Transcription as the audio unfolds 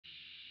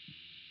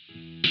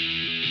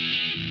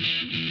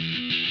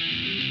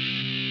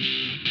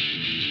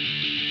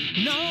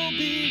No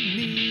big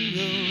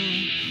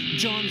deal,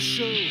 join the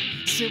show,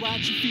 say what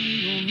you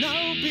feel.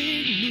 No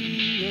big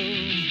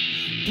deal,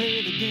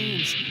 play the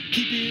games,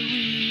 keep it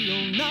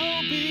real.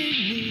 No big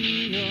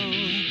deal,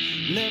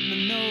 let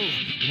me know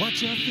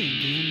what you're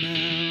thinking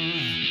now.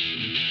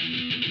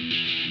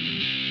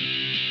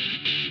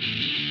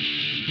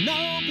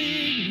 No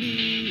big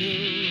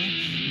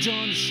deal,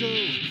 join the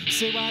show,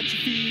 say what you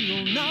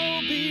feel.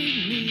 No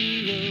big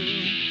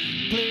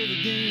deal, play the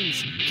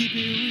games, keep it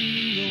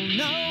real.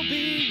 No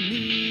big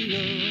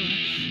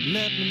deal,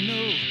 let me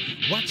know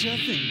what you're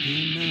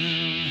thinking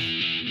now.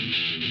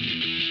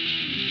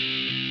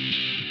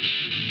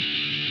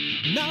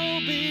 No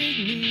big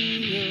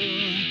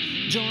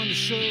deal, join the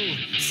show,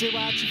 say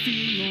what you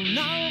feel.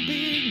 No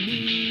big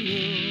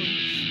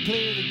deal,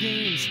 play the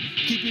games,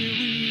 keep it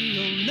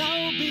real.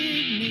 No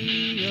big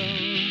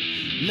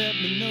deal, let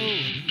me know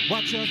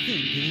what you're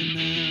thinking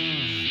now.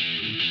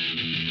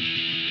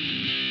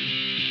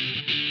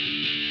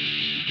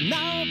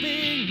 No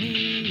big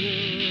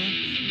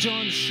deal,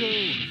 join the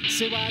show,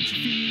 say what you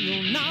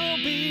feel. No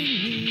big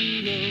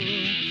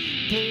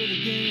deal, play the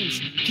games,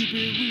 keep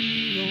it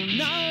real.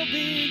 No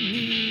big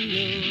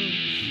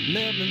deal,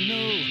 let me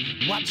know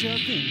what you're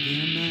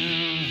thinking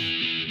now.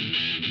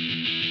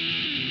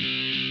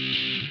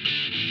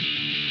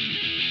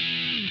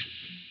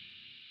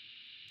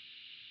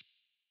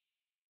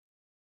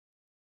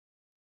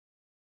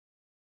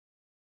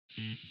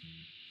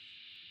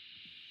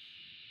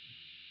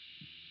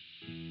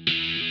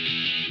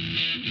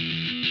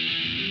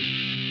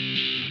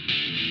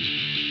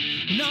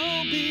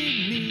 No big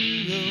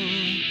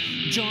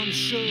deal, join the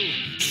show,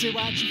 say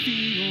what you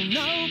feel.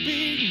 No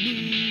big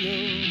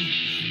deal,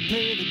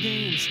 play the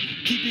games,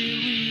 keep it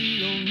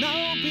real.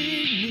 No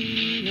big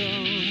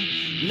deal,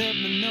 let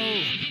me know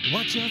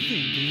what you're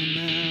thinking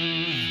now.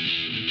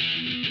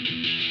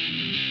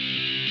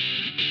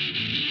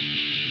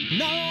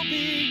 No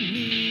big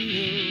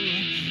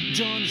deal,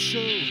 join the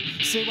show,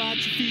 say what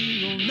you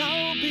feel.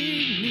 No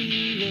big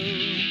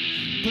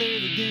deal, play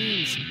the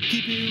games,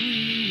 keep it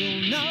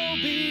real. No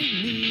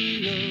big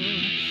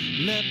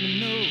deal, let me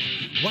know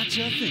what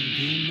you're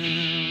thinking now.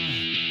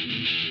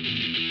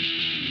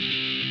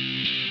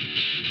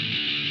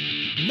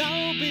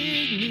 No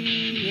big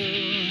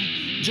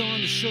deal,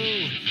 join the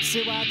show,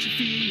 say what you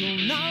feel.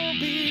 No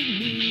big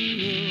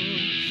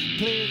deal,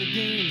 play the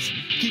games,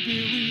 keep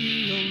it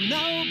real.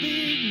 No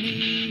big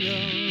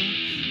deal,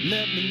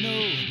 let me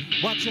know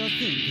what you're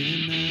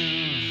thinking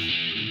now.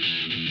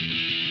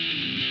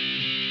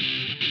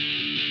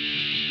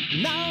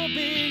 No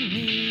big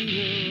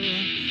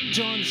deal,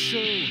 join the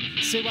show,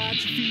 say what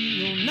you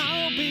feel.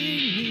 No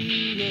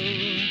big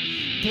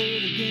deal, play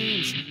the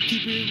games,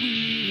 keep it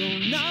real.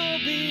 No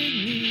big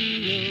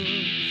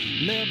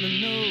deal, let me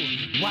know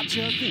what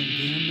you're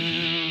thinking now.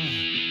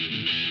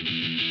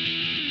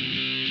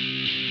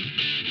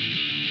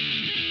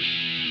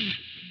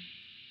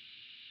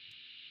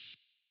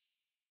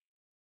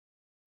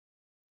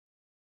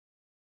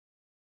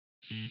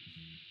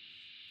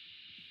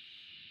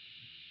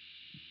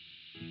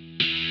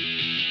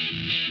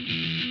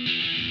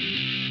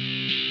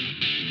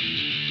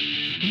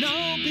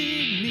 No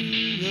big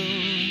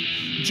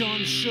deal, join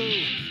the show,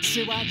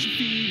 say what you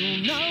feel.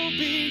 No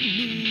big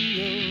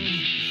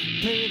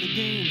deal, play the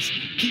games,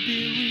 keep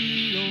it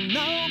real.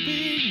 No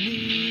big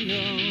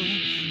deal,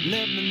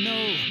 let me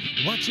know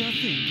what you're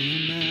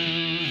thinking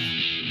now.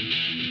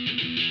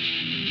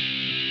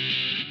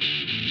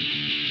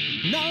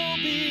 No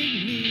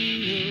big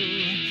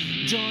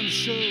deal, join the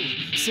show,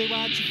 say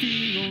what you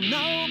feel.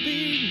 No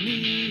big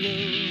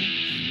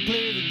deal,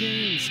 play the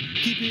games,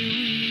 keep it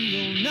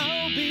real.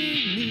 No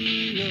big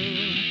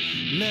deal,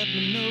 let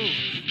me know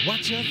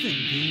what you're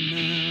thinking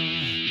now.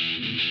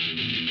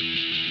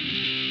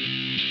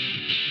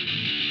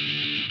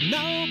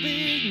 No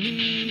big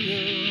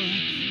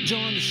deal,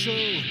 join the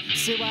show,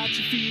 say what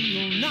you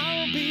feel.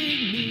 No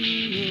big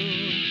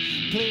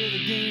deal, play the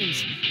games,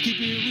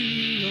 keep it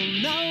real.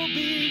 No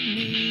big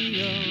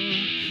deal,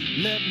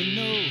 let me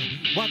know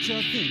what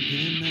you're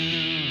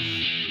thinking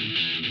now.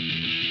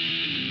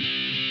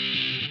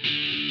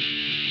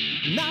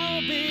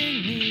 No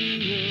big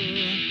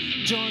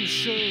deal, join the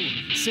show,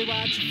 say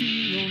what you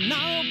feel.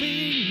 No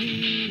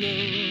big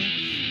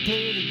deal,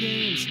 play the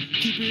games,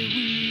 keep it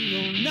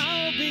real.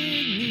 No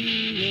big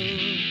deal,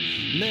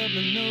 let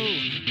me know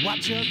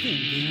what you're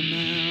thinking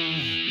now.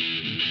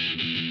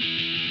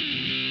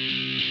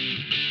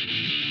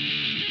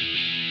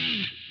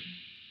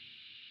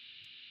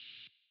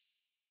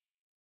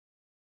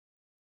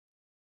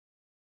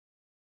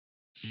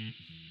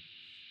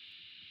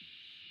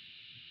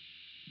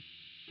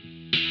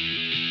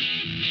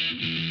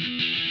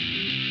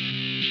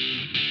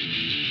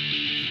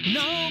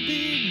 No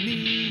big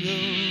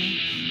deal,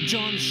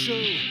 join the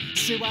show,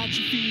 say what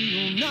you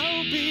feel.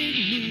 No big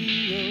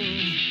deal,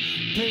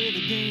 play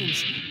the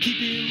games, keep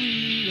it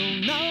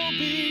real. No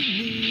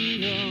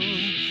big deal,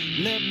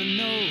 let me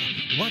know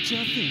what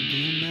you're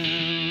thinking now.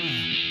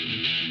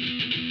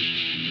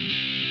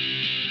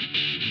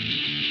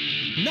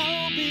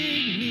 no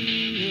big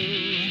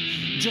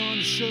deal. Join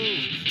the show,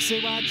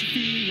 say what you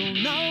feel,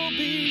 no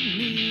big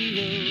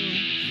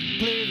deal.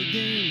 Play the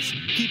games,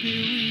 keep it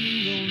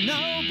real,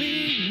 no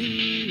big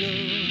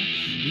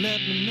deal.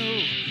 Let me know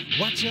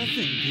what you're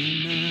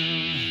thinking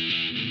now.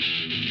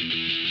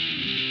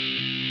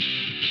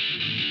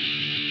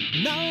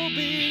 No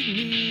big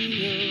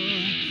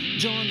deal.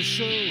 Join the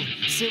show,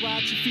 say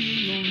what you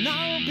feel,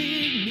 no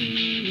big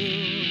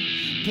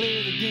deal.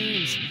 Play the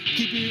games,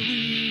 keep it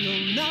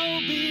real, no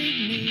big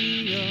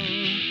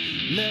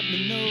deal. Let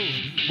me know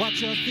what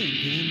you're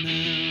thinking now.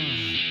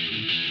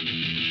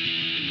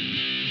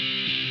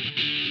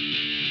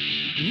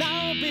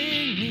 No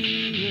big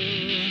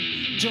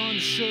deal. Join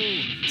the show,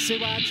 say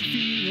what you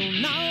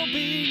feel, no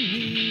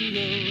big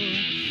deal.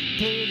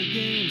 Play the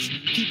games,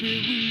 keep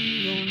it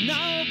real,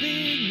 no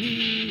big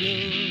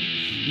deal.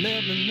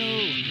 Let me know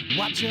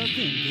what you're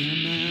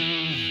thinking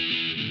now.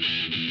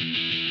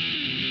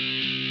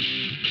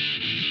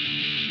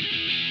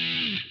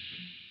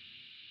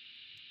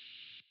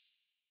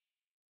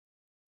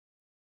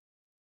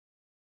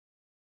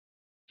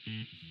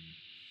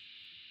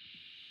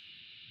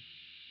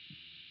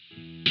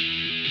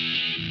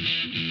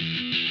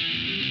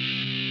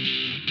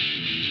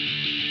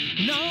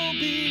 No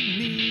big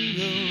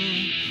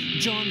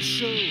deal. Join the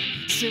show,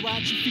 say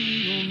what you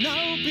feel,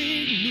 no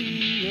big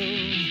deal.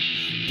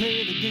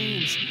 Play the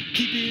games,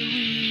 keep it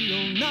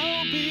real,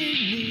 no big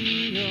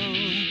deal.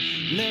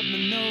 Let me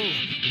know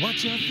what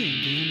you're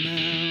thinking now.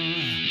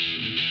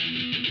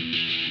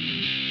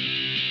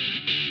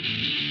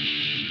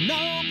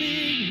 No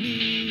big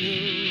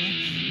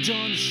deal.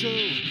 Join the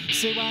show,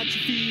 say what you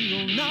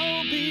feel,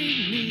 no big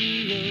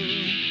deal.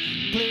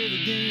 Play the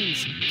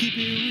games, keep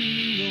it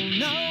real,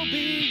 no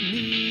big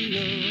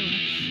deal.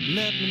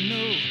 Let me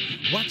know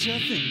what you're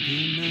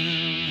thinking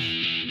now.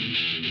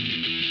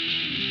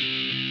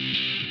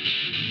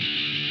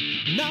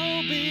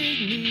 No big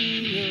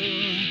deal.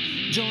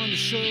 Join the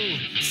show,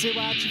 say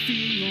what you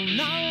feel,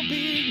 no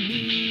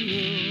big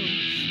deal.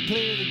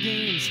 Play the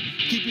games,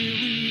 keep it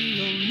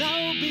real,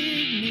 no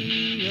big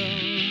deal.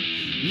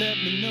 Let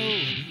me know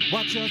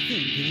what you're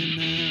thinking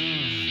now.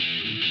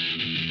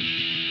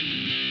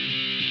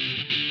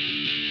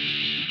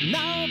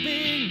 No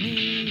big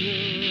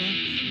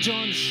deal.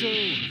 Join the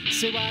show,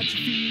 say what you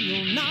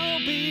feel, no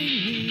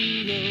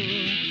big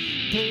deal.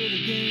 Play the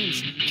games,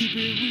 keep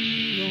it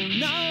real,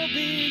 no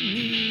big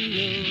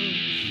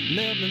deal.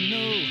 Let me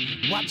know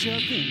what you're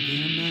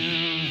thinking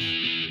now.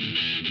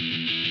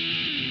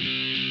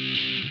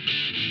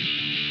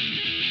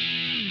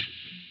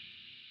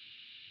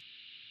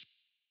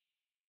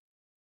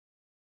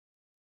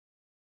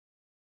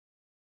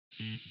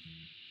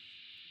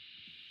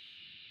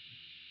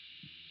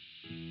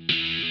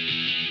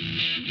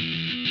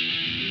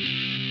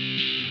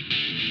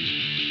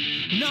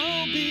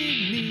 No big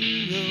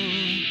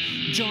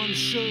deal. Join the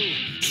show,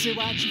 say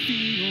what you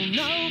feel,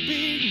 no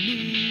big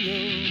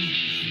deal.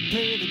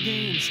 Play the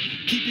games,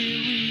 keep it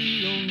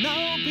real,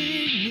 no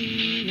big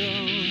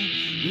deal.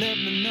 Let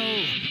me know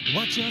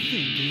what you're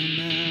thinking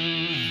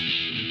now.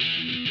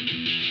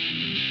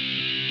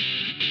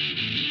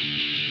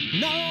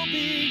 No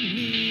big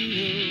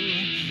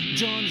deal.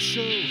 Join the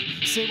show,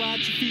 say what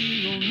you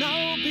feel,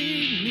 no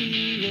big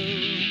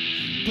deal.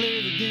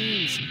 Play the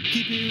games,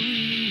 keep it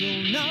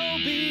real, no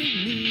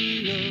big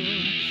deal.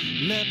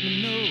 Let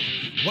me know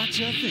what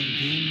you're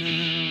thinking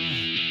now.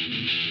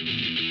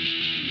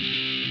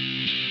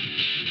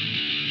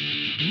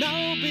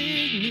 No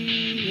big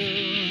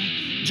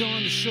deal.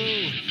 Join the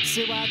show,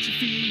 say what you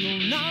feel,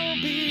 no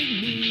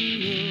big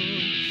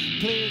deal.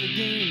 Play the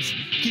games,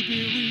 keep it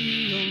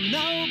real,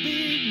 no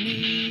big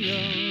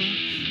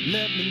deal.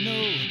 Let me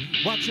know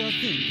what you're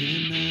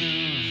thinking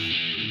now.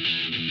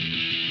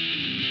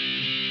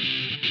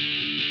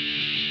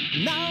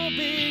 No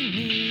big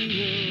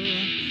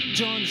deal.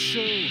 Join the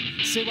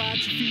show, say what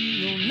you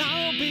feel,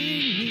 no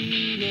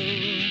big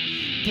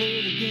deal.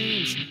 Play the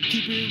games,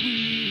 keep it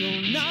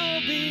real, no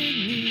big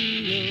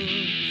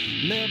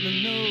deal. Let me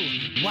know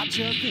what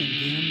you're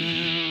thinking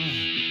now.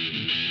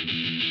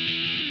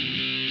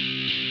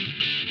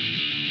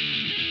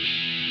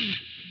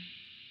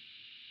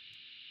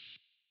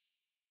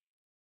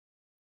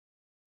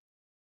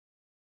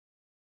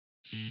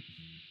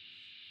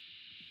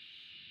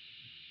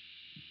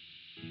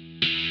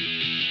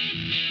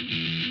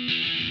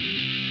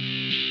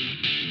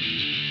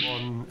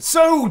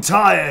 So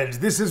tired!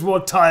 This is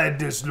what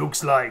tiredness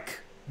looks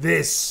like.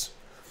 This.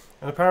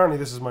 And apparently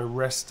this is my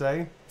rest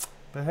day.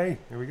 But hey,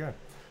 here we go.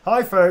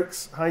 Hi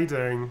folks, how you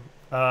doing?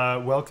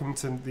 Welcome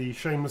to the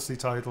shamelessly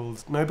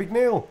titled No Big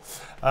Neil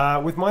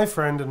with my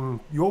friend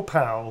and your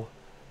pal,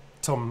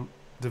 Tom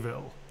De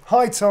Ville.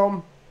 Hi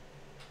Tom.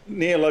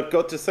 Neil, I've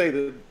got to say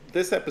that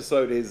this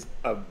episode is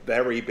a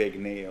very big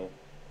Neil.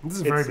 This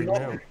is a very big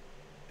Neil.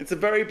 It's a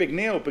very big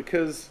Neil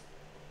because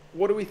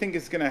what do we think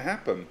is going to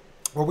happen?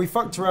 Well, we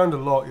fucked around a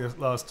lot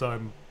last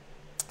time.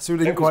 So we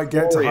didn't quite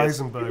get to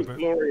Heisenberg, but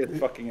glorious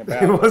fucking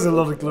about. It was a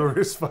lot of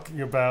glorious fucking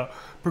about.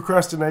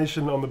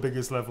 Procrastination on the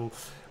biggest level.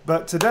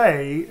 But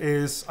today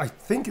is, I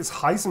think it's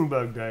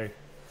Heisenberg Day.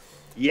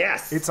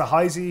 Yes. It's a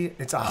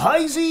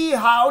Heisey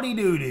howdy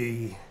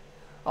doody.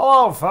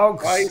 Hello,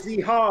 folks.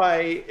 Heisey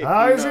hi.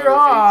 Heisey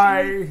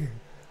hi.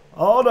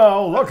 Oh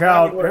no, look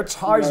out. It's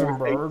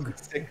Heisenberg.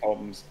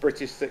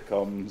 British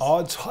sitcoms. Oh,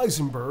 it's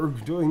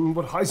Heisenberg doing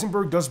what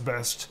Heisenberg does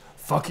best,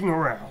 fucking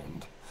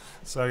around.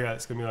 So yeah,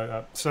 it's going to be like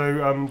that.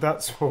 So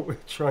that's what we're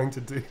trying to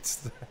do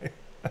today.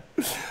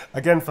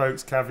 Again,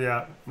 folks,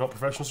 caveat, not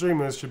professional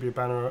streamers. Should be a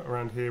banner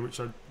around here, which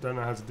I don't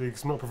know how to do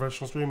because I'm not a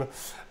professional streamer.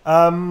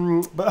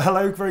 But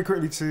hello very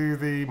quickly to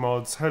the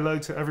mods. Hello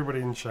to everybody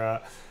in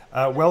chat.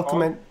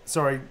 Welcome.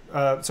 Sorry,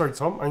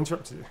 Tom, I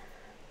interrupted you.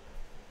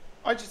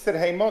 I just said,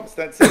 hey, mods,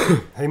 that's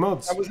it. Hey,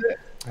 mods. That was it.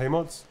 Hey,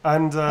 mods.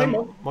 And hey,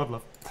 mod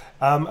love.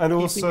 And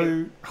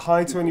also,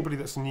 hi to anybody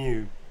that's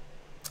new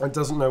and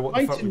doesn't know what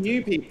the fuck we do. Hi to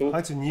new people.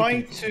 Hi to new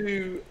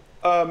people.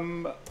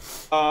 I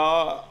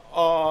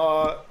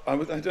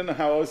don't know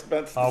how I was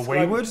about to describe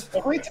Wayward?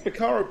 Hi to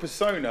Picaro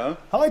Persona.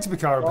 Hi to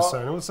Picaro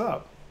Persona, what's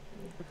up?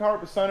 Picaro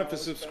Persona for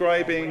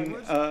subscribing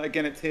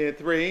again at tier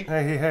 3.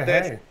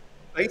 Hey.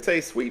 They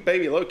say, sweet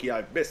baby Loki,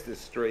 I've missed this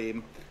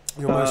stream.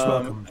 You're most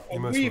welcome.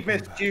 We've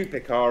missed you,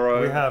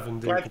 Picaro. We have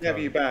indeed. Glad to have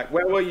you back.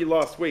 Where were you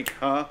last week,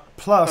 huh?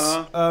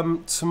 Plus,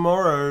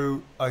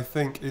 tomorrow I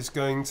think is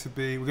going to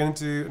be, we're going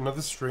to do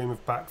another stream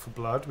of Back for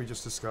Blood, we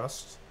just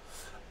discussed.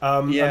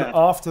 And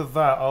after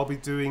that, I'll be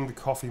doing the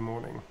coffee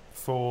morning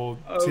for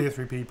tier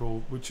 3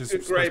 people, which is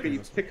good gravy.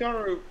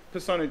 Picaro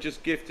Persona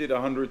just gifted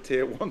 100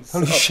 tier 1 subs.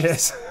 Holy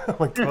shit! Oh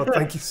my god!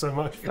 Thank you so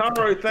much.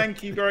 Picaro,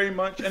 thank you very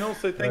much, and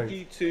also thank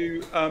you to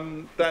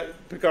that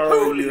Picaro.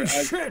 Holy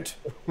shit!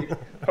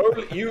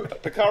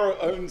 Picaro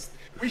owns.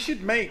 We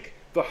should make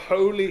the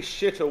Holy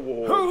Shit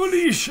Award.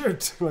 Holy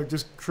shit! Like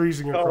just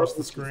cruising across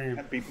the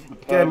screen.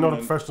 Again, not a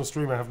professional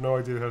streamer. I have no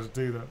idea how to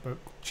do that, but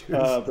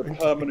the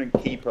permanent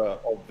keeper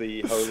of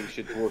the Holy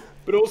Shit Award.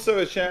 But also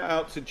a shout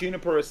out to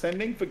Juniper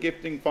Ascending for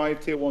gifting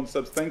 5 tier 1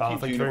 subs. Thank you, thank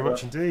Juniper. you very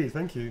much indeed.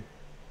 Thank you.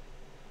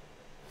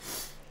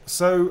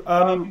 So,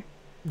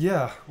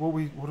 yeah, what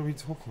are we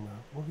talking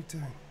about? What are we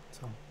doing,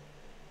 Tom?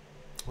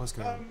 What's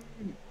going on?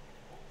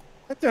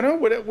 I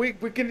don't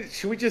know.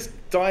 Should we just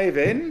dive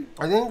in?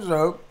 I think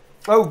so.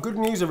 Oh, good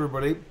news,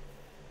 everybody.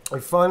 I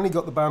finally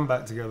got the band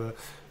back together.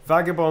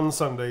 Vagabond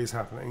Sunday is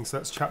happening, so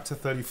that's chapter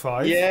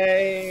 35.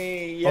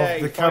 Yay!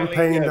 Of the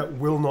campaign that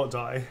will not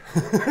die.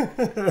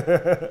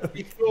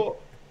 We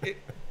thought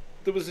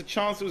there was a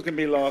chance it was going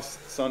to be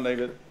last Sunday,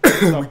 but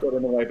stuff got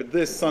in the way. But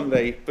this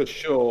Sunday, for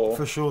sure.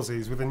 For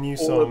surezies, with a new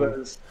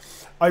song.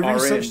 I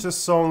researched a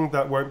song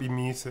that won't be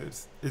muted.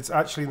 It's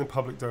actually in the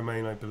public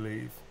domain, I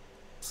believe.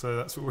 So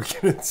that's what we're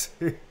going to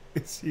do,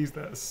 is use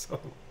that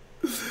song.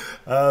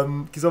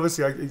 Because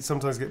obviously I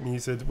sometimes get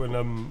muted when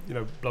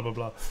blah blah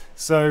blah.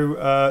 So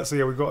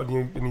yeah, we've got a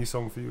new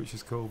song for you, which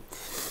is cool.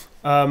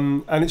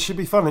 And it should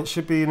be fun. It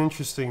should be an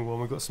interesting one.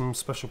 We've got some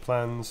special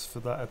plans for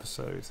that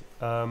episode.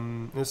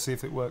 Let's see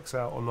if it works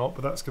out or not.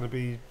 But that's going to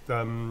be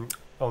on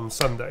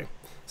Sunday,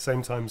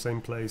 same time, same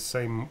place,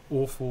 same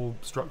awful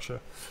structure.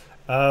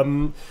 I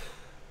think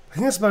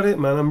that's about it,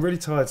 man. I'm really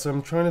tired, so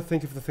I'm trying to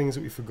think of the things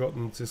that we've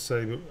forgotten to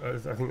say. But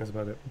I think that's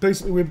about it.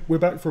 Basically, we're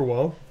back for a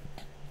while.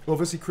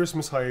 Obviously,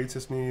 Christmas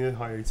hiatus, New Year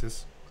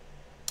hiatus.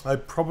 I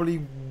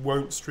probably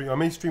won't stream. I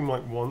may stream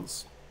like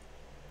once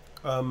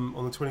on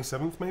the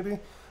 27th, maybe,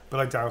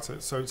 but I doubt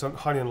it. So it's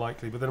highly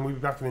unlikely. But then we'll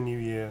be back in the new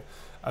year,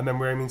 and then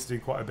we're aiming to do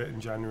quite a bit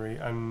in January.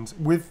 And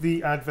with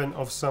the advent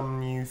of some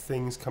new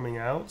things coming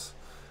out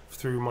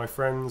through my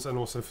friends and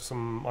also for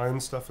some my own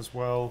stuff as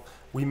well,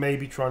 we may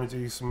be trying to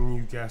do some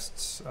new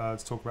guests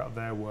to talk about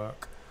their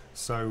work.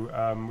 So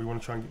we want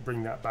to try and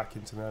bring that back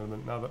into an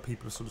element now that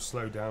people have sort of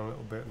slowed down a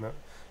little bit and that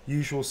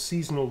usual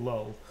seasonal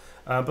lull.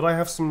 But I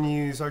have some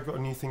news. I've got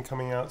a new thing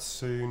coming out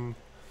soon,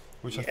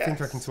 which I think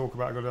I can talk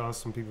about. I've got to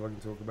ask some people I can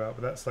talk about,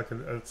 but that's like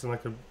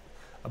a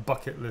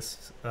bucket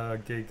list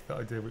gig that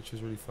I did, which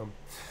was really fun.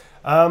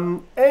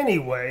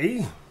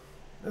 Anyway,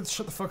 let's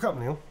shut the fuck up,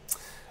 Neil.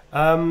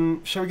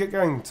 Shall we get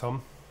going,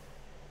 Tom?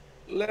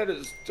 Let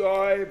us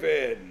dive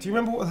in. Do you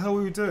remember what the hell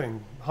we were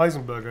doing?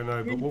 Heisenberg, I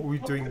know, but what were we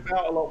doing?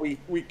 About a lot. We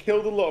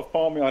killed a lot of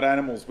farmyard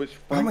animals, which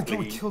frankly, oh my god,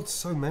 we killed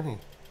so many.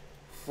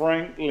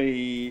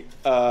 Frankly,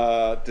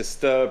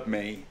 disturbed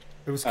me.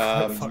 It was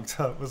quite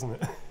fucked up,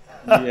 wasn't it?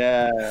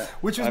 Yeah.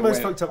 Which was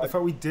most fucked up? The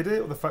fact we did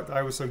it, or the fact that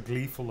I was so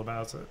gleeful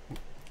about it?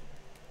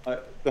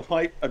 The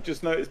hype. I've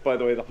just noticed, by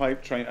the way, the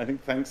hype train. I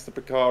think thanks to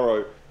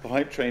Picaro, the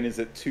hype train is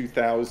at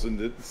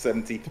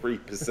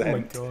 2,073%. Oh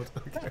my god.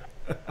 Okay.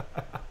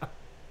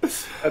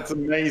 That's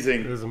amazing.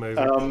 It is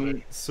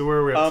amazing. So where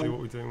are we up to? What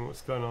are we doing? What's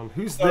going on?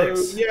 Who's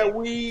this? Yeah,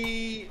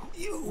 we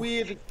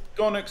had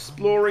gone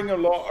exploring a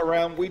lot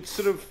around. We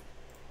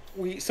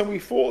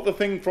fought the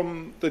thing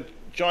from the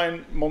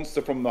giant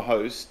monster from the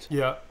host.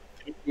 Yeah.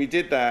 We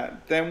did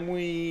that. Then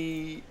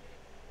we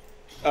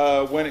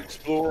went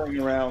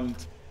exploring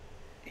around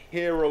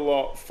here a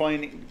lot,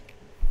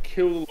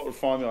 killed a lot of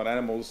farmyard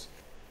animals,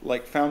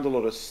 like found a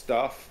lot of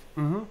stuff.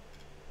 Mm-hmm.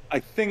 I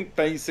think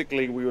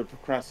basically we were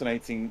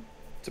procrastinating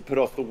to put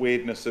off the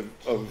weirdness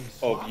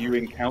of you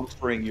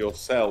encountering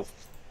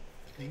yourself.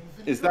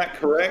 Is that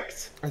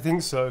correct? I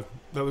think so.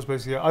 That was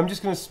basically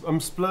it. I'm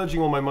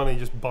splurging all my money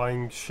just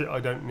buying shit I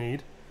don't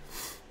need.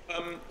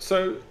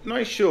 So,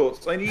 nice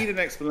shorts. I need an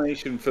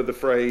explanation for the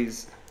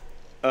phrase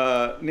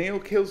Neil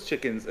kills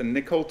chickens and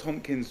Nicole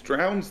Tompkins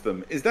drowns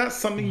them. Is that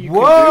something you can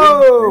do?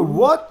 Whoa!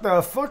 What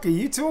the fuck are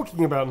you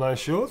talking about, Nice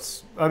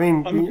Shorts? I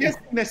mean... I'm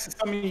guessing this is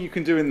something you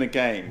can do in the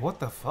game. What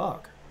the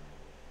fuck?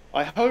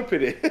 I hope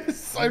it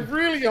is. I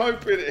really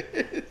hope it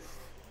is.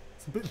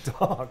 It's a bit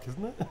dark,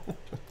 isn't it? A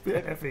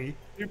bit heavy.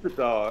 Super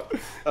dark.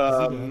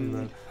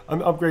 I'm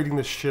upgrading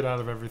the shit out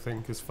of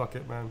everything, because fuck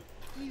it, man.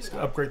 Just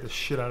gonna upgrade the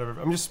shit out of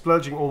everything. I'm just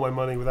splurging all my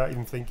money without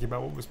even thinking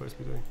about what we're supposed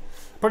to be doing.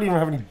 Probably don't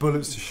have any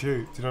bullets to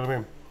shoot, do you know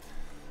what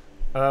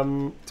I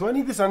mean? Do I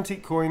need this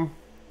antique coin?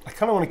 I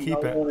kind of want to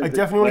keep it. I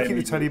definitely want to keep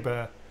the teddy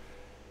bear.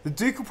 The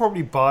Duke will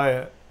probably buy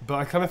it, but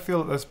I kind of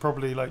feel that that's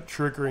probably like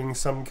triggering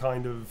some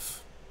kind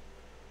of...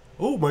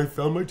 Oh, I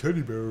found my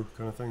teddy bear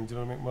kind of thing. Do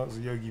you know what I mean? Well, it's a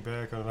Yogi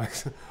Bear kind of like...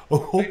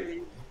 Oh,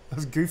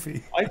 that's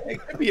goofy.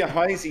 It could be a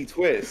Heisey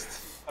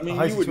twist. I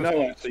mean, you would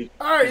know, actually.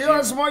 Hey,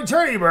 that's my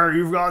teddy bear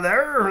you've got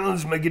there.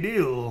 Let's make a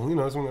deal. You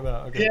know, something like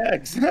that. Okay. Yeah,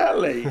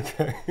 exactly.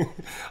 Okay.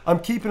 I'm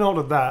keeping hold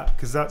of that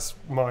because that's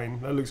mine.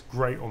 That looks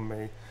great on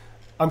me.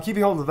 I'm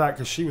keeping hold of that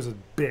because she was a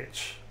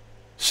bitch.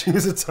 She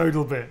was a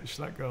total bitch,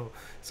 that girl.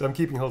 So I'm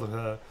keeping hold of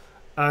her.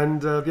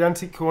 And the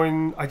antique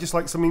coin, I just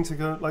like something to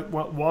go, like,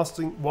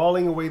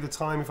 whiling away the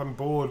time if I'm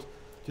bored.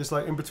 Just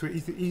like in between.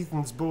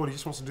 Ethan's bored. He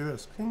just wants to do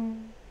this.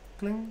 Cling,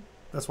 cling.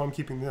 That's why I'm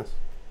keeping this.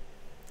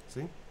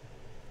 See?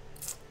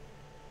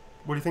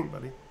 What do you think,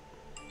 buddy?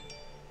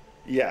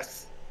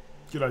 Yes.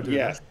 Good idea.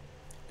 Yes.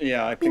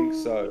 Yeah, I think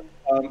so.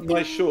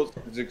 Nice shorts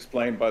was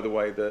explained, by the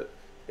way, that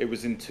it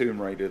was in Tomb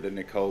Raider that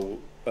Nicole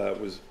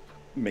was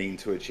mean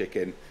to a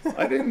chicken.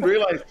 I didn't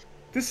realize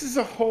this is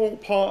a whole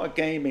part of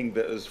gaming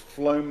that has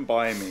flown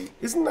by me.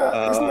 Is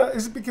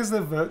it because they're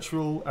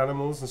virtual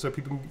animals and so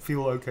people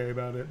feel okay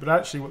about it? But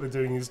actually what they're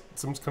doing is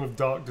some kind of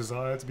dark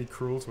desire to be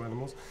cruel to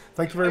animals.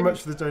 Thank you very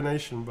much for the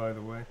donation, by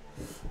the way.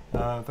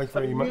 Thank you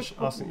very much.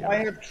 I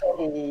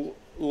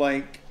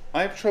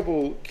have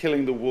trouble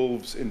killing the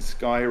wolves in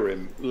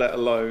Skyrim, let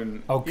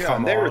alone... Oh,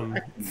 come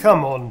on.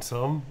 Come on,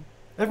 Tom.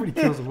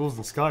 Everybody kills the wolves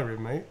in Skyrim,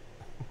 mate.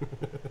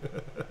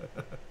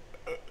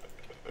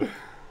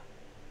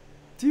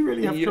 Do you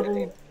really have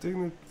trouble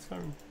doing the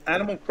Skyrim?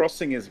 Animal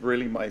Crossing is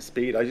really my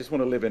speed. I just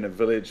want to live in a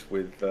village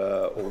with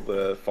all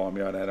the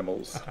farmyard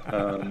animals.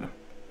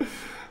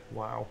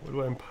 Wow, how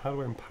do I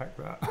unpack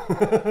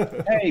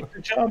that? Hey,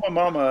 Pajama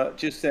Mama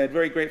just said,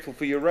 very grateful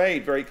for your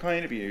raid, very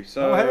kind of you.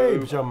 So, hey,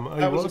 Pajama.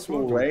 That was a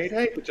cool raid.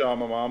 Hey,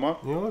 Pajama Mama.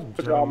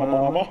 Pajama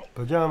Mama.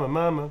 Pajama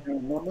Mama.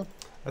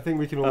 I think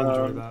we can all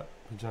enjoy that.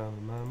 Pajama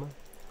Mama.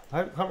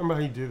 I can't remember how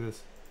you do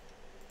this.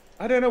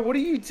 I don't know. What are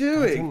you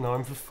doing? I don't know.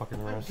 I'm just fucking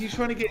around. Are you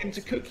trying to get him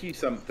to cook you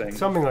something?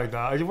 Something like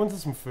that. I just wanted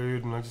some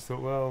food, and I just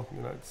thought, well,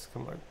 you know, it's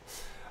kind of like...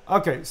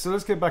 Okay, so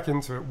let's get back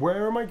into it.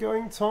 Where am I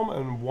going, Tom,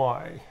 and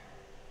why?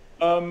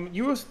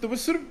 There were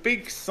sort of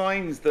big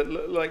signs that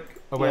looked like...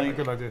 Oh, wait, a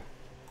good idea.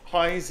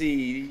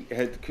 Heisey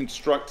had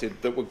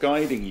constructed that were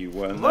guiding you,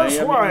 weren't they?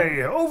 This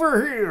way,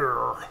 over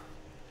here.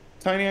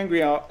 Tiny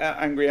Angry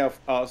Elf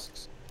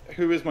asks,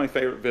 who is my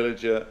favourite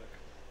villager?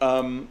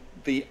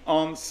 The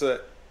answer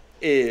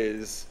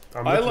is...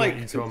 I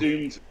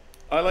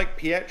like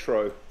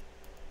Pietro.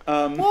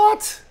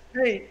 What?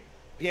 Hey,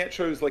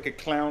 Pietro's like a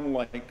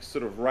clown-like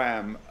sort of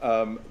ram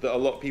that a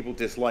lot of people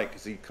dislike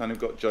because he kind of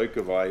got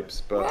Joker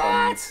vibes. But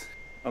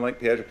I like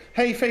Pietro.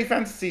 Hey, Faye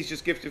Fantasies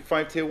just gifted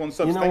 5 tier 1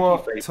 subs. You know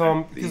what,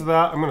 Tom? Because of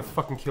that, I'm gonna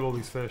fucking kill all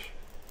these fish.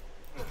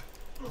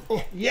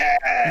 Yeah.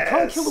 You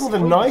can't kill them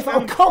with a knife.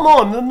 Oh, come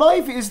on! The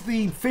knife is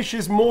the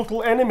fish's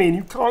mortal enemy, and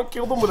you can't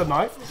kill them with a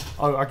knife.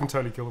 Oh, I can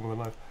totally kill them with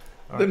a knife.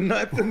 The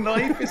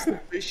knife is the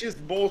fish's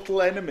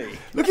mortal enemy.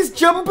 Look, it's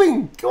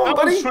jumping! Come on,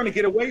 buddy! I was trying to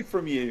get away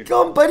from you.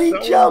 Come on, buddy,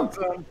 jump!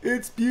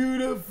 It's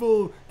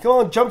beautiful. Come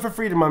on, jump for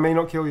freedom. I may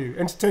not kill you.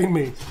 Entertain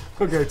me.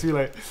 Okay, too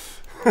late.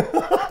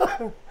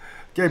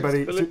 Okay, buddy.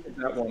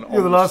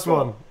 You're the last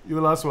one. You're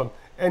the last one.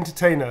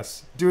 Entertain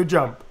us. Do a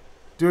jump.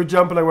 Do a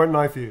jump, and I won't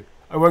knife you.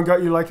 I won't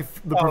gut you like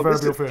the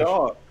proverbial fish.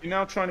 Dark. You're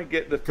now trying to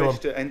get the fish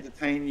to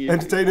entertain you.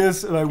 Entertain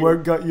us, and I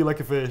won't gut you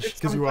like a fish,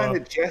 because you are. Kind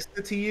of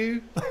jester to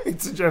you?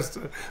 It's a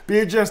jester. Be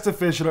a jester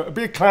fish, and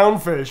be a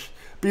clownfish.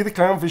 Be the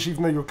clownfish,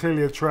 even though you're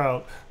clearly a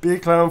trout. Be a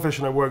clownfish,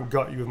 and I won't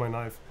gut you with my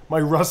knife.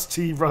 My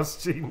rusty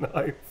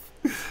knife.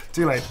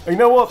 Too late. You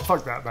know what?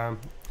 Fuck that, man.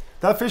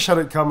 That fish had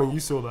it coming. You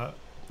saw that.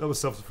 That was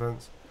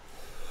self-defense.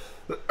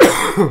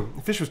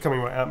 The fish was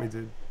coming right at me,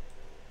 dude.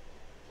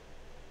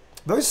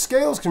 Those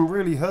scales can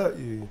really hurt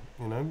you,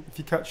 you know. If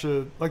you catch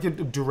a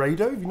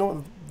Dorado, you know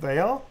what they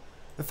are?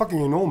 They're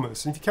fucking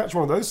enormous. And if you catch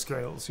one of those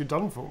scales, you're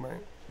done for, mate.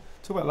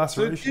 Talk about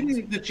lacerations. So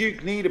didn't the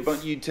Duke need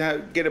you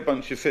to get a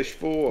bunch of fish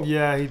for?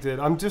 Yeah, he did.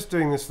 I'm just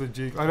doing this for the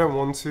Duke. I don't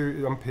want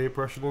to. I'm peer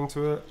pressured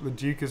into it. The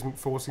Duke is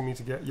forcing me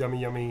to get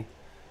yummy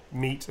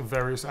meat of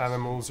various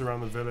animals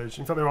around the village.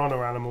 In fact, there are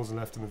no animals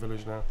left in the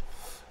village now.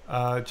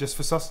 just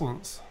for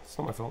sustenance. It's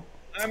not my fault.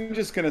 I'm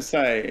just going to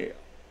say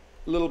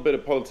a little bit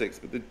of politics,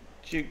 but the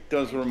Duke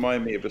does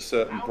remind me of a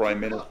certain Prime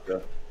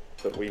Minister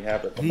that we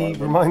have at the He moment.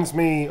 reminds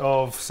me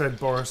of said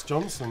Boris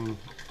Johnson.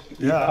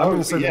 Yeah, I'm going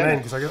to say the name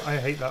because I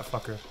hate that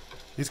fucker.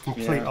 He's a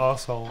complete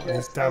arsehole and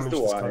he's damaged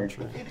this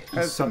country.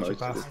 He's such a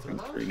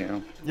bastard.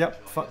 Now.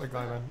 Yep, fuck that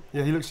guy, man.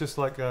 Yeah, he looks just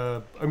like...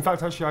 in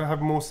fact, actually, I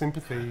have more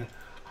sympathy.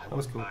 That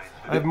was cool.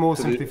 I have more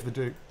sympathy for the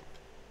Duke.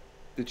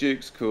 The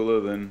Duke's cooler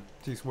than...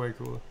 Duke's way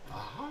cooler.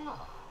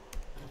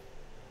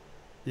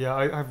 Yeah,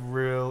 I have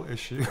real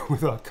issue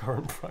with our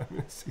current Prime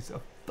Minister. He's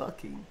a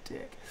fucking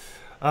dick.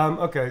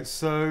 Okay,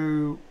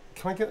 so...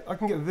 I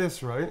can get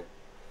this, right?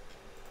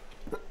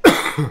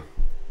 Can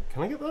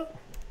I get that?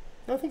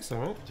 Yeah, I think so,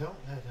 right? Don't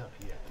let up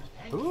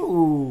yet.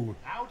 Ooh.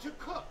 Now to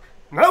cook.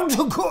 Now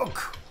to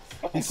cook!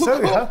 He's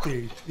so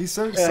happy. He's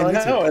so excited.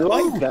 I know, I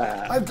like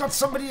that. I've got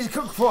somebody to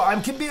cook for. I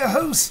can be a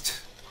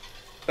host.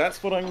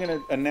 That's what I'm going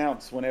to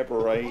announce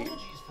whenever I You're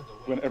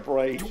put a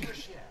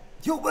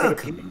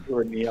welcome. pizza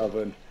in the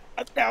oven.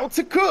 I'm about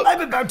to cook.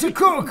 I'm about to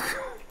cook.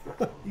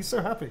 He's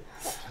so happy.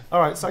 All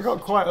right, so I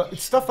got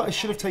it's stuff that I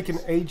should have taken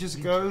ages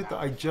ago that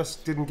I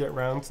just didn't get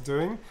around to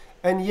doing,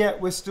 and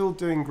yet we're still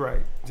doing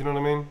great. Do you know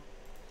what I mean?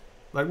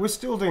 Like, we're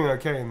still doing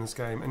okay in this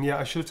game, and yet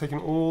I should have taken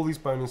all these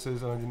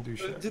bonuses and I didn't do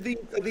shit.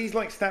 Are these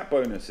like stat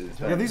bonuses?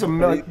 Yeah, these are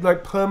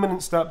like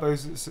permanent stat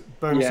bonuses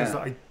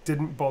that I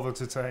didn't bother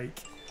to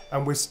take,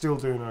 and we're still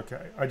doing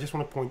okay. I just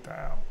want to point that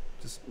out.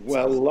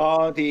 Well,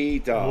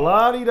 la-dee-da.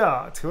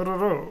 La-dee-da.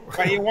 Toodle-oo.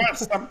 Well, you want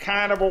some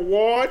kind of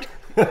award?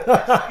 Some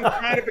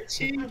kind of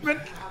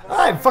achievement?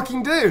 I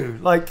fucking do.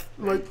 Like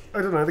I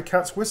don't know, the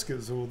cat's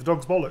whiskers, or the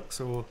dog's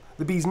bollocks, or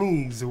the bee's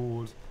knees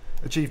award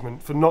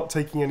achievement for not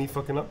taking any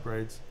fucking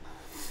upgrades.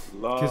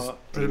 Because I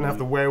didn't have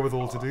the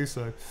wherewithal to do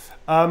so.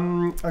 I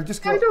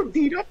don't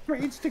need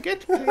upgrades to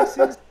get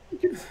places.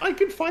 I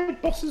can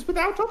find bosses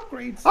without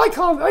upgrades.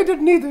 I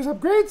didn't need those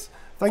upgrades.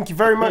 Thank you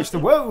very much to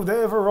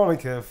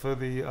Veronica for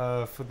the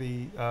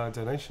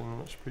donation.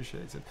 Much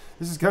appreciated.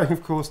 This is going,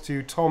 of course,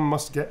 to Tom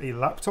must get a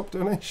laptop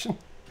donation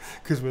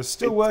because we're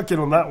still working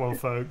on that one,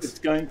 folks. It's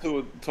going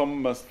to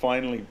Tom must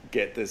finally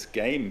get this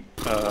game.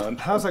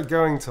 How's that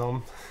going,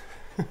 Tom?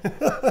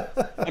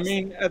 I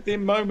mean, at the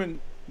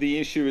moment, the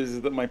issue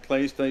is that my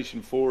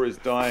PlayStation 4 is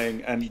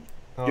dying, and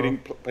getting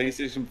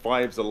PlayStation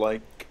 5s are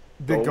like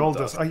gold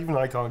dust. Even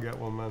I can't get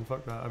one, man.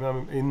 Fuck that. I mean,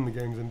 I'm in the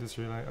games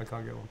industry and I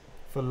can't get one.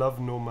 For love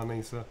nor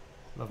money, sir.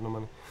 Love nor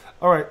money.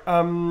 All right,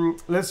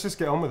 let's just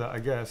get on with it, I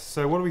guess.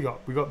 So what do we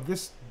got? We got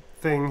this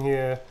thing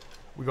here.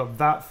 We got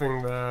that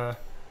thing there.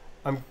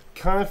 I'm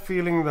kind of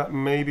feeling that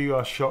maybe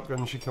our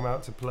shotgun should come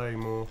out to play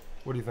more.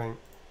 What do you think?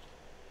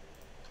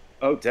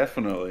 Oh,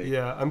 definitely.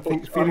 Yeah, I'm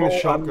feeling a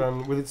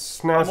shotgun with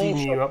its snazzy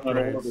new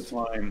upgrades. All the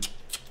time.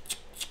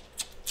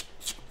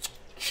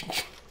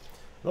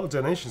 A lot of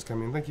donations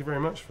coming in. Thank you very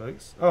much,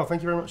 folks. Oh,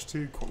 thank you very much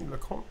to Courtney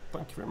Lecomte.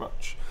 Thank you very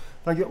much.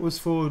 Thank you. It was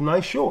for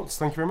nice shorts.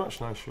 Thank you very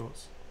much, nice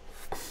shorts.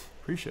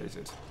 Appreciate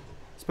it.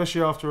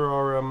 Especially after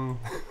our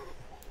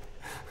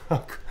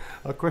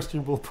our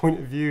questionable point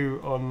of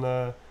view on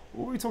what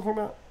were we talking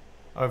about?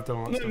 I've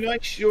done one.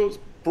 Nice shorts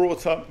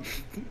brought up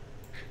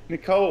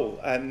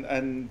Nicole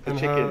and the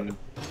chicken.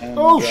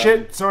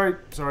 Shit! Sorry.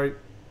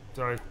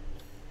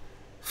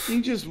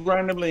 You just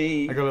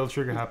randomly. I got a little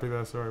trigger happy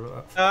there. Sorry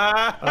about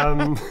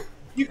that.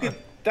 You could.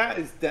 That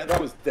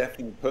was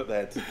definitely put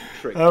there to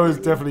trick. That was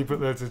definitely put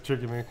there to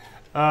trigger me.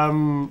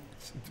 Pardon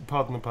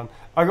the pun.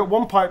 I got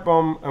one pipe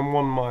bomb and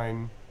one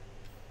mine.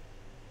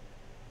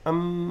 How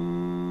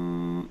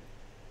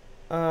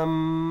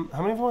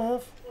many do I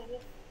have?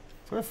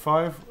 Do I have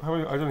 5? How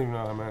many? I don't even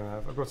know how many I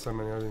have. I've got so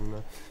many. I don't even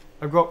know.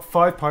 I've got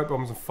 5 pipe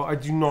bombs and 5. I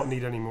do not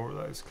need any more of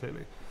those.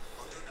 Clearly.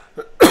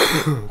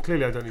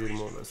 Clearly, I don't need any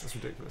more of those. That's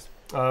ridiculous.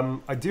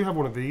 I do have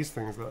one of these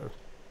things though.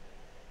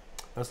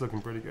 That's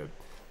looking pretty good.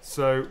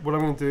 So what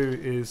I'm going to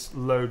do is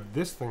load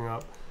this thing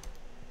up.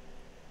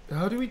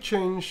 How do we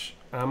change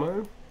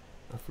ammo?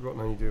 I've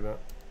forgotten how you do that.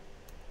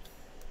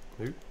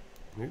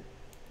 Nope.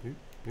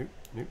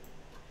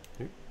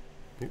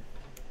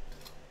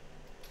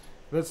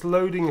 That's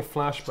loading a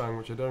flashbang,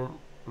 which I don't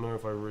know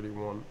if I really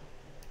want.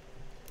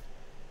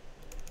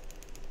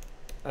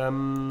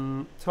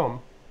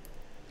 Tom.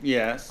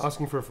 Yes.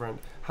 Asking for a friend.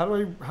 How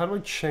do I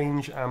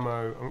change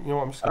ammo? You know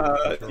what, I'm just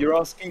gonna you're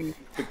asking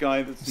the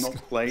guy that's not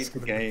played the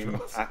game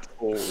at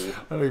all. I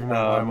don't even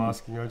know why I'm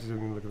asking. I just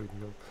didn't even look at the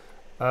controls.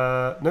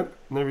 Nope.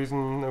 No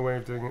reason. No way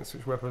of doing it.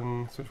 Switch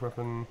weapon. Switch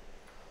weapon.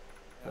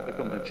 Look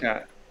on the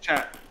chat.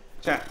 Chat.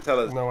 Tell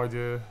us. No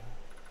idea.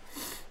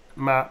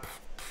 Map.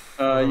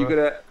 You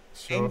gotta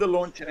aim the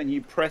launcher and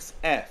you press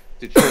F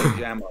to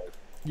change ammo.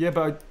 Yeah,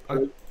 but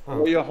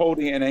While you're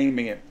holding it and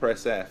aiming it,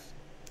 press F,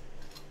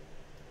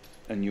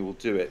 and you will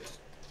do it.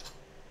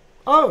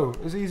 Oh,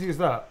 as easy as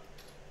that?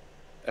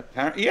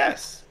 Apparently,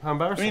 yes. How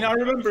embarrassing. I mean, I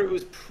remember it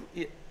was...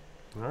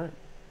 Alright.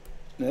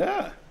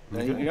 Yeah,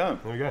 there you go.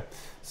 There we go.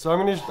 So I'm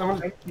gonna...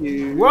 Thank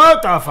you.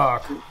 What the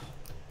fuck?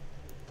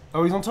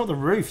 Oh, he's on top of the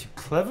roof. You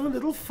clever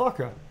little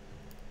fucker.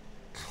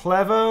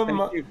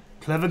 Clever...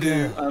 Clever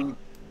girl.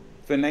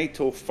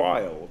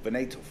 venetophile,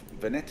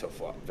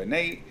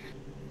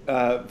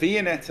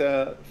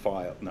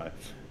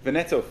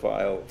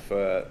 venetophile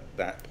for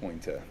that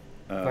pointer.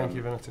 Thank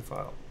you,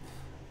 venetophile.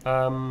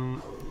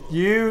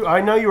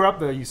 I know you're up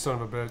there, you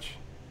son of a bitch.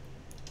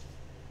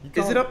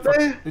 Is it up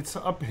there? It's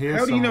up here.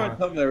 How do you know somewhere.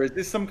 it's up there? Is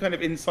this some kind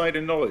of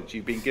insider knowledge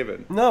you've been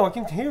given? No, I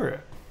can hear it.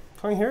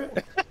 Can you hear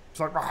it? It's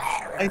like.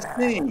 I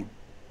see.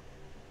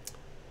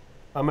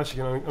 I'm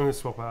actually going to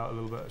swap out a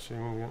little bit. Actually,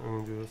 I'm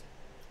going to do this.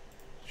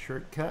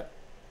 Shortcut.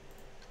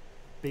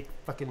 Big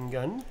fucking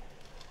gun.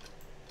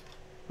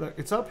 Look,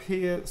 it's up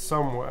here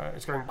somewhere.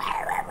 It's going.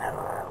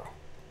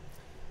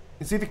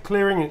 It's either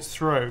clearing its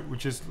throat,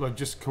 which is like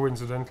just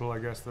coincidental, I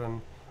guess,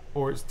 then,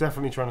 or it's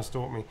definitely trying to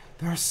stalk me.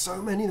 There are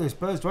so many of those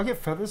birds. Do I get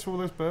feathers for all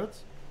those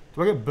birds?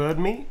 Do I get bird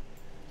meat?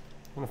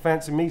 I'm gonna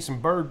fancy me some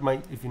bird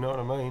meat, if you know what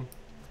I mean.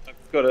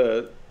 I've got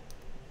a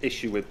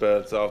issue with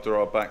birds after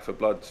our Back for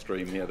Blood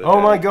stream the other day. Oh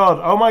my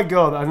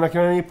god! And I can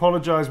only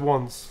apologise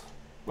once.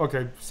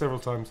 Okay, several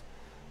times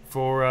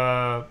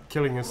for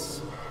killing us.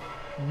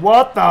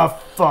 What the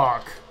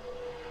fuck?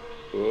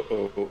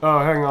 Oh,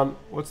 hang on.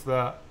 What's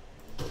that?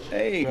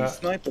 Hey,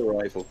 sniper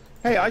rifle.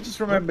 Hey, I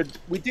just remembered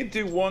we did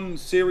do one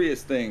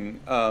serious thing.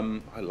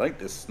 I like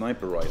this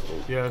sniper rifle.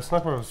 Yeah, the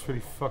sniper rifle's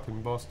pretty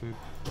fucking boss, dude.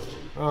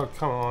 Oh,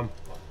 come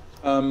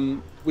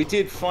on. We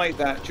did fight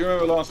that. Do you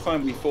remember last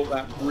time we fought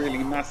that really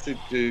massive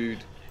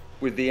dude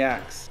with the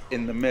axe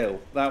in the mill?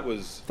 That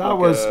was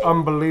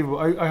unbelievable.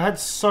 I had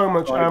so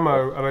much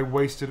ammo and I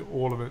wasted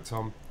all of it,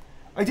 Tom.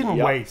 I didn't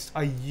waste.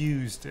 I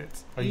used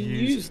it. I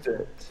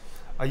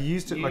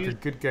used it like a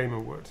good gamer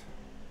would.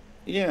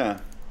 Yeah.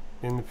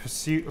 In the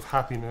pursuit of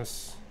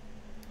happiness,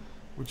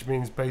 which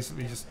means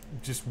basically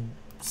just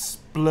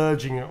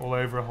splurging it all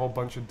over a whole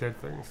bunch of dead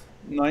things.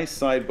 Nice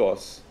side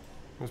boss.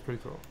 It was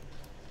pretty cool.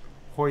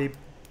 Hoi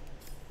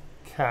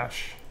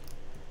cash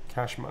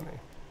money.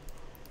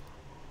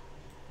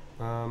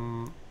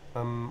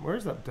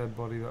 Where's that dead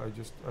body that I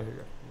just? Oh,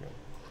 here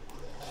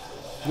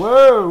we go.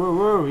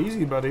 Whoa,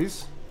 easy,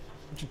 buddies.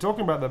 What you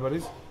talking about there,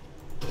 buddies?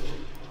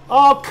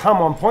 Oh, come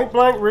on, point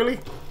blank, really?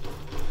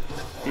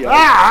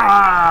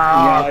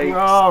 Yeah.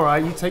 All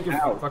right, you take your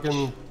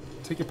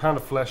pound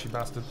of flesh, you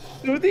bastard.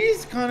 So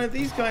these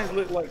guys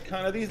look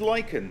like these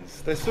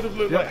lichens. They sort of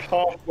look like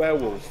half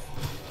werewolf.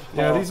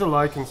 Yeah, these are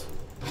lichens.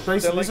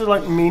 Basically, these are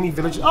like meanie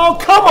villages. Oh,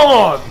 come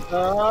on!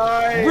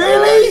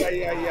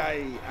 Really?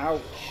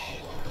 Ouch.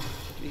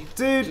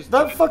 Dude,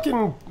 that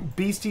fucking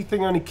beastie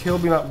thing only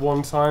killed me that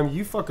one time.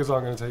 You fuckers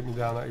aren't going to take me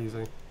down that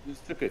easy.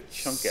 Just took a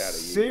chunk out of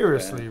you.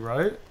 Seriously,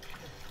 right?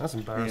 That's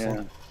embarrassing.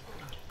 Yeah.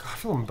 God, I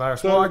feel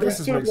embarrassed. So well, I guess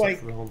this makes like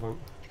sense for the whole point.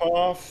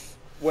 Half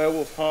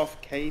werewolf,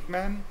 half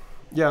caveman?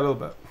 Yeah, a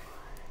little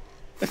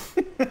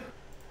bit.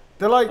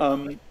 They're like, I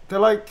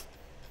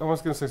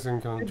was going to say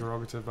something kind of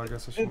derogative, I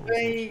guess I shouldn't.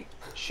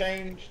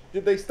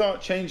 Did they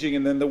start changing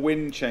and then the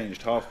wind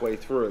changed halfway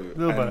through? A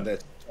little bit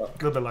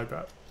like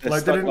that. They're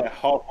stuck like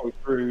halfway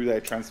through their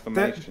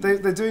transformation.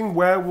 They're doing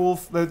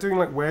werewolf, they're doing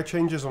like wear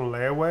changes on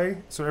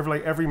layaway, so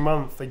every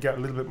month they get a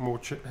little bit more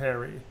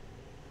hairy.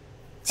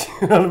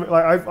 You know what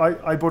I mean?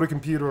 Like I bought a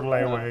computer on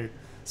layaway,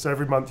 so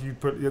every month you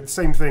put the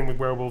same thing with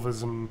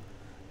werewolfism.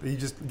 You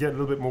just get a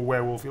little bit more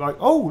werewolf. You're like,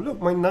 oh look,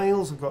 my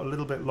nails have got a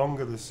little bit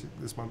longer this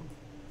month.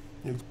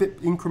 You know, it's a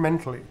bit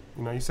incrementally.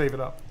 You know, you save it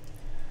up.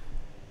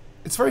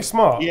 It's very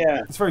smart.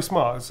 Yeah, it's very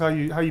smart. It's how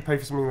you pay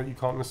for something that you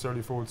can't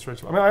necessarily afford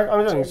straight away. I mean,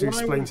 I don't need to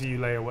explain to you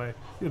layaway.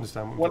 You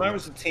understand what I'm When I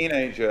was a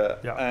teenager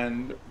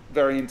and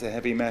very into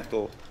heavy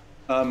metal,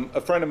 a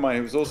friend of mine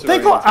who was also they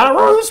got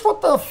arrows.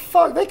 What the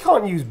fuck? They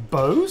can't use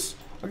bows.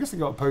 I guess they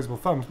got opposable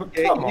thumbs, but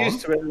come on. Get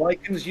used to it.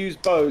 Lichens use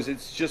bows.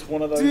 It's just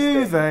one of those. Do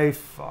things. they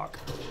fuck?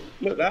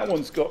 Look, that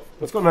one's got.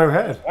 It's got no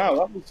head.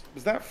 Wow,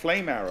 was that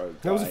flame arrow? Guy?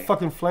 That was a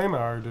fucking flame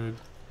arrow, dude.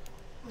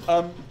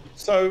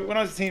 So when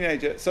I was a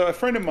teenager, so a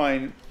friend of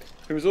mine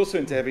who was also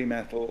into heavy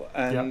metal,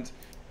 and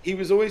he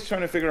was always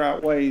trying to figure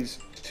out ways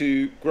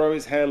to grow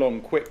his hair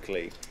long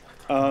quickly,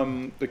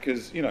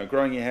 because you know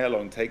growing your hair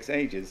long takes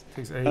ages.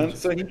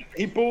 So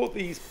he bought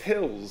these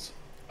pills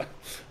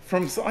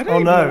from. I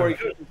don't even know where he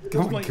got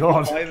them. Oh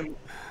God.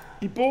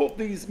 He bought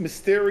these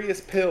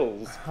mysterious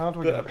pills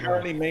that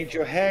apparently made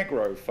your hair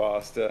grow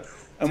faster.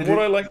 And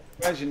I like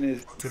to imagine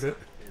is. Did it?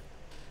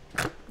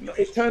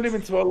 It turned him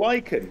into a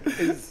lichen.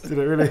 Did it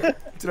really? Did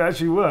it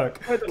actually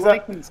work? Where the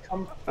lichens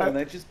come from?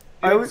 They're just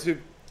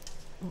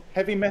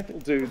heavy metal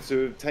dudes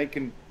who have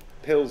taken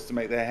pills to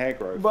make their hair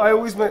grow. But I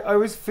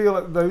always feel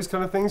like those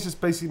kind of things just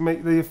basically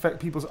they affect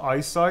people's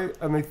eyesight,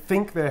 and they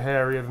think they're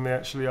hairier than they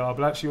actually are.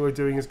 But actually, all they're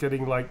doing is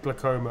getting like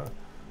glaucoma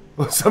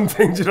or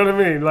something. Do you know what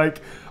I mean?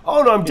 Like,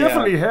 oh no, I'm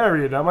definitely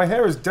hairier now. My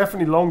hair is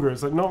definitely longer.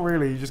 It's like not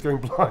really. You're just going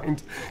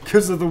blind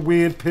because of the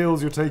weird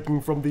pills you're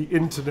taking from the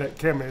internet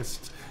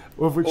chemist.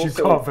 Of which also,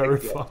 you can't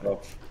verify.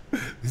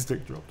 His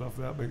dick dropped off.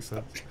 That makes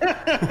sense.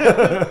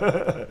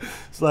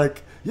 It's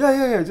like,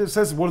 yeah. It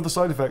says one of the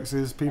side effects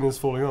is penis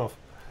falling off.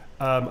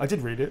 I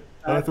did read it,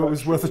 and I thought it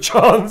was worth a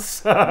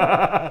chance.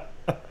 Now,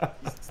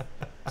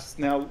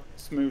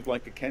 smooth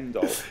like a Ken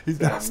doll.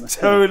 That's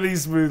totally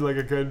smooth like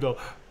a Ken doll.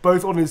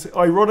 Both on his,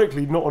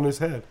 ironically, not on his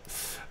head.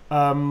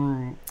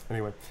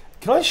 Anyway,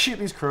 can I shoot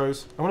these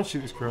crows? I want to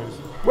shoot these crows.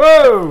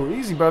 Whoa,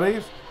 easy,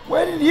 buddy.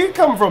 Where did you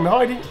come from?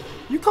 Hiding?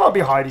 You can't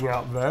be hiding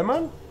out there,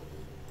 man.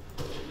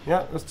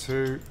 Yeah, that's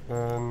 2.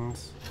 And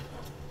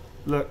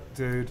look,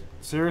 dude,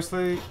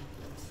 seriously?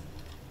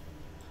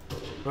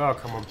 Oh,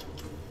 come on.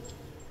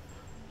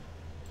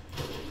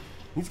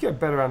 Need to get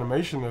better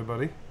animation though,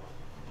 buddy.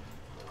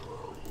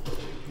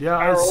 Yeah,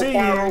 I see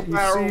you.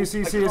 You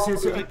see.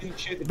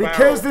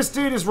 Because this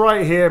dude is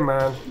right here,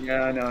 man.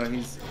 Yeah, I know.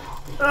 He's.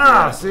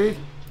 See?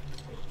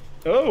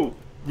 Oh.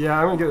 Yeah,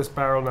 I'm gonna get this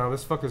barrel now.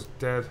 This fucker's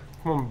dead.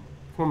 Come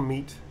on,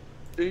 meat.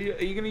 Are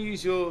you gonna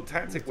use your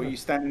tactic where you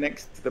stand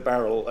next to the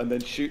barrel and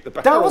then shoot the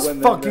barrel? That was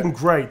fucking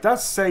great.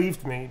 That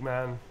saved me,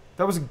 man.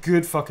 That was a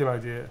good fucking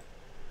idea.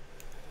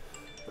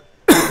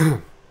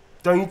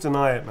 Don't you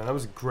deny it, man. That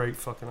was a great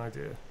fucking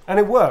idea. And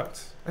it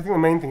worked. I think the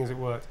main thing is it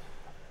worked.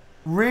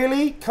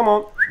 Really? Come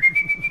on.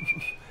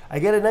 I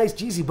got a nice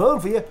juicy bone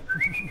for you.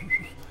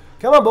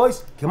 Come on,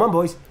 boys. Come on,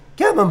 boys.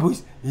 Come on,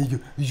 boys. There you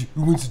go.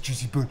 Who wants a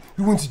juicy bone?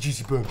 Who wants a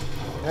juicy bone?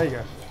 There you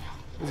go.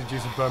 There's a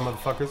juicy bone,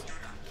 motherfuckers.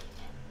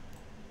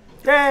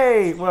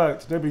 Yay! It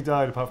worked. Nobody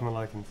died apart from the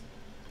lichens.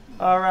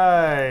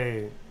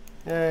 Alright.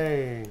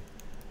 Yay.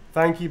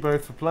 Thank you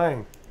both for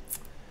playing.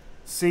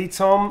 See,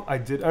 Tom, I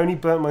did only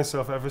burn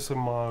myself ever so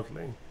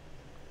mildly.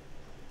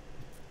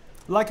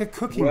 Like a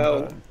cooking burn.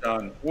 Well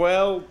done.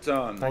 Well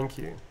done. Thank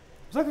you. It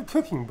was like a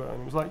cooking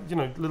burn. It was like, you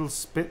know, little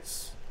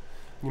spits.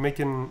 You're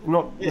making,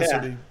 not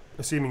necessarily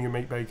assuming you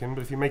make bacon,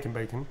 but if you're making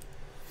bacon,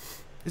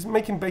 isn't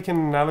making bacon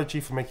an analogy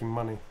for making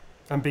money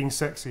and being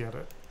sexy at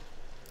it?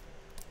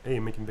 Hey,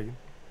 you're making bacon.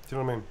 Do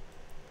you know what I mean?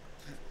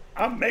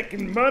 I'm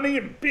making money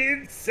and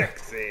being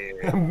sexy.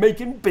 I'm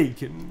making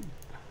bacon.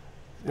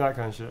 That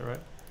kind of shit, right?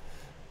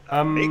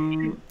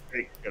 Making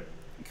bacon.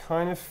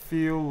 Kind of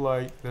feel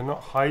like they're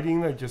not hiding,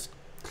 they're just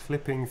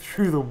clipping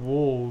through the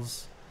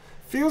walls.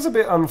 Feels a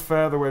bit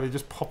unfair the way they're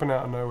just popping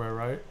out of nowhere,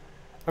 right?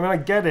 I mean, I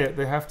get it.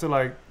 They have to,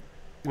 like,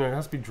 you know, it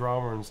has to be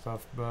drama and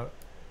stuff, but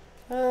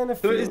kind of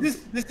So feels...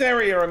 is this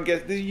area, I'm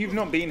guessing, you've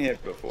not been here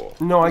before?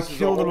 No, this I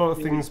killed a lot of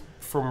things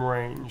from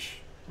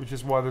range, which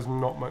is why there's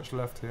not much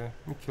left here.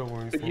 Let me kill one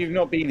of these But things. you've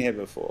not been here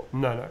before?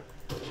 No.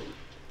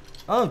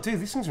 Oh, dude,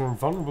 these things are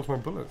invulnerable to my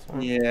bullets.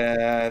 Right?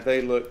 Yeah,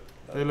 they look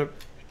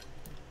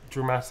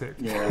dramatic.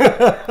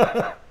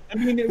 Yeah. I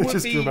mean, it would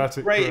Just be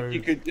dramatic great crows. if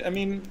you could. I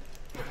mean,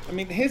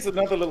 here's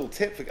another little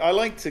tip. I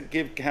like to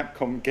give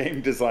Capcom game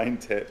design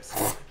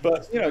tips,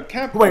 but you know,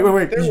 Capcom.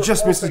 Wait! You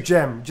just missed a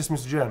gem. Just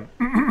missed a gem.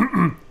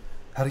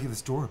 How to get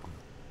this door open?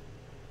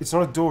 It's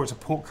not a door. It's a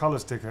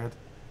portcullis, dickhead.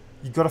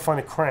 You got to find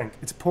a crank.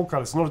 It's a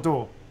portcullis. It's not a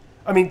door.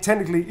 I mean,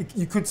 technically,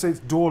 you could say it's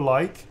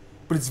door-like,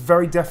 but it's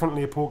very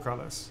definitely a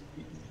portcullis.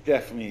 You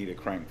definitely need a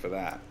crank for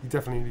that. You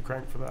definitely need a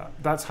crank for that.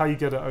 That's how you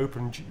get it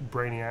open,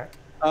 Brainiac.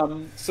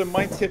 So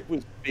my tip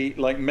would be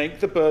like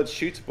make the birds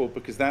shootable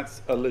because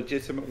that's a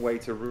legitimate way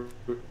to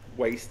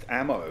waste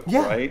ammo,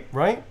 Yeah, right?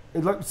 Right?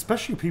 Like,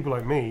 especially people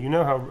like me. You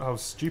know how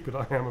stupid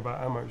I am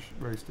about ammo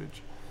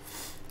wastage.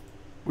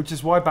 Which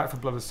is why Back 4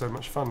 Blood is so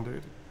much fun,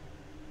 dude.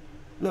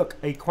 Look,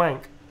 a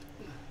crank.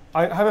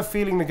 I have a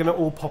feeling they're going to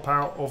all pop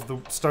out of the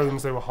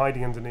stones they were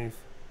hiding underneath.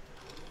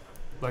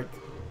 Like,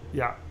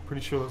 yeah,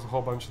 pretty sure there's a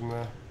whole bunch in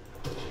there.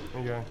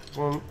 There you go.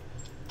 1,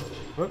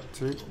 what,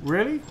 2.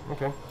 Really?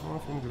 Okay,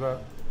 well, I can do that.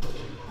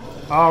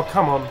 Oh,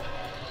 come on.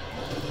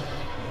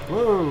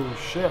 Whoa,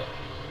 shit.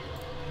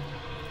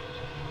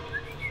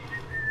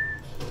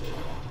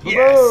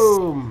 Yes!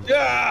 Boom!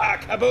 Yeah,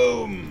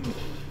 kaboom!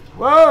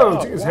 Whoa,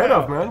 took his head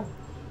off, man.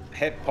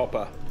 Head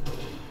popper.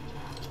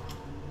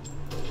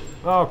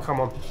 Oh,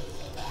 come on.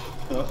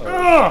 Uh-oh.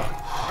 Ugh!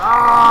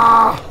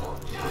 Ah!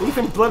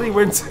 Even bloody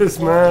Winters,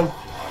 man.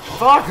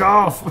 Fuck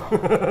off!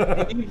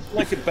 He's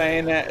like a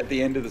bayonet at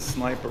the end of the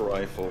sniper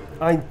rifle.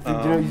 You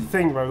know, you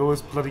think, right, all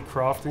this bloody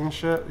crafting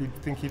shit, you'd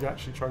think he'd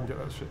actually try and get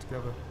that shit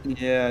together.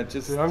 Yeah,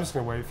 just... Dude, I'm just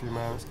gonna wait for you,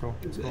 man. It's cool.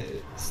 It's cool.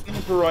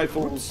 Sniper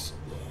rifles...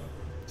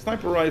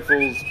 Sniper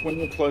rifles, when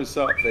you're close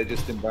up, they're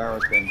just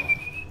embarrassing.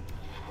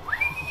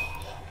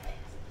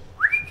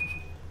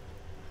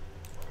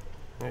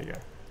 There you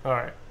go.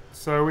 Alright,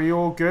 so are we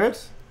all good?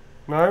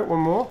 No? One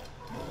more?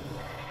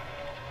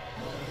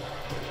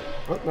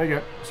 Oh, there you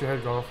go. It's your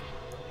head gone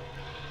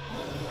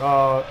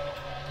off.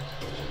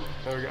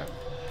 There we go.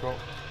 Cool.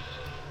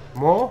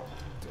 More?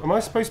 Am I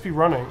supposed to be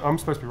running? I'm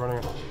supposed to be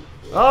running.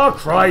 Oh,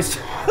 Christ!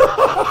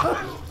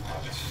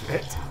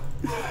 Shit.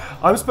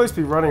 I'm supposed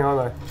to be running,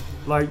 aren't I?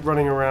 Like,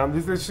 running around.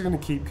 They're just going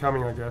to keep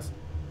coming, I guess.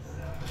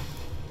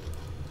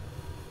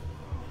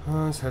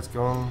 Oh, his head's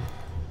gone.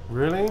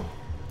 Really?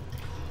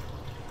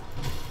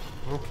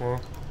 Okay.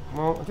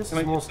 Well, I guess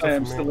there's more stuff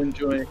I'm for me. still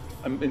enjoying.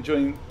 I'm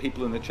enjoying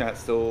people in the chat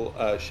still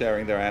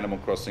sharing their Animal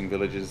Crossing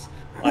villages.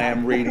 I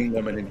am reading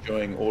them and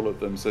enjoying all of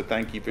them. So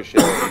thank you for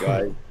sharing,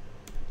 guys.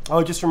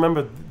 Oh, just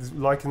remember,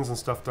 lichens and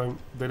stuff don't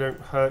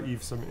hurt you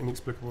for some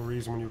inexplicable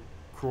reason when you're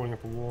crawling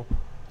up a wall.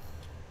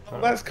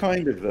 Well, that's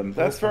kind of them.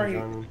 That's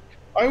very.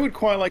 I would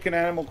quite like an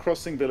Animal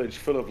Crossing village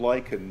full of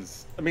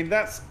lichens. I mean,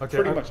 that's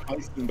pretty much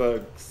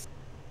Heisenberg's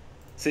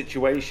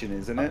situation,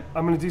 isn't it?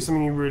 I'm going to do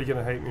something you're really going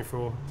to hate me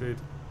for, dude.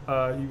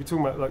 You were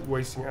talking about like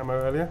wasting ammo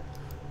earlier.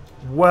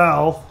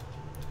 Well,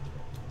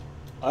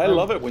 I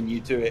love it when you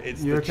do it.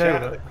 It's you the okay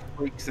chat with it? that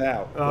freaks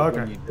out. Oh,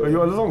 okay.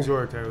 Well, as long as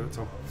you're okay with it,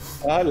 Tom.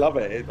 I love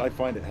it. I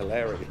find it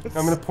hilarious.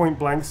 I'm going to point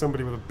blank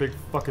somebody with a big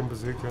fucking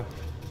bazooka.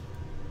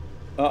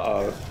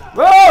 Uh-oh.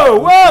 Whoa,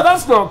 whoa,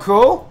 that's not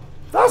cool.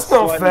 That's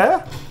not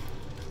fair.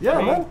 Yeah,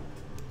 man.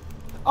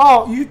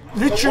 Oh, you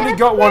literally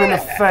got one in the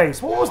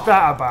face. What was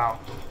that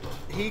about?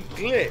 He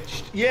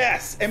glitched.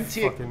 Yes,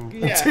 empty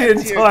the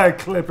entire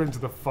clip into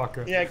the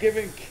fucker. Yeah, give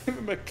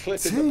him a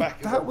clip in the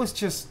back. That was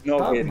just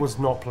that was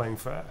not playing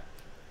fair.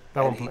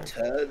 That one playing. He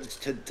turns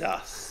to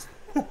dust.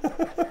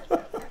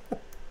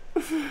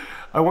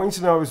 I want you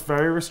to know I was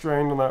very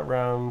restrained on that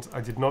round. I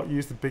did not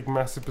use the big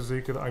massive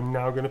bazooka that I'm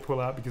now going to pull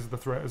out because the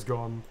threat is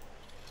gone.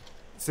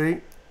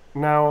 See,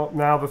 now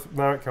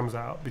it comes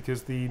out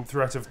because the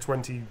threat of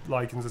 20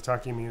 lichens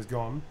attacking me is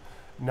gone.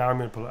 Now I'm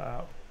going to pull it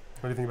out.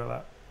 What do you think about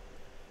that?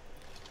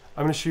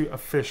 I'm going to shoot a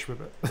fish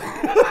with it.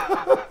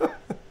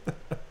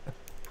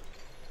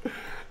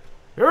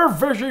 You're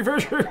fishy,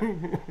 fishy!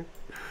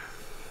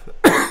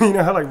 You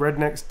know how like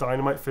rednecks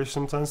dynamite fish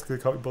sometimes because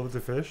they can't be bothered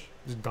to fish?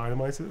 Just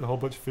dynamite it, a whole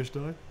bunch of fish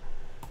die.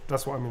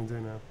 That's what I'm going to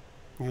do now.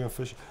 I'm going to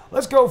fish.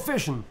 Let's go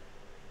fishing!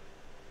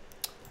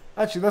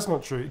 Actually, that's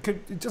not true.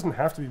 It doesn't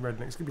have to be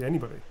rednecks. It could be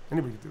anybody.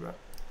 Anybody could do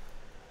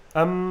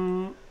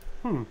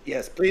that.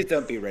 Yes, please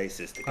don't be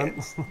racist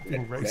against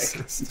being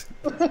racist.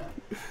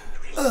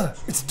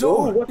 It's a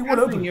door. What's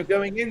happening? You're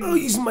going in. Oh,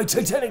 using my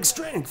titanic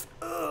strength.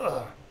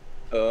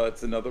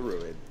 It's another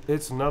ruin.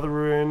 It's another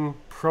ruin,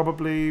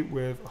 probably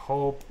with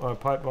whole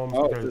pipe bombs.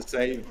 Oh, it's a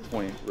save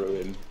point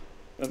ruin.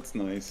 That's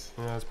nice.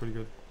 Yeah, that's pretty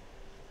good.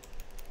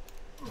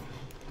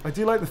 I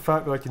do like the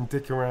fact that I can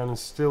dick around and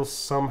still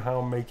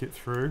somehow make it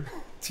through.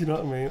 Do you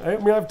know what I mean? I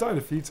mean, I've died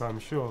a few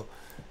times, sure.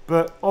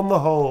 But on the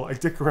whole, I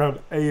dick around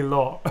a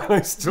lot, and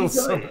I still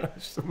somehow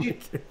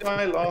make it. Did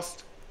I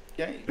last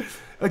game?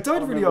 I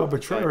died really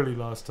arbitrarily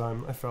last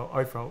time. I felt.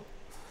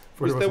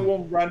 Was there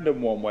one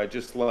random one where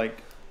just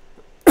like?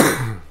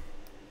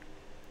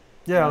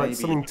 Yeah, like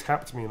something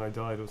tapped me and I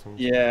died or something.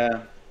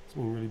 Yeah.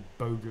 Something really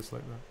bogus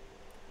like that.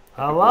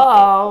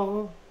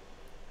 Hello.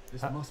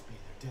 This must be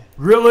their den.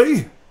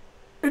 Really?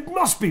 It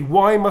must be.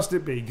 Why must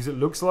it be? Because it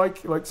looks like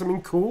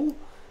something cool.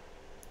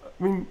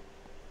 I mean,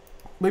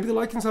 maybe the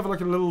lichens have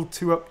like a little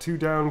 2 up, 2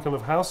 down kind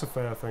of house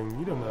affair thing.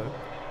 You don't know.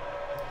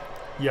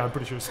 Yeah, I'm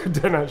pretty sure it's a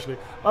den actually.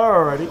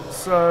 Alrighty,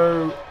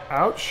 so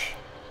ouch.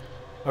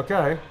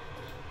 Okay.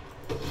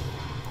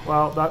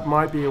 Well, that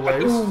might be a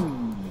waste.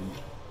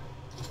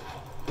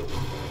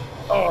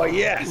 Oh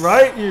yes.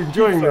 Right, you're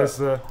enjoying this.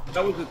 That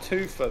was a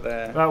twofer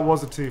there. That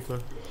was a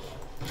twofer.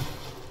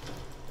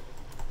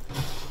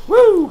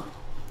 Woo!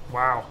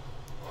 Wow.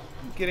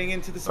 Getting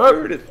into the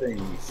spirit of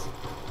things.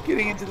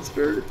 Getting into the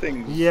spirit of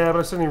things. Yeah, but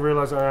I suddenly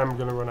realised I am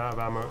going to run out of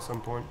ammo at some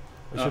point.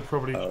 I should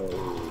probably.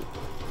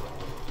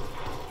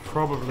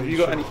 Probably. Have you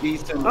got any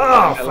decent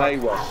melee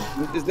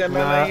weapons? Is there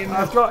melee in there?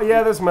 I've got.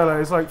 Yeah, there's melee.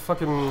 It's like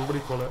fucking. What do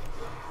you call it?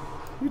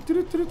 Is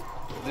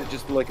it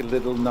just like a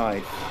little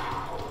knife?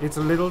 It's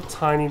a little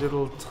tiny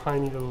little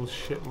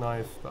shit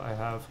knife that I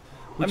have,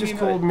 which is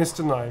called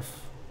Mr.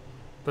 Knife.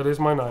 That is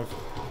my knife.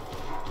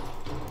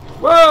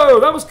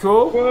 Whoa, that was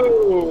cool.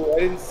 Whoa,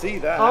 I didn't see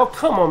that. Oh,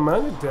 come on,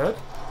 man, you're dead.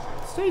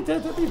 Stay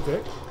dead, don't be a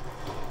dick.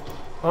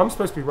 Oh, I'm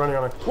supposed to be running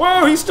on it.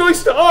 Whoa, he's still.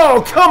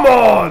 Oh, come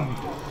on!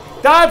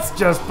 That's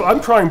just. I'm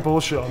crying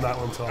bullshit on that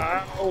one, Tom.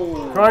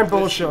 Ow. Crying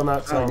bullshit on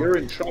that, Tom. You're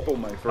in trouble,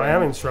 my friend. I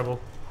am in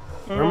trouble.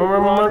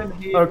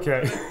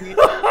 Okay.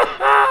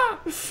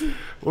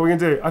 What are we gonna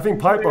do? I think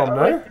pipe bomb,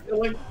 no?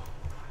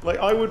 Like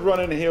I would run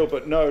and heal,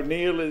 but no,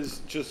 Neil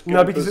is just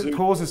no, because it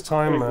pauses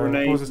time, man.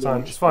 It pauses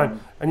time. It's fine.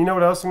 And you know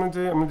what else I'm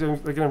gonna do?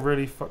 They're gonna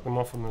really fuck them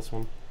off on this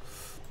one.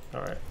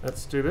 All right,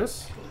 let's do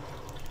this.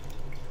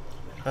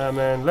 And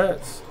then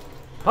let's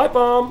pipe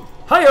bomb.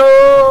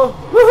 Hi-yo!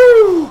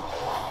 Woohoo!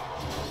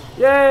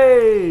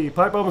 Yay!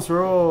 Pipe bombs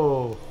for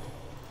all.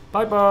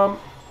 Pipe bomb.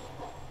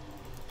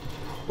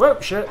 Whoa,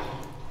 shit.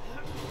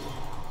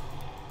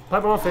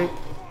 Pipe on my feet.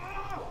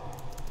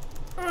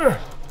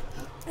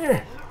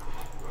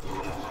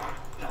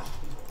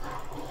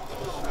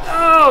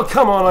 Oh,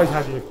 come on, I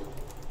had you.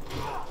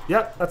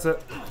 Yep, that's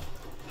it.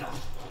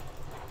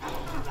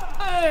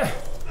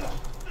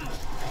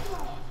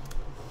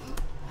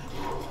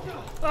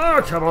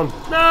 Oh, come on.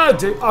 No,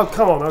 dude. Oh,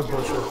 come on, that was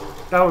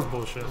bullshit. That was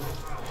bullshit.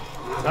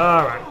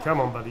 Alright, come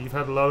on, buddy. You've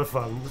had a lot of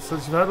fun.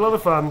 Since you've had a lot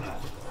of fun.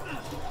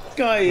 This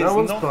guy is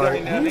not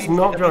going down. He's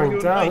not going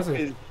down, is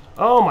he?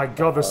 Oh my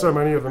god, there's so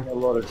many of them. I'm in a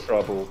lot of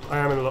trouble. I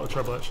am in a lot of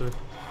trouble, actually.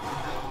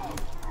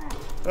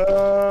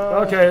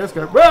 Okay, let's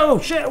go. Whoa,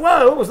 shit,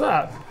 whoa, what was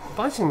that?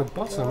 Biting the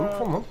bottom,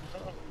 come on.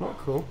 Not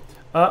cool.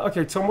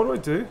 Okay, Tom, what do I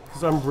do?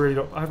 Because I'm really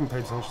not, I haven't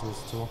paid attention to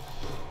this at all.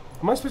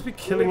 Am I supposed to be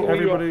killing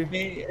everybody?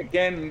 Me,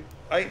 again,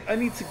 I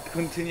need to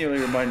continually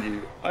remind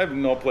you, I have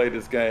not played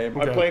this game.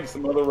 Okay. I played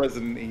some other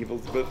Resident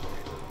Evils, but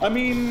I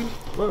mean,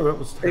 Whoa, that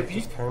was. if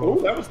you,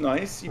 that was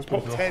nice. You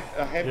popped a head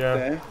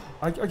there.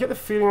 I get the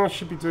feeling I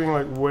should be doing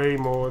like way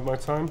more with my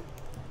time.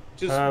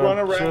 Just run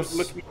around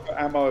looking for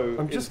ammo.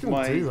 I'm just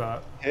gonna do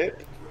that.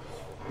 Tip.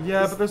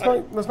 Yeah, but there's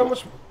not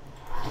much.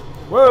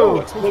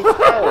 Whoa!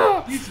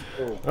 Oh,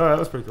 beautiful. All right,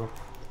 that's pretty cool.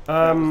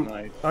 That was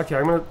nice. Okay,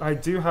 I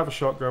do have a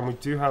shotgun. We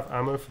do have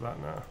ammo for that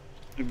now.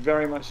 I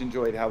very much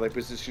enjoyed how they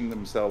positioned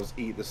themselves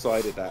either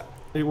side of that.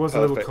 It was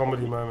a little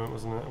comedy moment,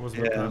 wasn't it? It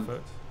wasn't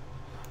perfect.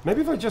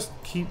 Maybe if I just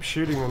keep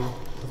shooting them,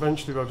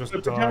 eventually they'll just die.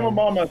 The Pajama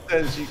Mama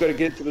says you've got to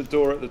get to the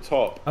door at the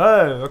top.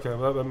 Oh, okay.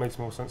 Well, that makes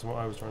more sense than what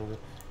I was trying to do.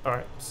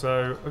 Alright,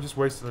 so I've just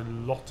wasted a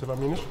lot of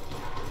ammunition.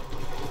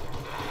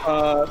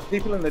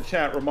 People in the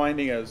chat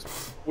reminding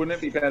us, wouldn't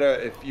it be better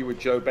if you were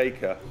Joe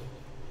Baker?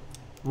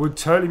 Would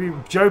totally be.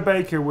 Joe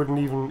Baker wouldn't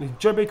even.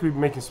 Joe Baker would be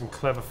making some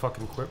clever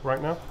fucking quip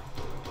right now.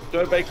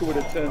 Joe Baker would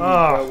have turned these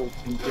werewolves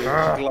into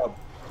a glove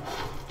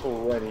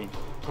already.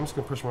 I'm just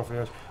gonna push him off the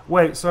edge.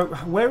 Wait, so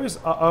where is?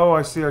 Oh,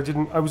 I see.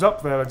 I was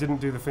up there. I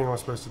didn't do the thing I was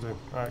supposed to do.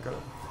 All right, got it.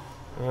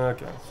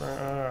 Okay.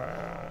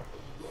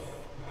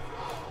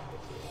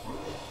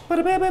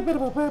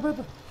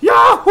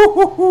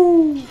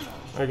 Yahoo!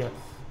 Okay.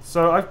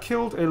 So I've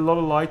killed a lot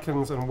of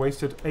lichens and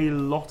wasted a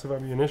lot of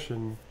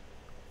ammunition,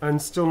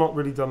 and still not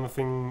really done the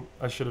thing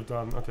I should have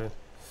done. Okay.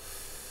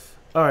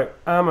 All right,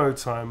 ammo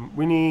time.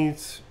 We need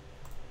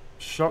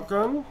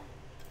shotgun,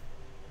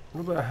 a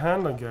little bit of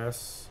hand, I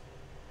guess.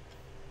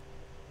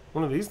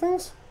 One of these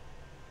things?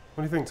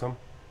 What do you think, Tom?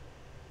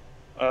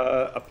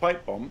 A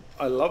pipe bomb.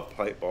 I love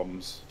pipe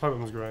bombs. Pipe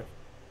bomb's great.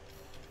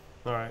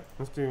 Alright,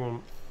 let's do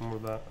one more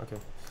with that. Okay.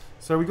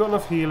 So we got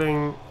enough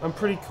healing. I'm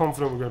pretty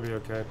confident we're going to be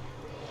okay.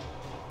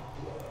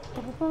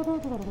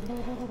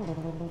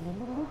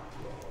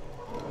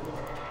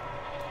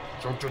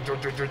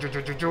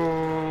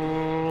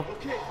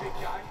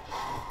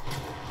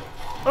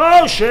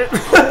 Oh shit!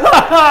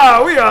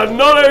 We are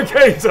not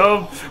okay,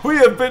 Tom! We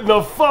have bitten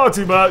off far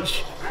too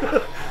much!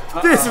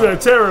 This is a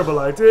terrible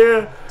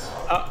idea.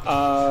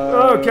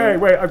 Okay,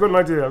 wait, I've got an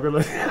idea.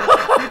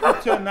 People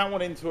turn that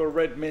one into a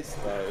red mist,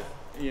 though.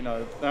 You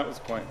know, that was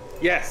quite.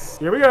 Yes.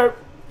 Here we go.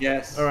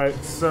 Yes. All right.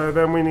 So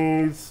then we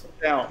need.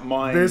 Out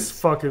mines. This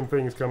fucking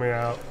thing's coming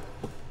out.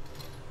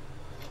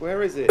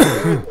 Where is it?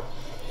 Where is it?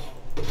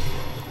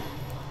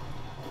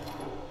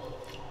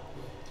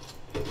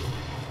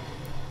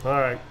 All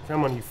right,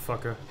 come on, you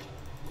fucker.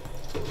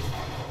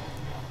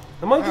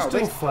 Am I just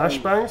doing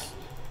flashbangs?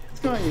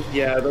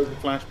 Yeah, those are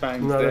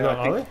flashbangs. No, they're not,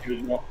 are they?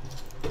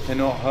 They're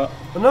not hurt.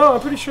 No, I'm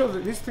pretty sure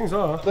that these things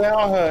are. They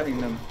are hurting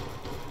them.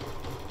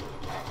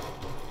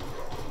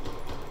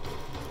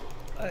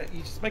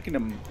 You're just making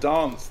them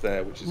dance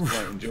there, which is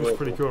quite enjoyable. It's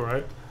pretty cool,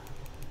 right?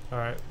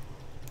 Alright.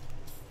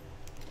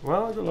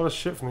 Well, I got a lot of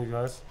shit from these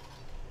guys.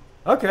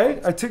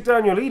 Okay, I took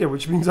down your leader,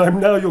 which means I'm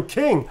now your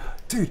king.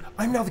 Dude,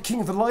 I'm now the king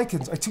of the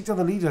lichens. I took down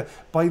the leader.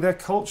 By their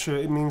culture,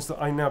 it means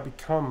that I now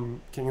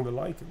become king of the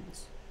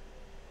lichens.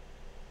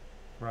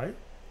 Right?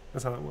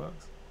 That's how that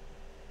works.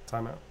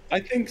 Time out. I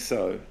think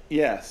so,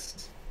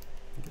 yes.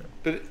 Okay.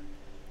 But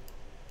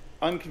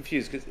I'm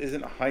confused because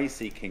isn't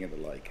Heisey king of the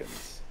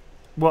lichens?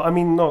 Well, I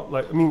mean, not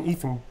like... I mean,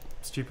 Ethan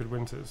Stupid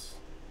Winters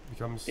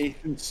becomes...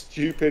 Ethan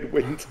Stupid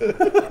Winters.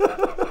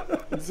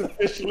 It's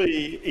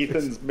officially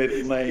Ethan's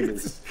middle name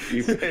is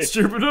Stupid.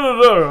 Stupid?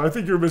 No. I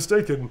think you're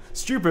mistaken.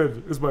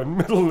 Stupid is my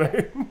middle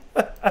name.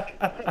 What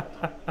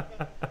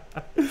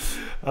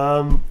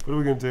are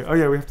we going to do? Oh,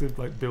 yeah, we have to,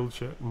 like, build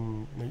shit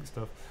and make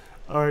stuff.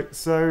 Alright,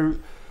 so...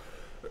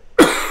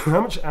 how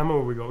much ammo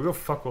have we got? We got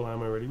fuck all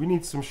ammo already. We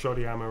need some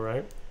shoddy ammo,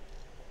 right?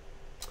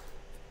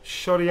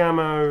 Shoddy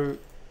ammo...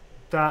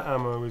 That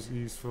ammo is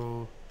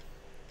useful.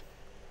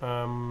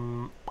 I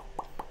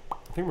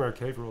think we're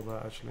okay for all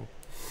that, actually.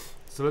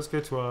 So let's go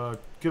to our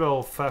good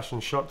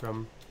old-fashioned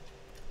shotgun.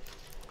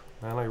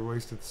 Man, I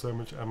wasted so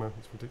much ammo.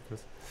 It's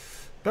ridiculous.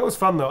 That was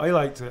fun, though. I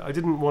liked it. I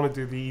didn't want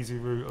to do the easy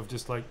route of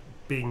just, like,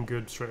 being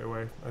good straight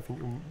away. I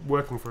think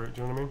working for it,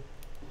 do you know what I mean?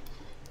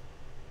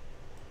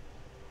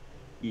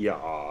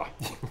 Yeah.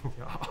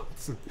 Yeah.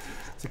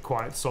 It's a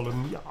quiet,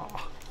 solemn yeah.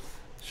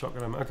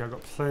 Shotgun ammo. Okay, I've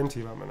got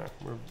plenty of ammo now.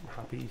 We're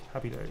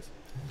happy days.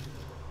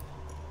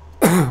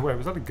 Wait,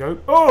 was that a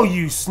goat? Oh,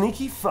 you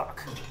sneaky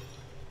fuck!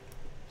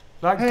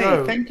 That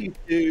goat. Thank you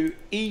to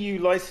EU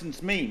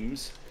licensed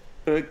memes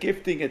for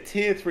gifting a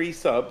tier 3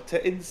 sub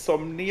to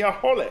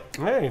Insomniaholic.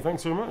 Hey,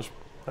 thanks very much.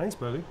 Thanks,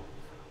 buddy.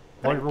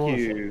 Thank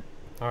you.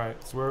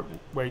 Alright, so we're...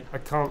 Wait, I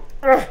can't...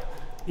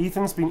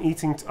 Ethan's been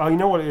eating... Oh, you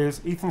know what it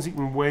is? Ethan's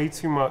eaten way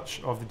too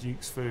much of the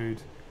Duke's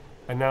food,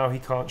 and now he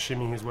can't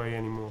shimmy his way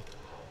anymore.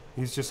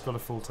 He's just got a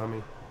full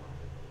tummy.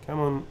 Come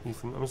on,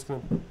 Ethan. I'm just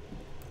gonna...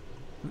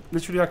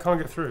 Literally, I can't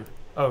get through.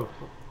 Oh.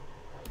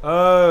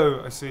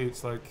 Oh, I see.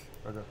 It's like...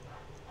 Okay.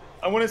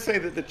 I want to say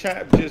that the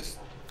chat just...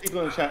 People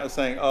in the chat are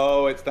saying,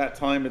 oh, it's that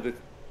time of the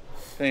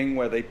thing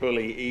where they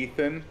bully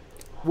Ethan.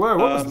 Whoa,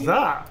 what was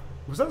that?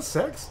 Was that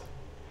sex?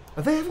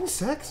 Are they having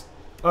sex?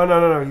 Oh,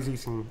 no. He's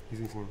eating.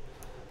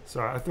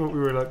 Sorry, I thought we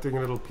were like doing a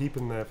little peep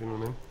in there, if you know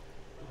what I mean.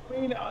 I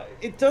mean,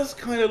 it does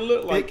kind of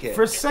look like it.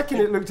 For a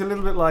second, it looked a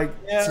little bit like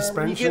suspension.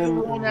 When you get the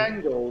wrong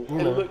angle,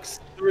 it looks...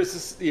 There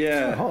is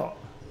It's hot.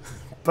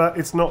 But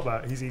it's not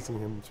that. He's eating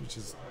him, which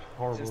is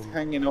horrible. Just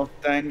hanging off,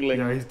 dangling.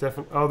 Yeah, he's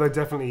definitely... Oh, they're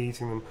definitely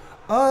eating them.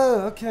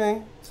 Oh,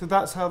 okay. So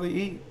that's how they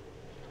eat.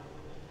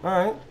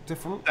 All right,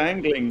 different.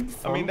 Dangling.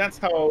 Fun. I mean, that's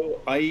how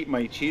I eat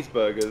my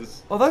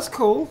cheeseburgers. Oh, that's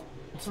cool.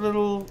 It's a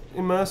little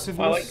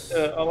immersiveness.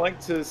 I like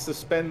to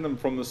suspend them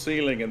from the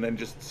ceiling and then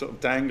just sort of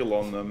dangle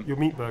on them. Your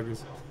meat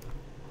burgers.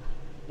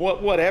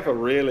 Whatever,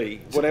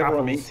 really. Whatever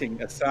I'm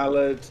eating, a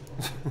salad.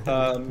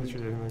 I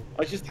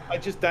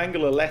just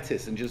dangle a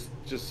lettuce and just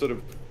sort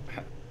of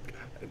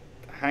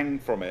hang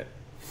from it.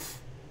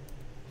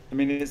 I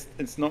mean,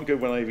 it's not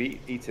good when I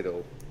eat it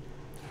all.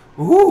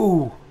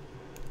 Ooh,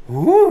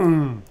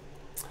 ooh.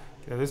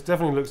 Yeah, this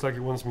definitely looks like it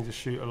wants me to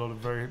shoot a lot of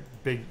very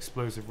big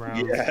explosive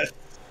rounds. Yes.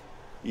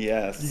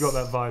 Yes. You got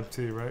that vibe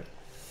too, right?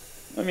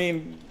 I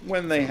mean,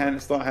 when they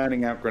start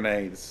handing out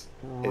grenades,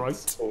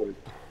 right? Always,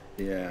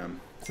 yeah.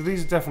 So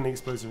these are definitely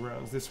explosive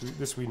rounds. This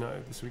we know.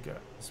 This we get.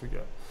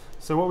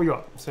 So what we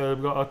got? So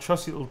we've got our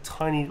trusty little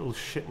tiny little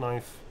shit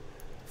knife.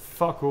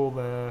 Fuck all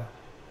there.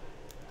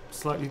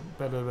 Slightly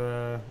better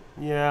there.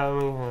 Yeah, I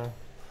mean,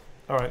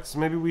 all right. So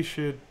maybe we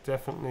should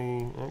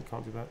definitely. Oh,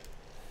 can't do that.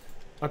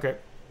 Okay.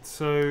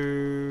 So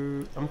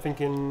I'm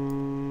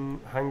thinking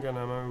handgun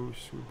ammo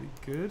would be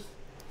good.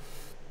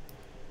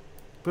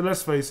 But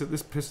let's face it,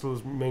 this pistol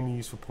is mainly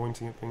used for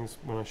pointing at things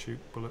when I shoot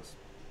bullets.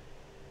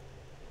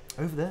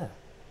 Over there.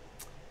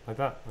 Like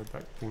that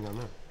thing down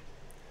there.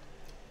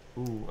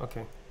 Ooh,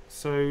 okay.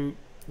 So,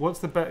 what's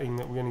the betting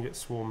that we're going to get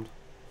swarmed?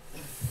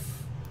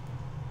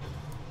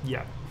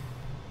 Yeah.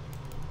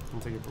 I'll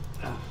take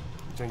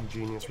a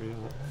genius, really,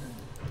 isn't it?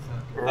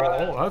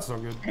 Oh, that's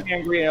not good.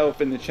 Angry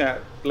Elf in the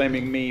chat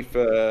blaming me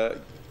for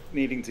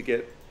needing to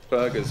get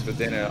burgers for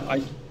dinner.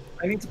 I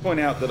need to point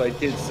out that I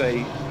did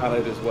say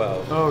salad as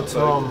well. Oh,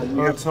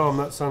 Tom. Tom,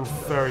 that sounds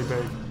very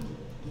big.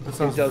 That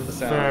sounds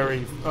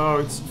very... Oh,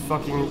 it's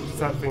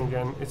that thing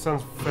again. It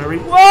sounds very...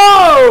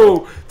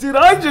 Whoa! Did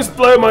I just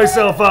blow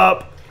myself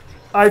up?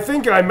 I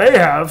think I may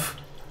have.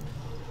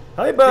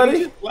 Hi,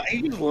 buddy.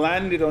 He just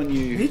landed on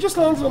you. He just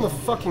landed on the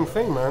fucking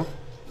thing, man.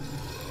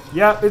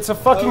 Yeah, it's a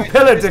fucking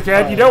pillar,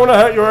 dickhead. You don't want to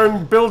hurt your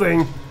own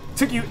building. It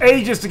took you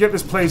ages to get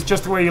this place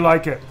just the way you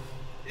like it.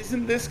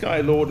 Isn't this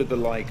guy Lord of the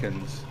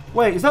Lycans?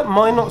 Wait, is that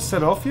mine not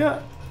set off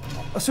yet?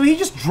 So he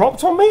just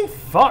dropped on me?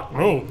 Fuck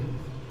me.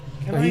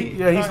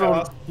 He's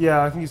Lord.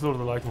 Yeah, I think he's Lord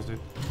of the Lycans, dude.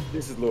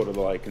 This is Lord of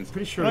the Lycans.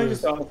 Pretty sure Can it I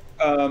is. just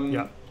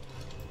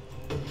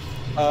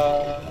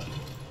ask,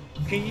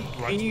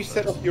 can you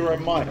set off your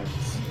own mines?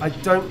 I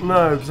don't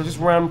know, because I just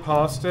ran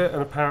past it,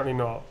 and apparently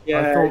not.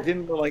 Yeah, it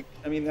didn't look like...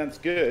 I mean, that's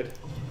good.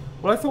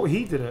 Well, I thought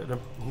he did it.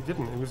 He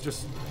didn't. It was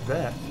just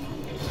there.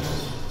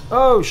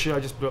 Oh, shit, I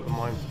just blew up the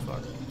mine.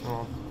 Fuck.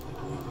 Oh.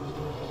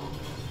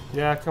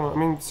 Yeah, come on. I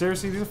mean,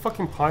 seriously, these are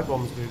fucking pipe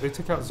bombs, dude. They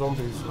took out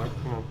zombies, like,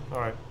 you know.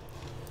 Alright.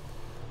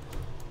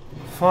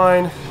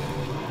 Fine.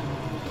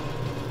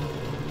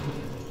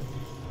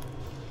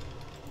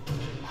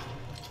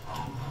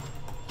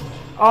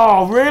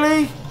 Oh,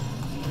 really?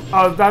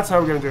 Oh, that's how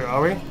we're gonna do it,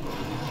 are we?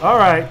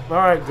 Alright,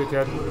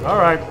 dickhead.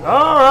 Alright,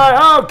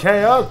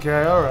 okay,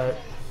 alright.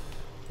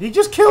 He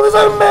just killed his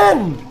own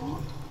men!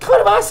 What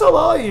kind of asshole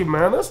are you,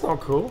 man? That's not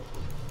cool.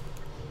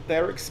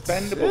 They're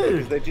expendable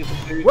because they just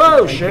do...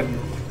 Whoa, shit.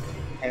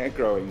 Hair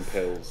growing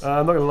pills.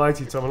 I'm not gonna lie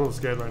to you, Tom. I'm a little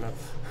scared right now.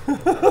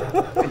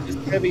 They're just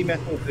heavy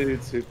metal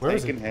dudes who've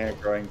taken hair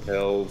growing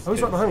pills. Oh,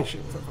 he's right behind me.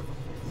 Shit.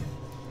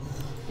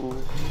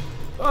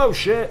 Oh,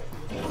 shit.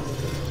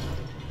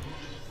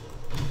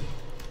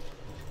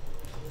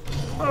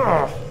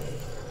 Oh.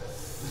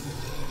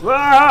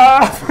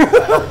 Ah!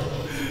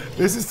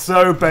 This is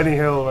so Benny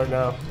Hill right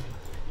now.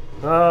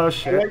 Oh,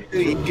 shit. I like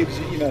that he gives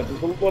you, there's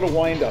a lot of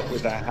wind up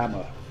with that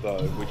hammer,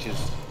 though, which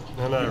is...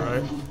 I know,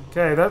 right?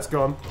 Okay, that's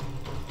gone.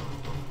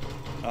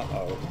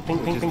 Uh-oh. Ping,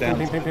 ping, ping,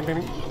 ping, ping, ping,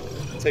 ping.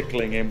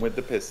 Tickling him with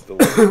the pistol.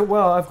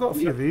 Well, I've got a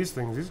few of these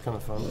things. These are kind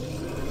of fun.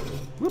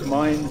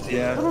 Mine's,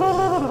 yeah.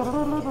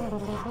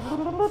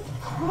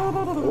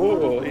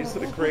 Oh, he's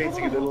sort of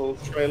creating a little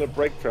trail of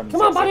breadcrumbs.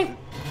 Come on, buddy.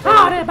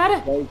 Howdy,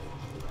 buddy.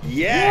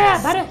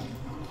 Yes. Yeah, buddy.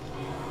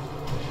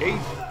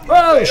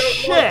 Oh,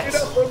 shit.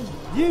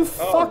 You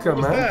fucker,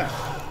 man. That?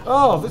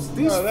 Oh,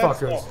 these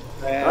fuckers.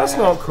 That's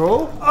not not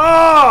cool.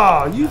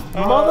 Ah, you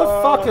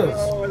motherfuckers.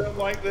 No, I don't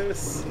like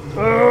this.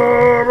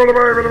 Run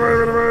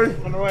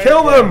away.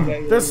 Kill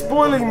them. They're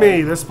spoiling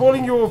me. They're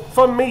spoiling your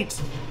fun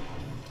meat.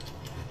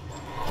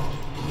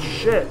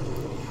 Shit.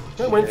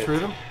 That went through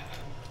them.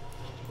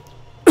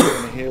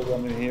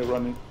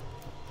 Running.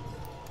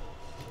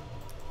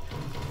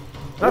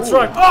 That's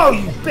right. Oh,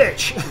 you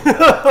bitch.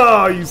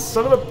 Oh, you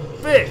son of a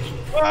bitch.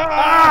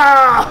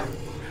 Ah!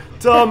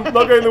 Tom, not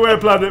going the way I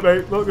planned it,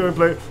 mate. Not going to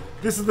play it.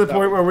 This is the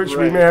point where which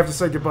we may have to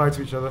say goodbye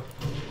to each other.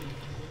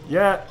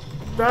 Yeah,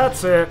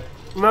 that's it.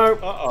 No.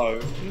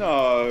 Uh-oh.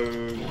 No,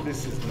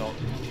 this is not...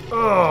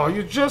 Oh,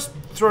 you're just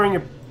throwing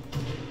your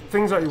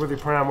things at you with your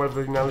pram,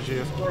 whatever the analogy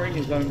is. Throwing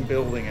his own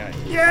building at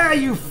you. Yeah,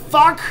 you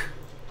fuck!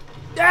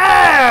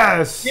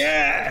 Yes!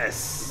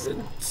 Yes!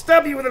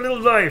 Stab you with a little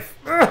knife.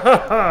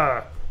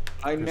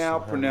 I now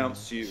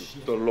pronounce you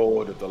the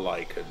Lord of the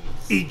Lycans.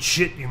 Eat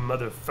shit, you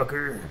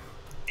motherfucker.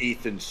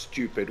 Ethan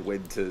Stupid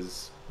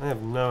Winters. I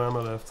have no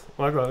ammo left.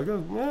 Well, I got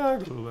a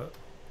little bit.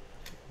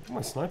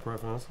 My sniper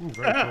rifle. That's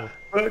very cool.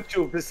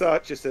 Virtual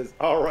Versace says,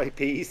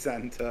 R.I.P.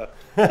 Santa.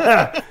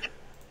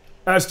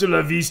 Hasta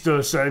la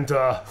vista,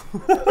 Santa.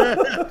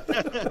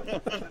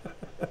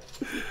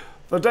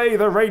 The day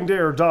the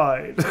reindeer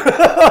died.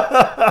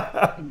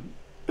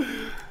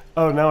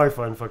 Oh, now I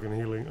find fucking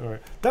healing. All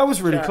right, that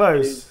was really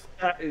close.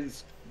 That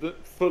is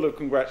full of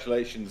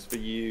congratulations for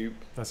you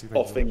Thank you.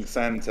 offing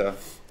Santa.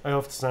 I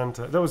offed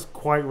Santa. That was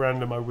quite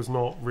random. I was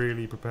not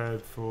really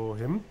prepared for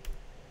him.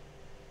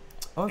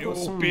 Oh,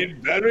 You've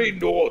been very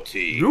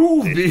naughty.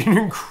 You've been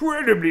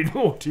incredibly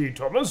naughty,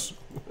 Thomas.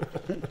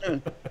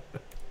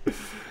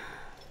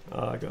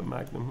 Oh, I got a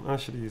Magnum. I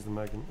should have used the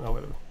Magnum. Oh,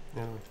 whatever.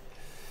 Anyway.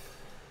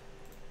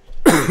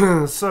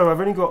 So I've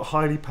only got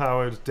highly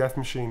powered death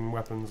machine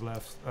weapons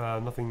left.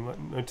 Nothing like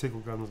no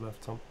tickle guns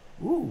left, Tom.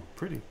 Ooh,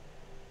 pretty.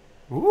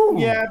 Ooh.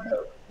 Yeah,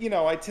 but, you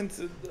know, I tend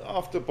to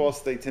after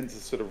boss they tend to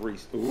sort of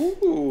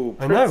Ooh, pretty.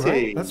 I know,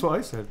 right? That's what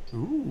I said.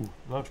 Ooh,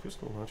 large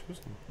crystal, large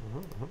crystal. Do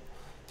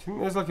you think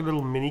there's like a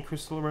little mini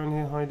crystal around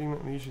here hiding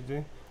that we usually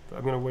do? But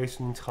I'm going to waste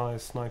an entire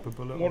sniper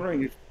bullet. I'm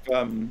wondering if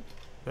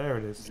there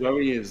it is.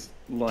 Zoe is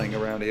lying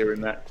around here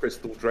in that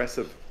crystal dress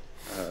of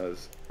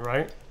hers.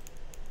 Right.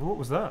 And what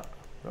was that?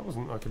 That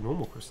wasn't like a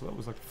normal crystal. That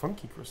was like a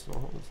funky crystal.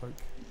 That was like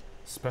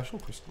special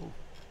crystal.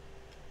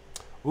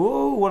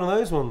 Ooh, one of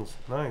those ones.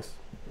 Nice.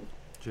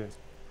 Cheers.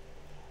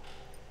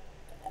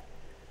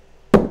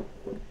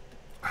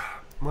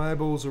 My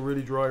eyeballs are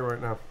really dry right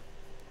now.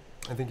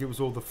 I think it was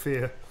all the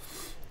fear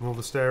and all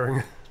the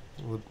staring,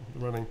 all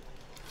the running.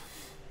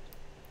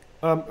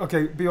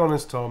 Okay, be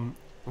honest, Tom.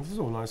 This is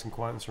all nice and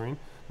quiet and serene.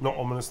 Not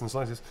ominous in the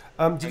slightest.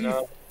 Did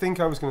you think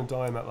I was going to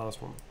die in that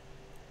last one?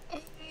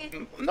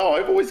 No,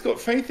 I've always got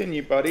faith in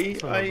you, buddy.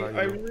 I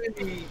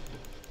really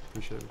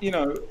appreciate it. You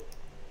know,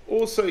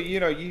 also, you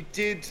know, you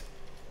did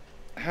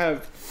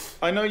have.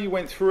 I know you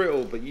went through it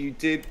all, but you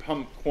did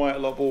pump quite a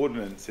lot of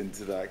ordnance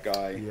into that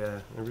guy. Yeah,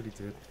 I really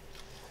did.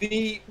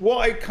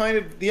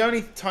 The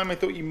only time I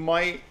thought you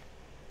might.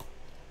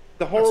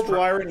 The horrible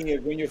irony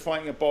of when you're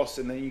fighting a boss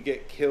and then you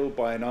get killed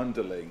by an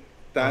underling.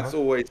 That's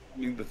always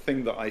the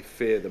thing that I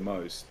fear the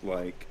most.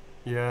 Like,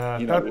 yeah,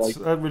 you know,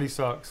 that really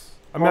sucks.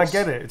 I mean, I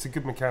get it. It's a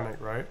good mechanic,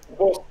 right? The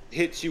boss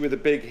hits you with a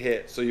big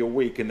hit, so you're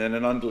weak, and then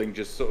an underling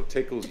just sort of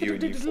tickles you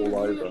and you fall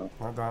over.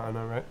 Like that, I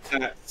know, right?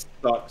 That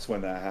sucks when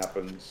that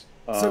happens.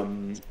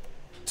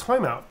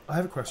 Time out. I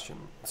have a question.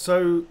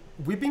 So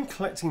we've been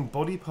collecting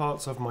body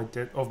parts of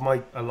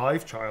my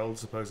alive child,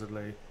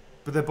 supposedly,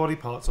 but they're body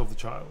parts of the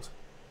child.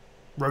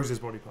 Rose's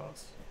body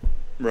parts.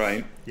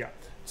 Right. Yeah.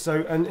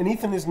 So, and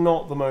Ethan is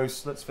not the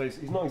most, let's face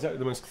it, he's not exactly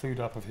the most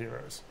clued up of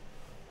heroes.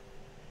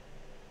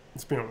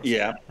 Let's be honest.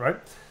 Yeah. Right?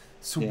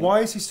 So why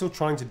is he still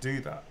trying to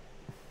do that?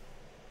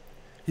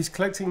 He's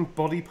collecting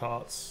body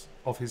parts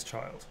of his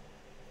child.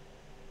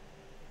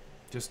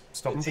 Just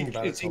stop and think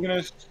about it. Is he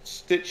going to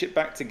stitch it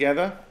back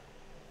together?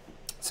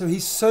 So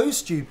he's so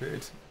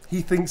stupid,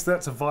 he thinks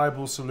that's a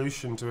viable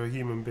solution to a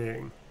human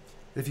being.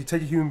 If you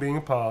take a human being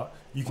apart,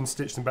 you can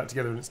stitch them back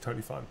together and it's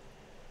totally fine.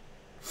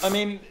 I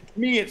mean, to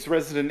me, it's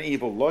Resident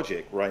Evil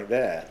logic right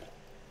there.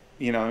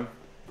 You know,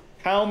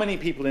 how many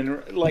people in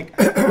like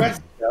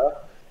Wesker,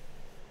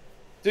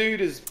 dude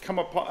has come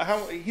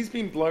apart. He's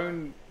been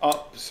blown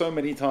up so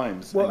many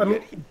times. Well, I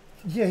mean,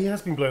 yeah, he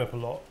has been blown up a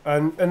lot,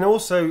 and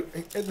also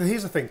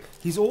here's the thing: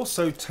 he's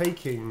also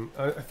taking.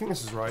 I think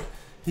this is right.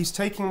 He's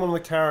taking one of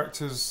the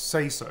characters'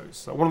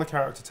 say-sos. One of the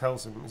characters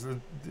tells him, is it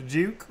the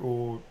Duke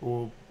or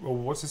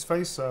what's his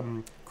face,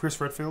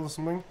 Chris Redfield or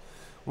something.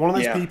 One of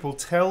those people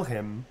tell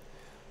him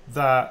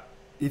that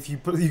if you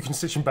can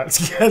stitch them back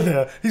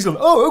together. He's going,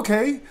 oh,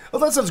 okay. Oh,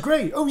 that sounds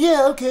great. Oh,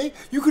 yeah, okay.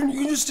 You can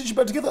just stitch it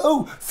back together.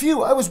 Oh,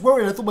 phew, I was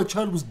worried. I thought my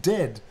child was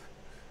dead.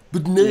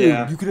 But no,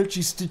 you can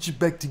actually stitch it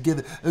back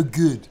together. Oh,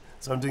 good.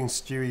 So I'm doing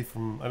Stewie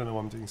from, I don't know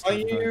what I'm doing.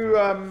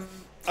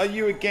 Are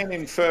you again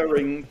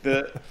inferring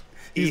that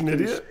he's an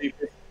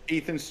idiot?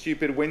 Ethan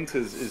Stupid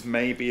Winters is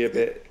maybe a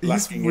bit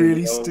He's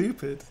really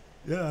stupid.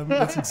 Yeah, I mean,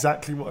 that's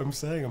exactly what I'm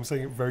saying. I'm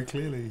saying it very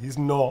clearly. He's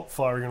not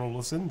firing on all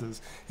the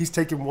cinders. He's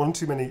taken one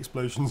too many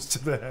explosions to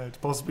the head,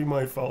 possibly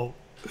my fault.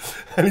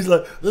 And he's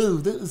like, oh,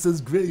 that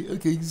sounds great.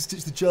 Okay, you can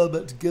stitch the child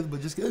back together by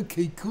just,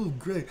 okay, cool,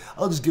 great.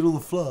 I'll just get all the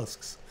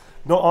flasks.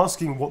 Not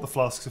asking what the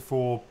flasks are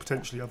for,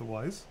 potentially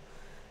otherwise.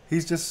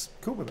 He's just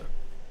cool with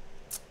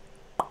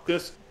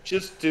it.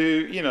 Just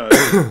do, you know,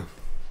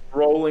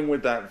 rolling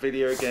with that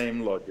video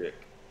game logic.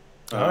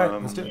 All right,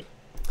 let's do it.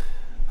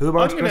 Who am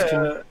I to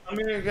question? I'm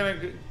going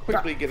to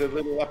quickly get a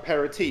little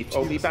aperitif.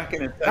 I'll be back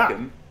in a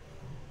second.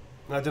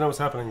 I don't know what's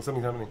happening.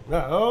 Something's happening.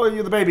 Oh,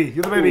 you're the baby.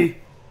 You're the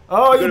baby.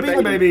 Oh, you're being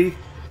the baby.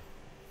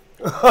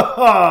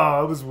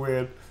 That was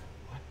weird.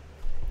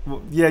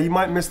 Well, yeah, you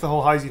might miss the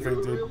whole Heisey thing,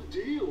 dude. Real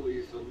deal,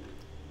 Ethan.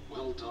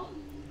 Well done.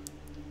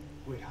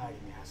 Quit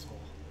hiding, asshole.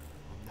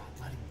 I'm not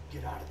letting you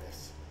get out of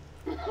this.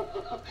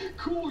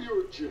 Cool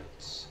your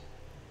jets.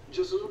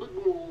 Just a little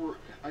bit more,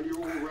 and you're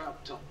all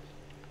wrapped up.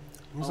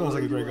 He sounds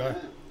like a great Your guy.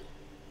 hand.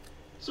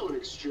 So in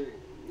exchange,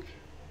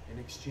 In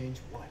exchange,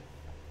 what?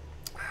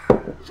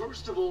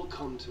 first of all,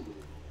 come to me.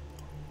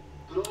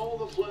 Put all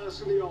the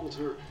flasks in the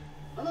altar,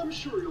 and I'm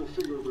sure you'll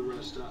figure the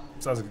rest out.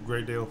 Sounds like a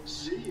great deal.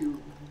 See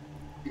you,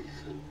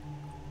 Ethan.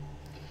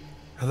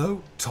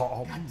 Hello,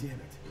 Tom. God damn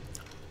it.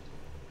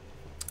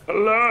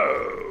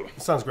 Hello.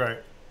 Sounds great.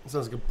 It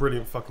sounds like a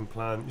brilliant fucking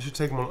plan. You should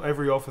take him on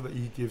every offer that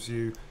he gives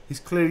you. He's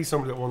clearly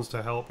somebody that wants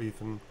to help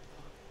Ethan.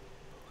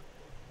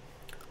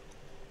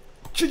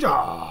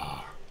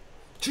 Chija!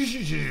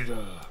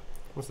 Chija!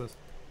 What's this?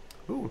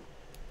 Ooh.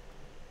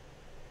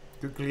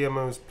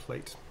 Guglielmo's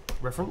plate.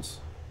 Reference?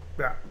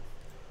 Yeah.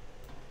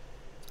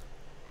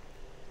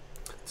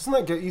 Doesn't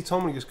that get you,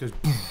 Tom, when he just goes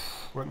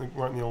right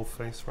in the old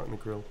face, right in the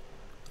grill?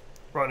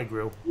 Right in the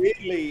grill.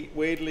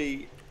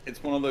 Weirdly,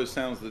 it's one of those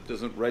sounds that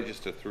doesn't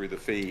register through the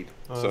feed.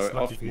 Oh, So that's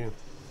lucky often, for you.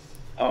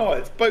 oh,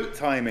 it's boat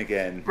time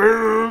again.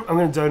 I'm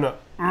going to donut.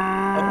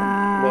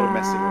 A lot of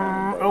messing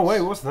around. With Oh, wait,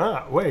 boats. what's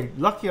that? Wait,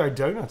 lucky I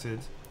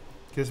donutted.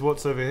 Because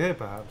what's over here,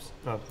 perhaps?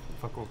 Oh,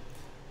 fuck all.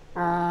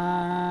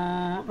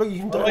 Look, you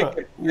can I like donut.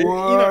 it.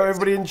 Whoa, You know,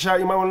 everybody in chat,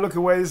 you might want to look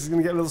away. This is going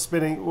to get a little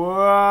spinning.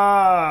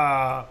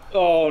 Whoa.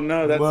 Oh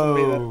no, that's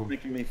Whoa.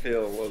 making me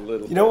feel a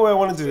little. You know what I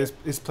want to do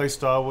is play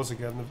Star Wars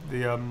again.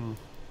 The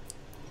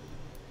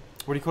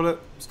what do you call it?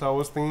 Star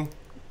Wars thingy?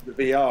 The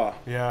VR.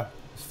 Yeah,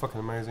 it's fucking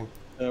amazing.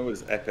 That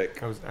was epic.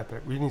 That was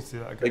epic. We need to do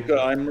that They've again.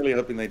 got, I'm really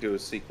hoping they do a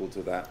sequel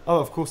to that. Oh,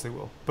 of course they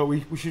will. But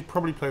we should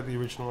probably play the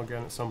original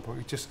again at some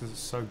point, just because it's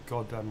so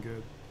goddamn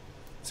good.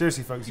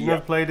 Seriously, folks, you've Yeah.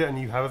 never played it and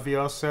you have a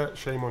VR set,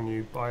 shame on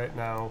you. Buy it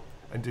now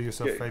and do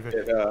yourself a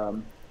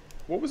favour.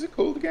 What was it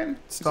called again?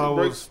 Star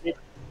Is it Wars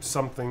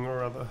something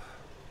or other.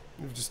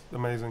 It was just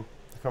amazing.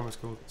 I can't remember what it's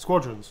called.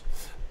 Squadrons.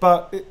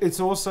 But it's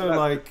also That's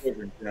like, the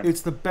children, yeah.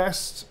 it's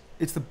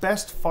the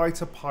best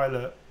fighter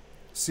pilot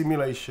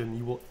simulation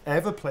you will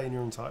ever play in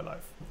your entire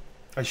life.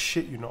 I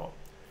shit you not.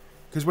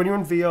 Because when you're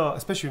in VR,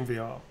 especially in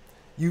VR,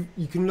 you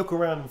can look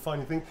around and find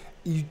anything.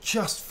 You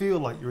just feel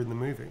like you're in the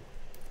movie.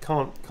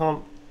 Can't.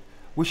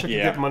 Wish I could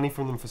Yeah. get money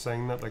from them for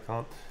saying that. They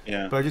can't.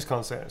 Yeah. But I just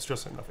can't say it. It's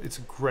just enough. It's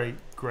a great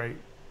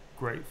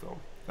film.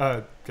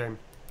 Game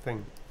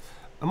thing.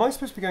 Am I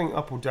supposed to be going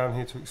up or down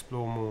here to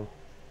explore more?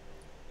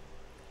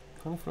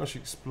 Kind of feel I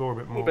should explore a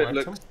bit more. It Actum.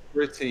 looks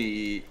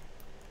pretty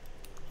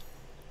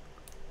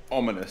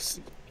ominous.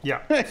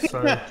 Yeah.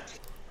 So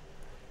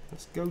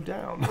let's go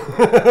down.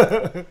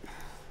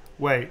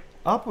 Wait,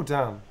 up or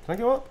down? Can I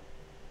go up?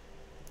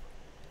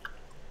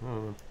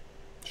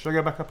 Should I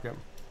go back up again?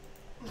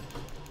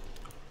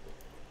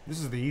 This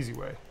is the easy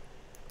way.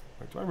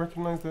 Wait, do I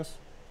recognize this?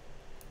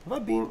 Have I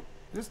been...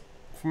 Is this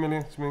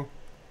familiar to me?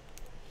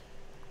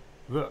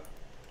 Look.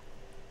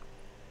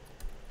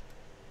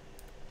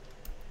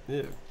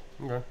 Yeah.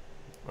 Okay.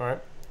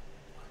 Alright.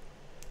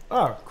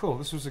 Oh, cool.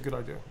 This was a good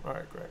idea.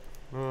 Alright, great.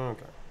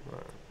 Okay.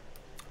 Alright.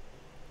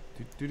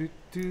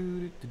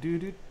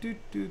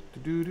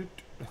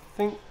 I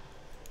think...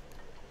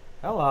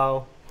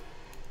 Hello.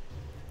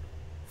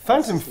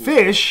 Phantom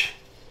fish?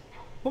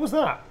 What was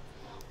that?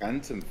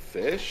 Phantom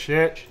fish?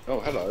 Shit. Oh,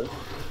 hello.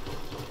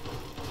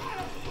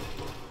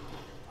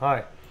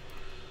 Hi.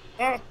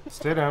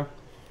 Stay down.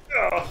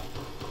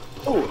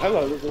 Oh,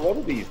 hello. There's a lot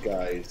of these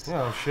guys.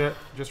 Oh shit.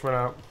 Just ran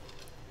out.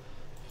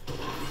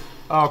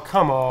 Oh,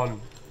 come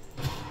on.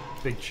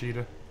 Big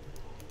cheater.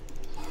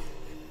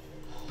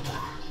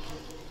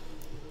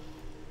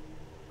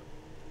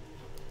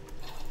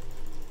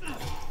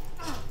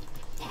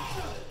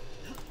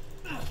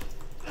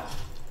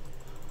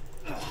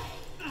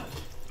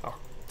 Oh,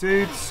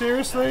 dude,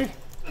 seriously?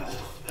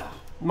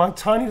 My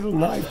tiny little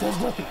knife does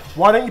nothing.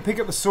 Why don't you pick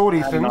up the sword,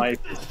 That Ethan? knife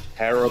is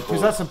terrible.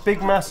 Because that's a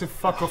big, massive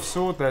fuck-off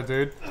sword there,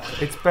 dude.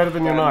 It's better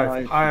than your That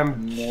knife. I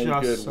am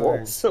no just good saying.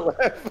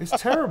 whatsoever. It's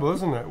terrible,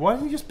 isn't it? Why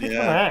don't you just pick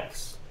up an Yeah.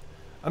 axe?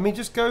 I mean,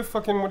 just go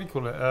fucking, what do you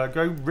call it?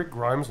 Go Rick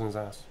Grimes on his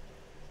ass.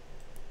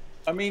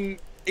 I mean,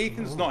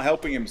 Ethan's not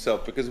helping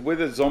himself because with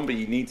a zombie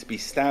you need to be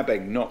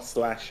stabbing, not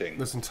slashing.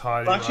 That's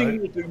entirely Slashing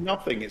right. will do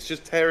nothing. It's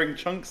just tearing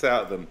chunks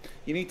out of them.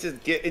 You need to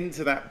get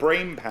into that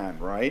brain pan,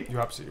 right?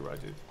 You're absolutely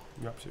right, dude.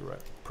 You're absolutely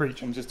right.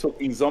 Preach. I'm just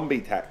talking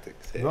zombie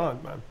tactics here.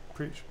 Right, man.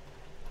 Preach.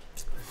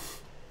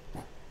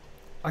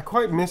 I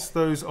quite miss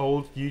those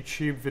old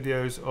YouTube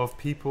videos of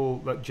people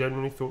that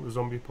genuinely thought the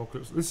zombie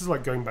apocalypse... This is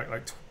like going back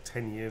like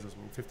 10 years or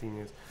something, 15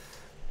 years.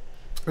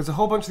 There's a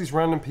whole bunch of these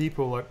random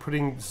people like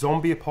putting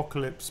zombie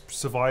apocalypse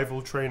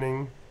survival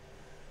training,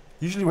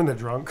 usually when they're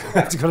drunk, I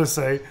have to gotta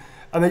say,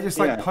 and they just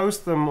like Yeah.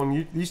 post them on.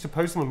 They used to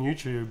post them on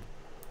YouTube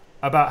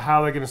about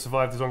how they're going to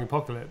survive the zombie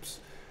apocalypse,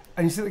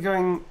 and you see they're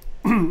going.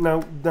 now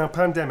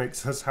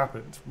pandemics has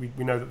happened. We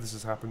know that this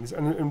has happened,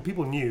 and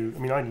people knew. I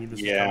mean, I knew this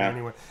was coming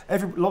anyway.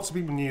 Lots of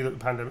people knew that the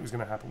pandemic was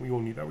going to happen. We all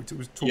knew that. It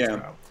was talked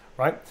about,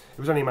 right? It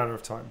was only a matter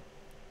of time.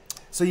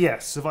 So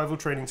yes, survival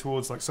training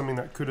towards like something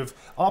that could have...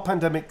 Our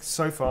pandemic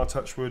so far,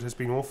 touch wood, has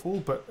been awful,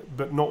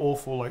 but not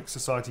awful like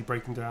society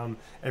breaking down,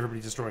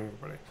 everybody destroying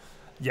everybody.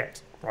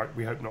 Yet, right?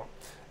 We hope not.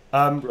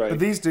 But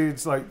these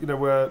dudes, like, you know,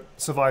 were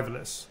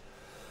survivalists.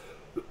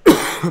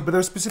 But they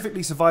were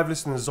specifically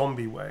survivalists in a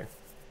zombie way.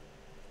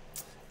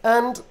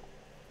 And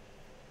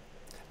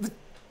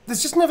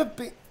there's just never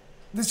been...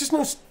 There's just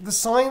no... The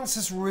science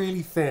is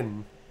really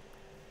thin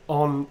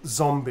on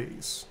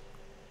zombies.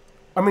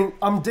 I mean,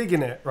 I'm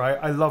digging it, right?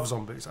 I love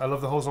zombies. I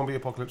love the whole zombie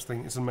apocalypse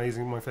thing. It's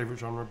amazing. My favourite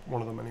genre,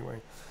 one of them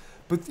anyway.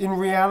 But in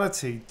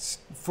reality,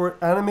 for an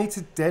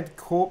animated dead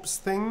corpse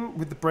thing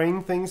with the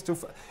brain thing still...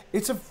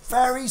 It's a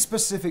very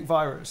specific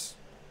virus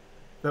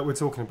that we're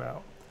talking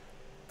about.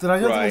 That I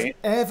don't think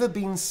has ever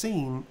been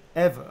seen,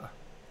 ever.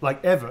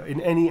 Like, ever, in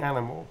any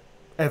animal.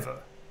 Ever.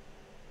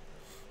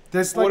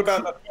 There's like... What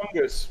about the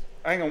fungus?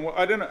 Hang on,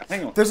 I don't know.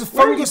 Hang on. There's a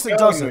fungus that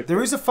does it.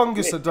 There is a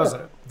fungus that does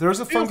it. There is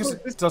a fungus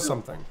that does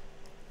something.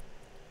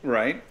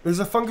 Right. There's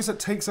a fungus that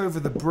takes over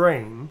the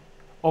brain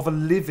of a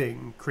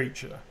living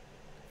creature.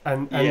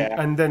 And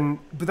then...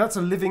 But that's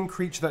a living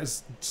creature that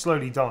is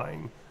slowly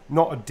dying,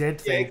 not a dead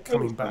thing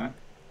coming back.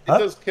 It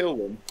does kill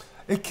them.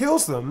 It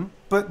kills them,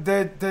 but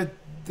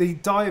they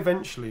die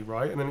eventually,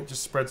 right? And then it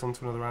just spreads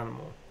onto another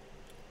animal.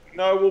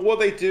 No, well, what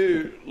they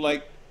do,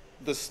 like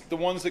the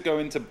ones that go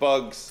into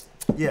bugs,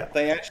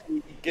 they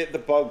actually get the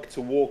bug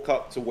to walk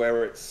up to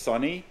where it's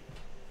sunny,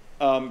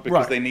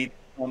 because they need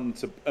sun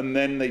to, and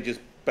then they just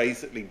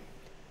basically,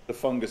 the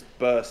fungus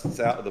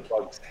bursts out of the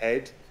bug's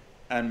head,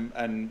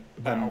 and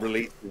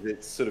releases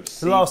its sort of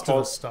seed The Last pod.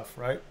 of Us stuff,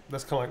 right?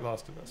 That's kind of like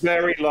Last of Us.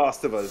 Very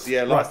Last of Us,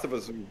 yeah. Last of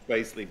Us is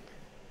basically.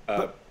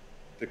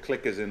 The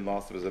clickers in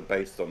Last of Us are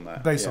based on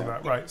that. Based on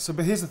that, right. So,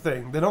 but here's the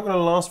thing. They're not going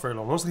to last very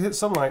long. Once they hit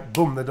sunlight,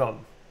 boom, they're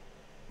done.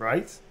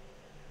 Right?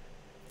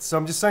 So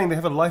I'm just saying they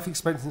have a life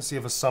expectancy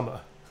of a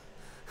summer.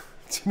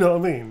 Do you know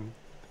what I mean?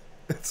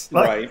 It's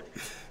like, right.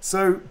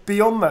 So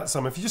beyond that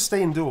summer, if you just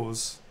stay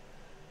indoors,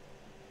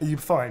 you're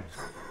fine.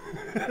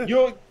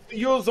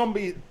 your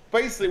zombie...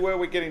 Basically, where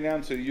we're getting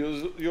down to,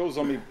 your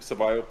zombie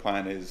survival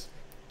plan is...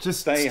 Just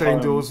stay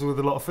indoors with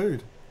a lot of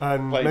food.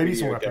 And maybe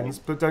some weapons,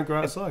 but don't go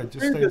outside.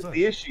 Just stay inside.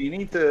 The issue. You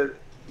need to,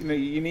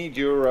 you need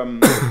your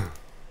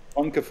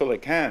bunker full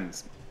of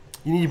cans.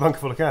 You need your bunker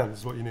full of cans.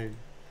 Is what you need.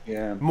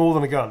 Yeah. More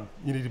than a gun,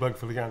 you need your bunker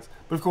full of cans.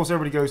 But of course,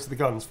 everybody goes to the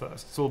guns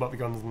first. It's all about the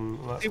guns and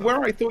all that stuff.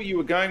 Where I thought you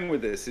were going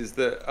with this is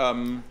that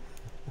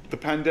the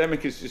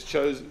pandemic has just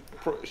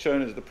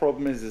shown us the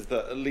problem is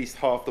that at least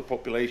half the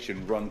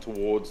population run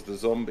towards the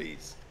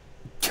zombies.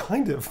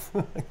 Kind of,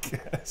 I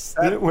guess.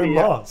 They don't wear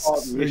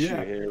masks. The issue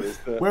here is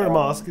that, wear a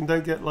mask and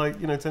don't get, like,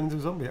 turned into a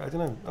zombie. I don't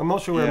know. I'm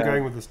not sure where I'm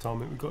going with this, Tom.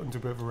 We got into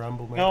a bit of a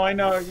ramble, mate. No, I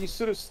know. You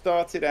sort of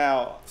started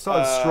out...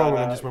 strong and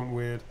then just went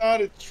weird.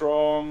 Started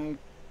strong.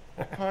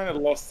 Kind of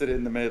lost it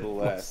in the middle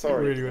there.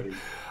 Sorry. Really weird.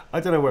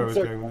 I don't know where I was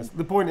going with this.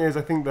 The point is,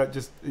 I think that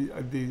just...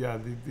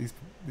 these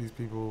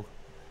people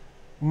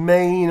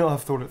may not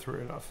have thought it through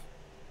enough.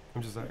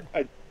 I'm just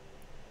saying.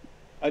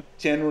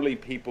 Generally,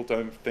 people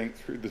don't think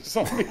through the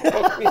zombie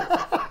topic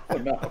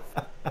enough.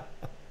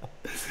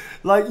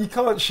 Like, you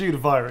can't shoot a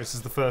virus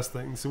is the first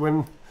thing. So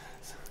when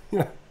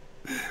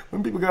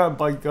people go out and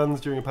buy guns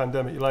during a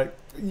pandemic, you're like,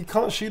 you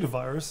can't shoot a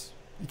virus.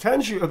 You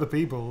can shoot other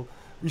people,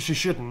 which you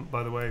shouldn't,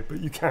 by the way,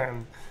 but you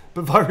can.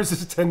 But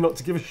viruses tend not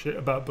to give a shit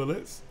about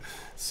bullets.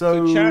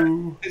 So chat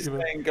is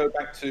saying go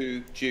back to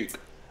Duke.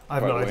 I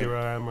have no idea where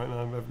I am right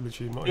now. I've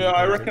literally not. Yeah,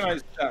 I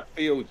recognise that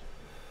field.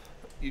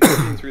 You've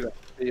been through that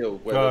field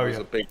where there was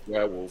a big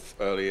werewolf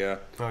earlier.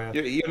 Oh,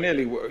 yeah.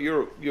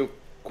 You're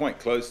quite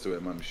close to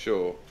him, I'm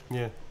sure.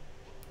 Yeah.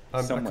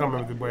 I can't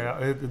remember the way out.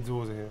 The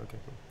doors are here. Okay.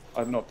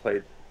 Cool. I've not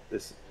played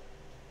this,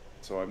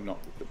 so I've not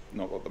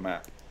got the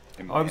map.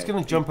 I was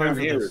going to jump over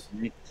this.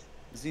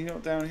 Is he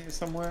not down here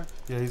somewhere?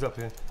 Yeah, he's up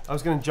here. I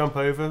was going to jump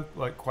over,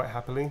 like, quite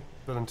happily,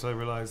 but until I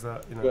realised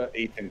that, But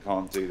Ethan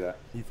can't do that.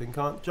 Ethan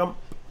can't jump.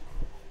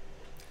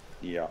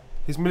 Yeah.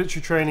 His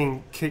military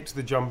training kicked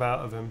the jump out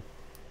of him.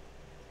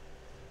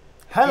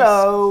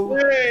 Hello!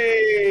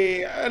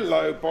 Hey!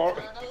 Hello,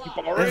 Boris.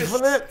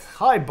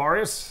 Hi,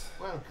 Boris.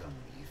 Welcome,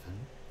 Ethan.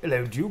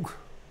 Hello, Duke.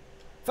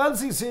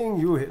 Fancy seeing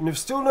you here. And if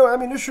still no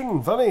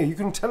ammunition, funny, you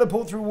can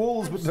teleport through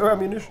walls with no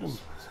ammunition.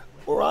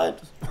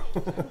 Alright.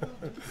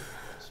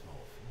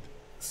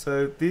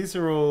 So these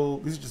are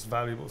just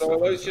valuable. So are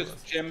those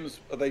just gems?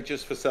 Are they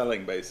just for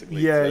selling,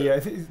 basically? Yeah, yeah.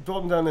 If it's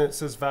bottom down there, it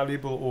says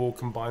valuable or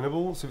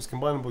combinable. So if it's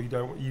combinable,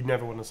 you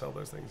never want to sell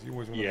those things. You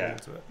always want to hold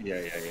into it.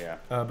 Yeah.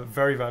 But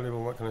very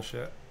valuable, that kind of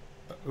shit.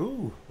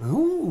 Ooh.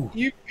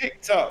 You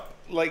picked up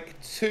like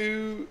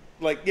two,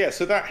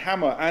 so that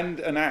hammer and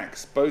an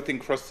axe, both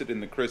encrusted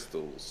in the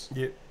crystals.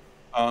 Yeah.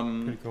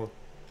 Pretty cool.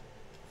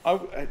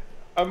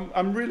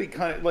 I'm really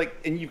kind of like,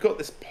 and you've got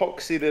this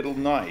poxy little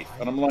knife,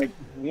 and I'm like,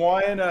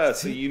 why on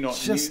earth are you not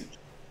just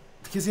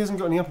because he hasn't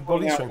got any upper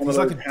body strength?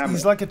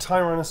 He's like a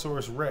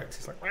Tyrannosaurus Rex.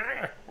 He's like,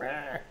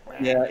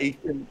 yeah, he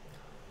can.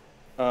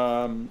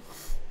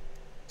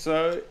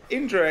 So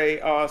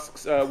Indre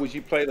asks, would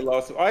you play The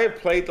Last of Us? I have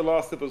played The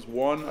Last of Us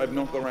 1. I've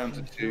not got around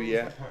to 2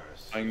 yet.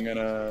 I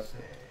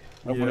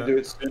want to do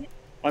it soon.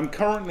 I'm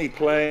currently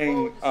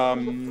playing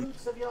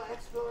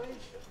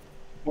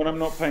when I'm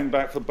not playing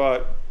Back for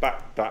Blood.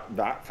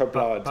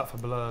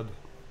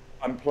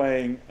 I'm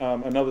playing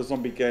another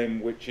zombie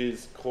game which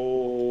is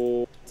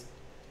called.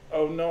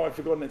 Oh no, I've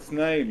forgotten its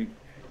name.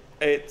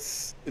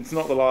 It's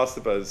not The Last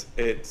of Us.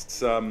 It's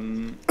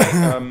hang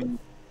on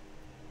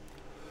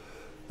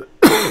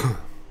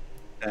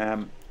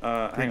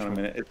a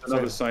minute. It's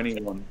another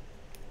Sony one.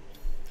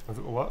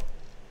 What?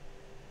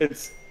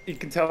 It's you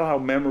can tell how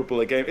memorable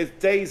a game. It's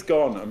Days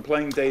Gone. I'm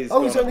playing Days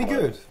Gone. Oh, it's only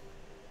good.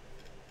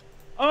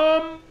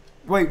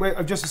 Wait,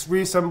 I've just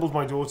reassembled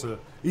my daughter.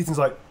 Ethan's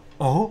like,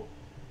 oh,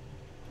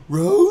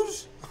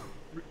 Rose?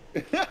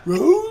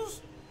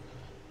 Rose?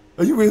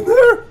 Are you in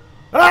there?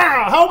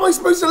 Ah! How am I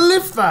supposed to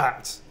lift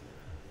that?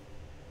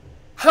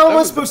 How am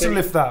I supposed to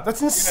lift that?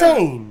 That's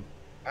insane.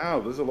 Wow,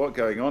 there's a lot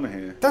going on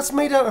here. That's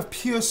made out of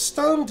pure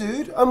stone,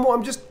 dude.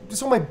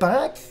 It's on my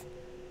back?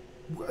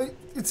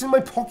 It's in my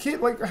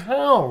pocket? Like,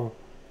 how?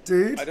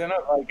 Dude. I don't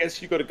know. I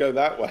guess you got to go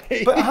that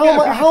way. But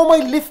how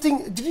am I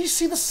lifting? Did you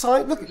see the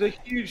size? Look, it's a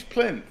huge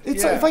plinth.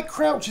 It's like if I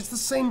crouch, it's the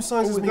same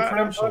size as me crouching.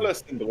 There's an umbrella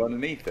symbol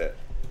underneath it.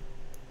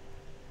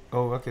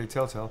 Oh, okay,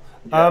 telltale.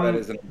 Yeah,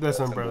 there's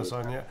an umbrella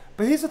sign, yeah.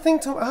 But here's the thing,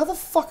 Tom. How the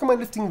fuck am I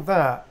lifting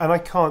that and I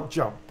can't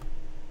jump?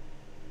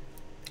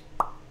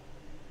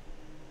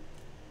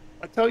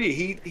 I tell you,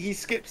 he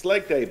skips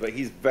leg day, but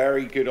he's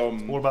very good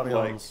on. All about the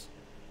arms.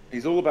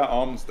 He's all about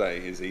arms day,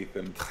 is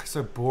Ethan. He's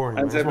so boring.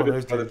 And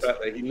evidenced by the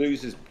fact that he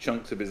loses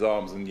chunks of his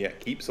arms and yet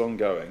keeps on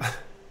going.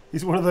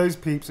 He's one of those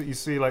peeps that you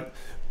see like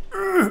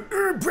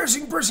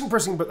pressing,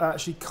 but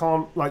actually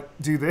can't like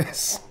do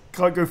this.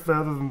 Can't go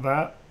further than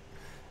that.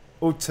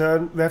 Or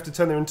turn. They have to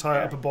turn their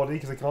entire upper body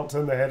because they can't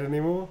turn their head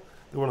anymore.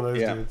 They're one of those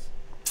dudes.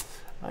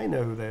 I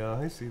know who they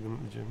are. I see them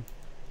at the gym.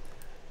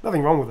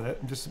 Nothing wrong with it.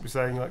 I'm just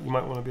saying like you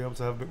might want to be able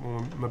to have a bit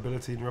more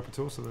mobility in your upper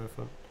torso there,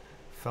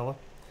 fella.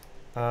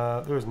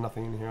 There is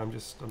nothing in here. I'm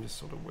just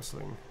sort of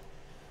whistling.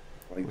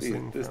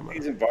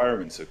 These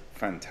environments are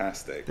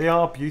fantastic. They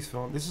are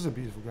beautiful. This is a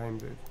beautiful game,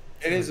 dude.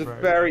 It is a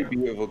very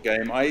beautiful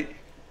game.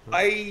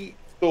 I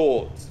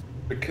thought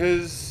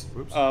because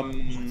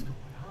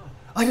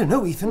I don't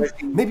know, Ethan.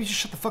 Maybe you just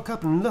shut the fuck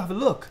up and have a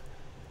look.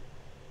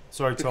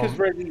 Sorry, Tom. Because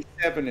Resident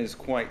 7 is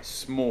quite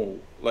small.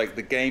 Like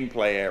the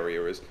gameplay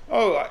area is.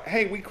 Oh,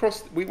 hey,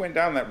 we went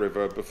down that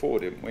river before,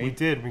 didn't we? We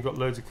did. We got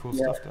loads of cool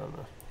stuff down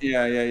there.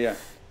 Yeah.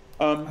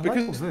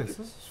 Because this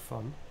is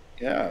fun.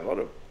 Yeah, a lot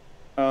of.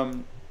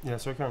 Yeah,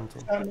 sorry, Tom.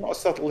 Not a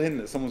subtle hint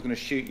that someone's going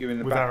to shoot you in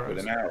the back with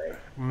an arrow.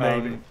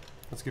 Maybe.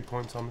 That's a good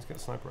point, Tom. Let's get a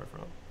sniper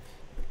rifle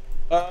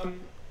out.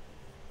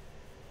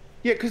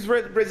 Yeah, because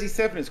Resi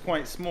 7 is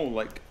quite small.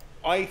 Like,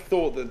 I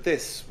thought that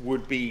this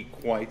would be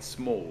quite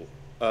small.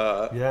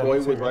 Boy,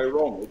 was I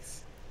wrong.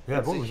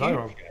 Boy, was I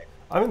wrong. Game.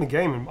 I'm in the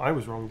game and I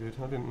was wrong, dude.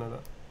 I didn't know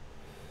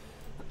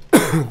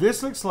that.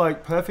 This looks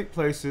like perfect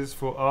places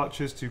for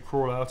archers to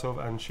crawl out of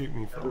and shoot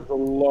me from. There's a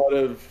lot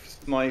of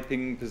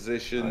sniping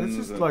positions.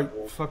 This is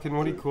like fucking,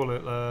 what do you call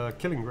it?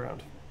 Killing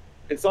ground.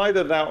 It's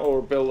either that or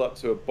a build up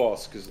to a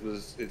boss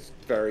because it's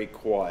very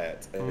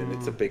quiet and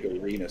it's a big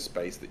arena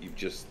space that you've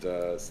just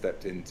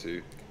stepped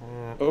into.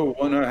 Oh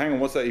no, hang on,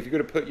 what's that? If you're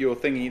going to put your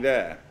thingy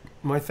there.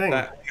 My thing?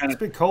 It's a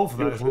bit cold for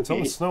that, isn't it? It's on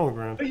the snow on the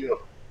ground.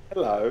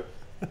 Hello.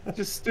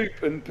 Just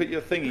stoop and put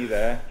your thingy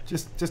there.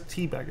 Just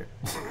teabag it.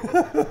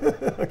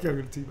 Okay, I'm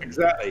going to teabag it.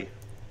 Exactly.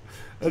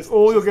 That's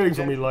all you're getting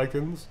from me,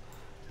 Lycans.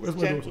 Where's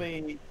my daughter?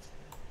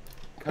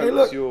 Hey,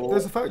 look,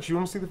 there's a factory. You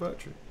want to see the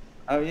factory?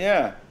 Oh,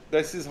 yeah.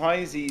 This is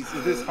Heisy's.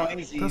 Is this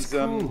Heisy's? That's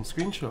cool.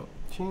 Screenshot.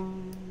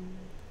 Ching.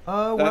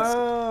 Oh,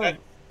 wow.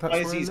 That's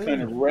Heisy's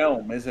kind of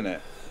realm, isn't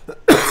it?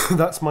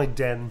 That's my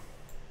den.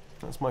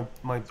 That's my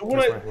place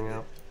where I hang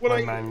out.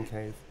 My man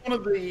cave. One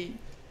of the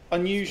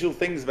unusual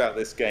things about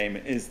this game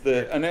is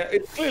that, and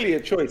it's clearly a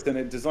choice and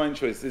a design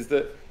choice, is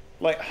that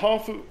like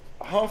half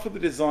of the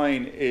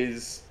design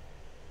is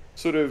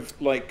sort of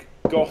like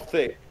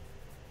gothic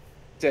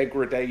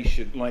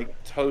degradation, like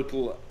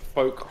total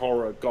folk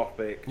horror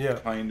gothic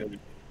kind of,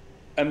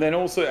 and then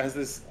also it has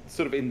this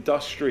sort of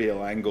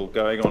industrial angle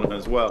going on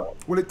as well.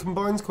 Well, it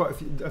combines quite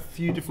a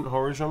few different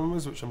horror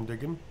genres, which I'm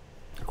digging.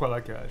 I quite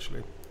like it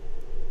actually.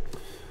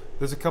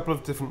 There's a couple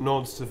of different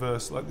nods to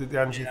verse, like the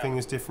Angie thing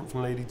is different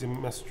from Lady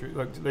Dimitrescu.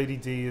 Like Lady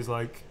D is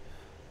like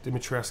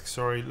Dimitrescu.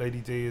 Sorry,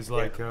 Lady D is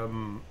like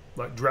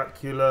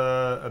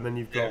Dracula, and then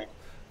you've got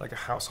like a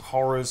House of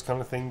Horrors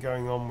kind of thing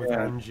going on with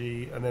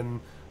Angie, and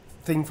then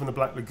thing from the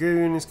Black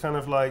Lagoon is kind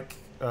of like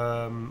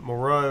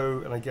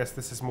Moreau, and I guess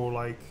this is more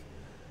like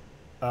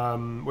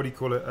what do you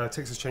call it?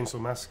 Texas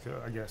Chainsaw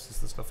Massacre, I guess,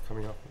 is the stuff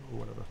coming up or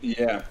whatever.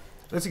 Yeah.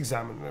 Let's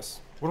examine this.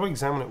 What do I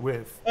examine it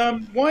with?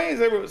 Why is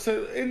everyone...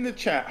 So, in the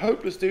chat,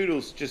 Hopeless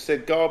Doodles just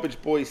said,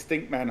 Garbage Boy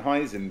Stinkman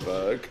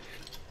Heisenberg.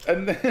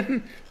 And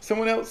then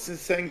someone else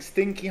is saying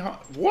Stinky...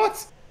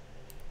 What?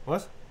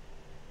 What?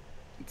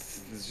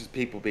 It's just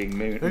people being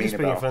mean They're just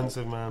being about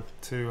offensive, man,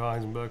 to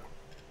Heisenberg.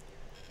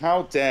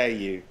 How dare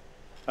you?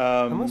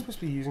 Am I supposed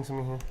to be using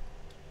something here?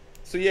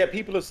 So, yeah,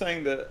 people are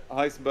saying that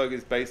Heisenberg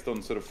is based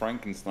on sort of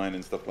Frankenstein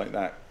and stuff like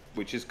that,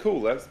 which is cool.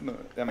 That makes...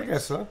 I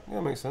guess so. Yeah,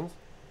 that makes sense.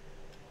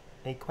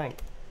 A quank.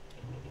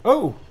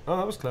 Oh,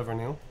 that was clever,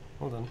 Neil.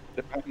 Well done.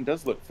 The pattern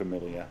does look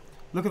familiar.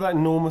 Look at that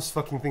enormous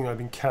fucking thing I've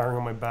been carrying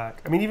on my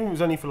back. I mean, even if it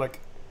was only for like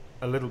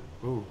a little.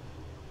 Ooh.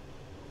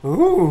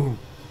 Ooh.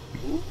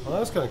 Oh,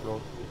 that's kind of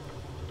cool.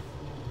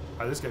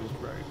 Oh, this game is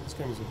great. This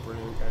game is a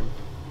brilliant game.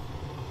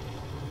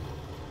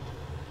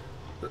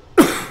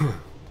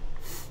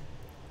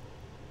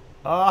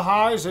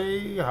 Hi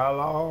Z,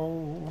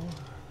 hello.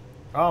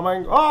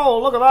 Oh,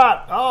 look at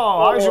that.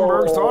 Oh,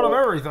 Heisenberg's thought of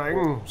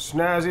everything.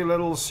 Snazzy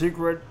little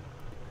secret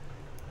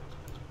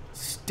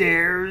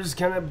stairs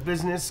kind of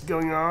business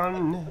going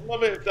on. I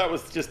love it if that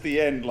was just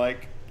the end,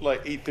 like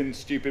Ethan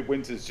Stupid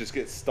Winters just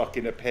gets stuck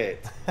in a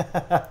pit.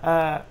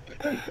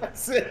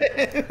 That's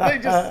it. They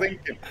just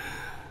sink him.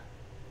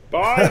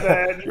 Bye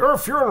then. Your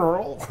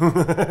funeral.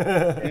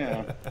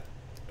 Yeah.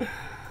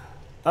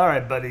 All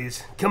right,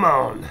 buddies, come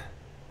on.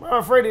 I'm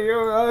afraid of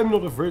you. I'm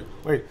not afraid.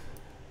 Wait,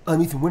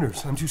 I'm Ethan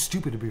Winters. I'm too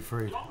stupid to be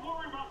afraid. Don't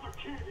worry about the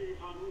kid,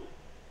 Ethan.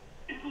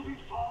 It'll be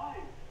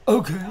fine.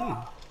 Okay.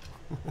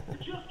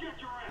 Just get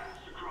your ass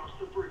across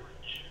the bridge.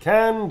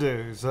 Can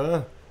do,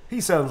 sir. He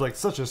sounds like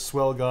such a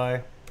swell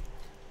guy.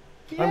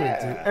 I'm going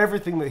to do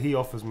everything that he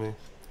offers me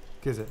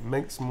because it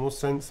makes more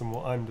sense than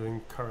what I'm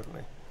doing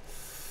currently.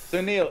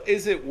 So Neil,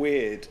 is it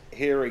weird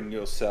hearing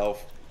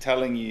yourself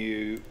telling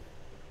you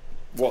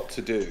what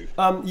to do?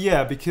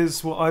 Yeah,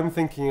 because what I'm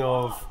thinking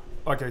of...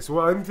 Okay, so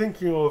what I'm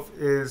thinking of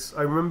is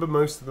I remember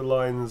most of the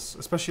lines,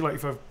 especially like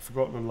if I've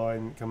forgotten a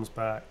line that comes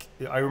back.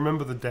 I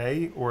remember the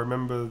day, or I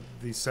remember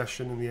the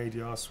session in the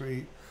ADR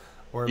suite,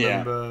 or I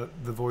remember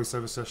the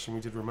voiceover session we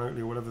did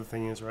remotely, or whatever the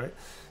thing is, right?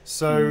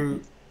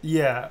 So,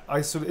 yeah,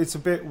 it's a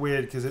bit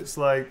weird because it's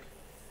like...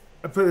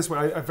 I put it this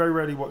way, I very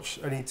rarely watch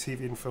any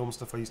TV and film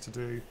stuff I used to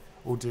do,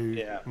 or do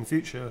in the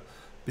future,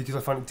 because I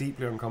find it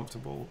deeply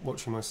uncomfortable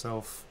watching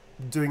myself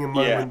doing a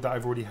moment that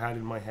I've already had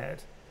in my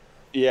head.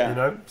 Yeah. You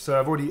know? So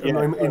I've already,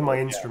 I'm in my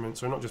instrument,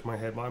 so not just my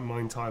head, my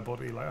entire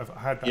body. Like, I've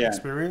had that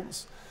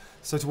experience.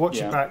 So to watch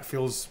it back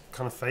feels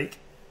kind of fake,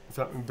 if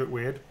that's a bit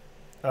weird.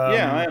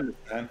 I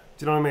understand.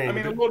 Do you know what I mean? I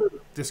mean, a lot of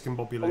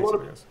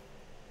discombobulated, I guess.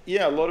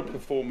 Yeah, a lot of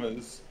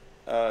performers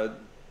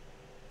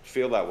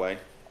feel that way.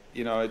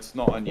 You know, it's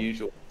not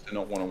unusual to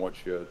not want to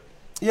watch your...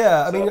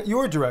 Yeah, I mean,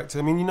 you're a director.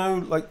 I mean, you know,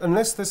 like,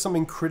 unless there's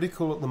something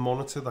critical at the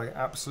monitor that I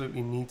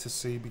absolutely need to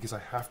see because I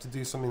have to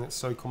do something that's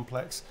so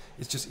complex,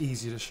 it's just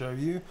easier to show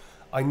you.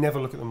 I never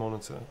look at the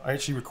monitor. I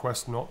actually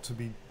request not to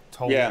be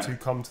told to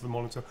come to the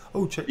monitor.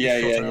 Oh, check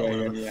this shot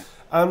out.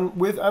 And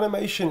with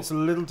animation, it's a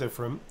little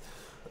different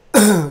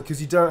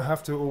because you don't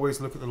have to always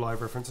look at the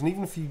live reference. And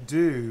even if you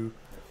do,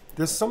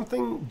 there's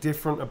something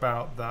different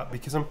about that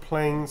because I'm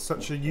playing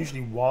such a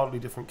usually wildly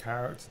different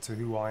character to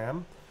who I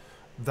am.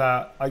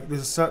 That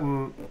there's a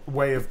certain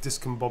way of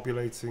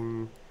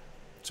disassociating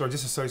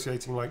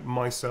like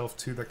myself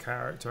to the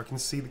character. I can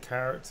see the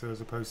character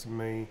as opposed to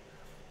me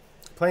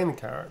playing the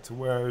character.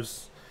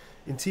 Whereas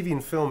in TV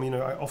and film, you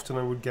know, I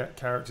would get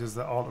characters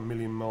that aren't a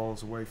million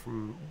miles away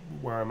from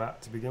where I'm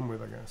at to begin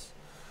with, I guess.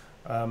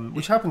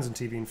 Which happens in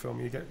TV and film.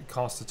 You get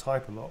cast to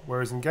type a lot.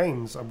 Whereas in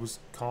games, I was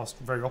cast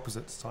very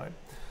opposite to type,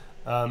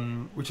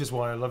 which is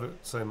why I love it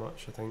so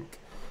much, I think.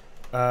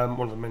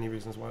 One of the many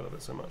reasons why I love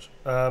it so much.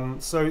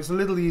 So it's a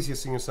little easier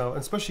seeing yourself,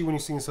 and especially when you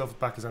see yourself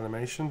back as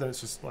animation, then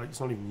it's just like, it's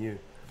not even you.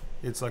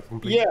 It's like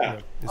complete. Yeah,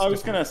 you know, I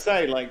was going to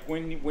say, like,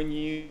 when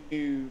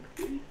you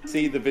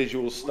see the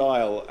visual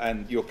style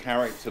and your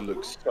character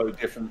looks so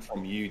different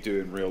from you do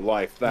in real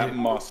life, that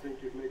must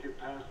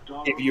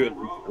give you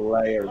a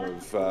layer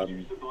of...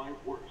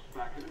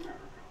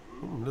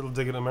 little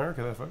dig at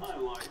America there, folks. I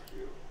like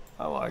you.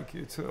 I like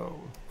you too.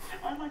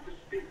 I'd like to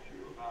speak to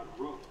you about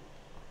Rose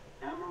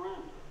and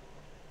Miranda.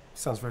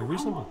 Sounds very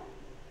reasonable.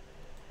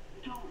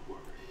 Don't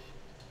worry.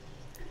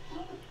 It's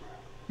not a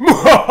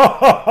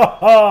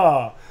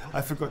trap.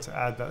 I forgot to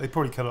add that. They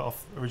probably cut it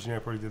off. Originally, I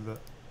probably did that.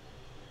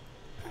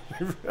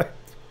 Do you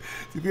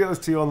think that was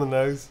too on the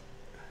nose?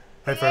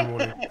 Headphone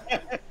warning.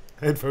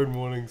 Headphone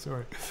warning.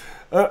 Sorry.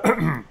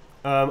 I'm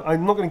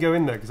not going to go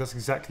in there because that's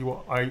exactly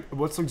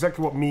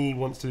what me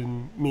wants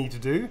me to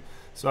do.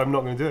 So I'm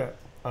not going to do it.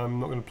 I'm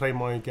not going to play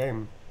my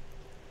game.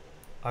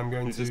 I'm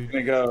going You're to just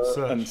going to go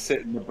search. and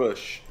sit in the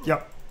bush.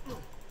 Yep.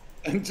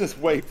 And just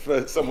wait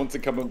for someone to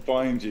come and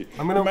find you.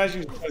 I'm gonna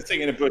imagine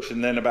sitting in a bush,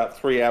 and then about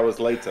 3 hours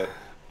later,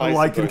 a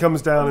lichen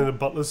comes down in a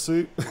butler's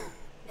suit.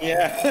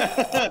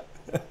 Yeah.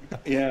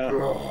 Yeah.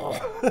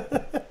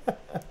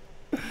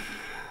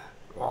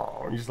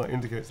 He just like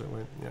indicates that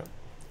way. Yeah.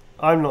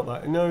 I'm not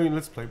that. No,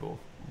 let's play ball,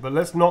 but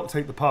let's not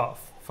take the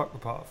path. Fuck the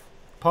path.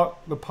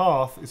 The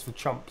path is for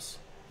chumps.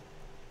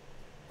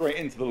 Straight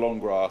into the long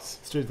grass.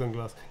 Straight to the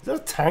glass. Is that a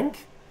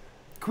tank?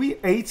 Can we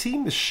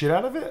A-team the shit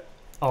out of it?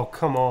 Oh,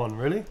 come on,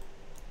 really?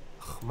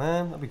 Oh,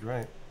 man, that'd be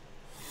great.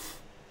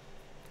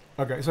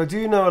 Okay, so I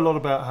do know a lot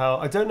about how...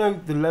 I don't know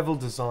the level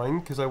design,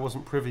 because I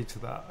wasn't privy to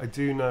that. I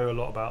do know a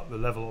lot about the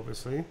level,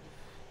 obviously,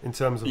 in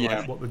terms of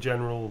like, what the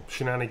general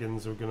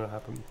shenanigans are going to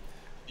happen.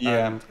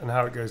 Yeah. And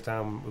how it goes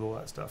down with all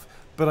that stuff.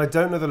 But I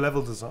don't know the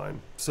level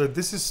design. So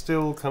this is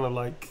still kind of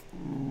like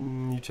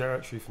new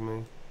territory for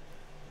me.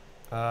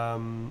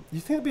 You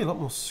think there'd be a lot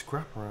more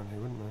scrap around here,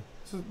 wouldn't there?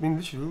 I mean,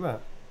 literally, look at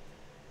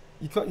that.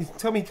 You can't. You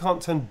tell me you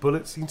can't turn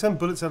bullets. You can turn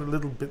bullets out of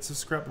little bits of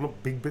scrap, but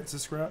not big bits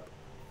of scrap.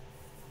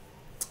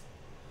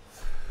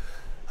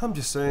 I'm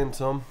just saying,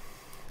 Tom.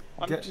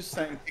 I'm just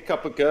saying, pick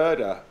up a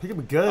girder. Pick up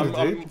a girder,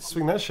 dude.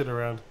 Swing that shit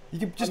around. You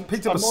can just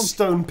pick up a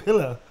stone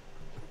pillar.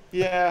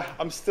 Yeah,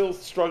 I'm still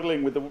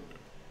struggling with the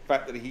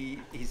fact that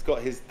he's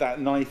got that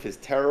knife is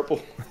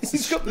terrible.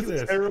 He's got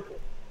this terrible.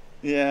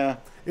 Yeah.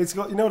 It's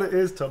got, you know what it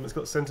is, Tom? It's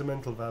got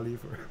sentimental value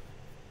for him.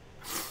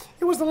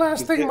 It was the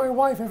last thing my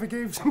wife ever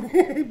gave to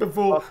me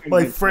before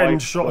my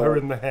friend shot her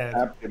in the head.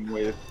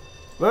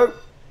 Well,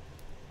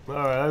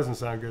 alright, that doesn't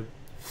sound good.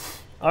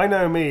 I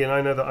know me, and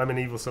I know that I'm an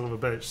evil son of a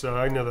bitch, so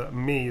I know that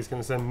me is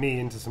going to send me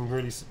into some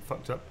really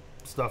fucked up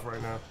stuff right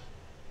now.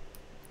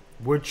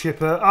 Wood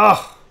chipper.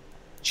 Ah!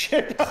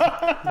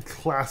 Chipper!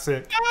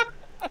 Classic.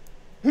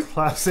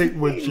 Classic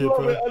wood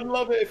chipper. I'd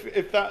love it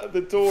if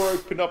the door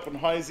opened up and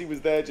Heisey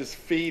was there just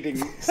feeding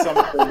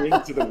something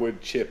into the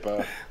wood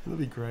chipper. That'd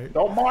be great.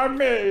 Don't mind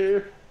me.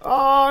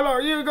 Oh, no,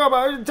 you go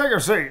back. Take a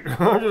seat.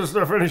 I'm just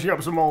finishing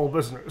up some old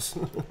business.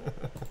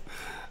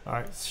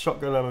 Alright,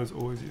 shotgun ammo is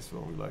always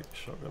useful. We like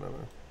shotgun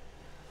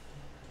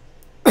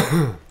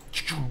ammo.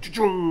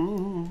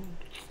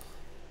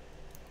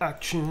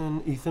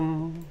 Action,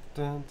 Ethan.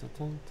 Dun, dun,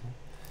 dun, dun.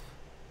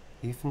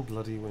 Ethan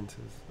Bloody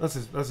Winters. That's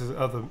his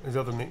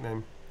other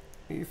nickname.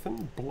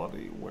 Ethan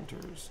Bloody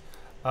Winters.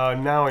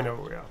 Now I know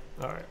where we are.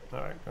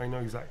 Alright. I know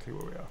exactly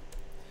where we are.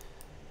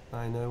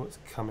 I know what's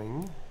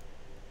coming.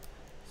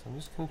 So I'm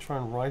just going to try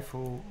and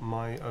rifle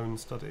my own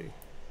study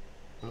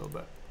a little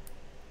bit.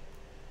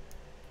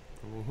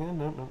 Over here,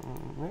 no.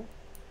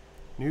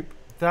 Nope.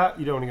 That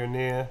you don't want to go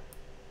near.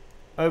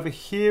 Over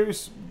here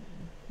is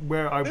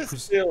where I...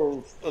 This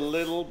feels a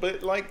little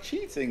bit like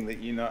cheating that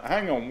you know...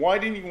 Hang on, why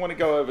didn't you want to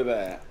go over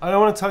there? I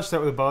don't want to touch that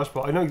with a barge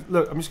pole. I know,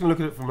 look, I'm just going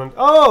to look at it from...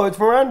 Oh, it's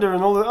Miranda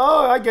and all that.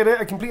 Oh, I get it.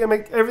 I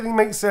completely everything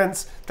makes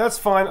sense. That's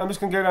fine. I'm just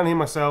going to go down here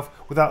myself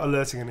without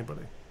alerting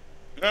anybody.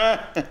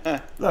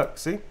 Look,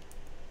 see?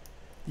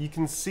 You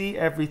can see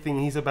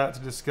everything he's about to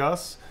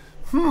discuss.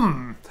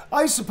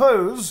 I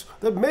suppose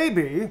that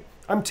maybe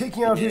I'm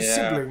taking out his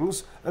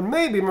siblings, and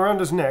maybe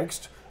Miranda's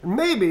next, and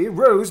maybe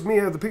Rose,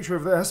 Mia, the picture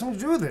over there, has something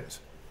to do with it.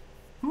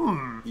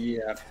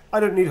 Yeah. I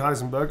don't need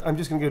Heisenberg. I'm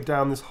just going to go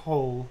down this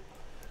hole.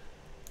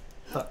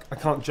 Fuck, I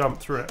can't jump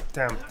through it.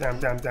 Down.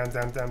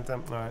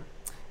 Alright.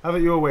 Have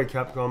it your way,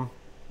 Capcom.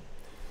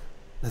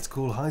 Let's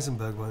call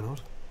Heisenberg, why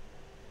not?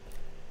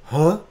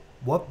 Huh?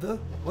 What the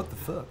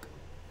fuck?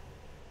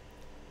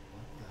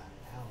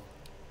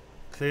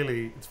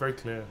 Clearly, it's very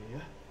clear.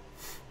 Yeah.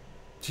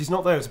 She's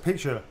not there, it's a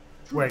picture.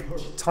 Wait,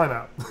 time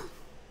out.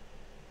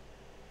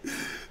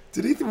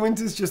 Did Ethan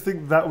Winters just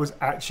think that was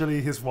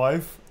actually his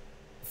wife?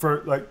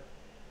 For, like,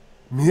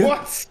 Mia?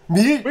 What?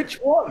 Mia? Which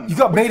one? You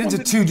got made into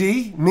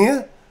 2D?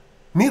 Mia?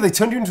 Mia, they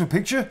turned you into a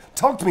picture?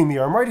 Talk to me,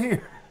 Mia, I'm right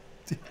here.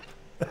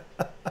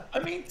 I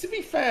mean, to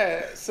be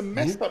fair, some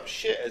messed up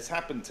shit has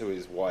happened to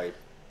his wife.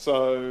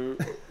 So,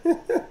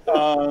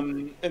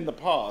 in the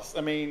past,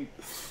 I mean...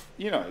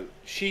 You know,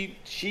 she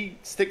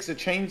sticks a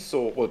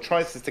chainsaw, or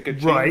tries to stick a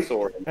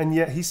chainsaw in. And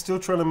yet he's still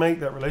trying to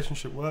make that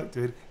relationship work,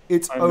 dude.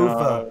 It's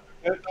over.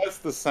 That's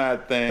the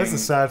sad thing. That's the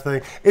sad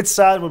thing. It's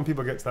sad when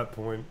people get to that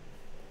point.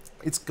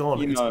 It's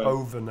gone. It's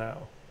over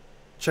now.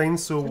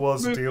 Chainsaw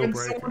was a deal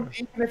breaker.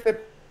 Even if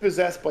they're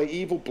possessed by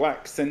evil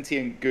black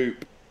sentient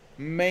goop,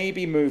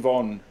 maybe move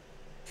on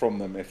from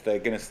them if they're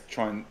going to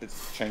try and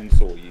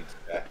chainsaw you to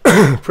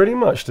death. Pretty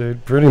much,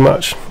 dude. Pretty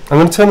much. I'm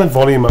going to turn the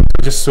volume up.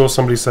 I just saw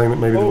somebody saying that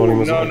maybe the volume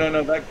was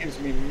No, that gives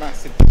me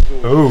massive...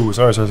 Oh,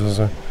 sorry.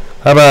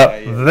 How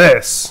about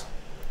this?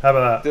 How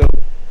about that?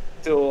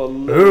 Still a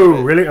little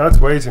bit. Really? That's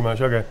way too much.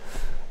 Okay.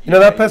 You know,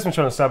 that person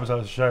trying to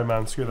sabotage the show,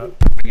 man. Screw that.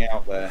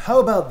 Out there. How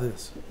about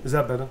this? Is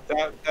that better?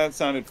 That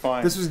sounded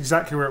fine. This was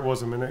exactly where it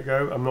was a minute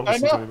ago. I'm not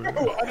listening to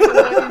anybody. I don't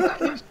know why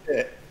you changed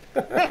it.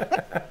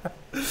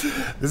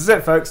 This is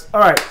it, folks. All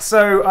right,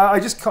 so I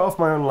just cut off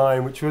my own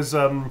line, which was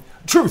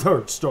 "Truth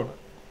hurts, don't it?"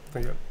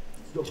 There you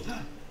go.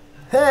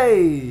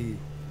 Hey,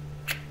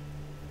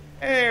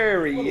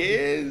 there he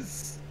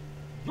is.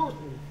 Dorothy,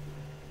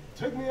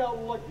 take me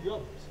out like the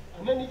others,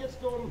 and then he gets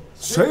done.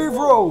 Save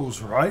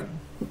Rose, right?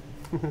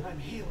 I'm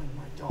healing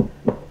my daughter.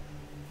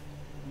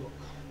 Look,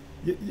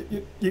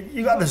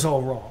 You got this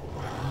all wrong.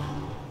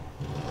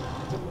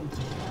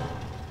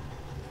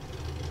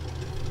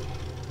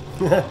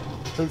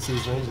 Don't see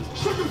his name.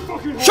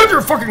 Shut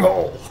your fucking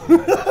hole!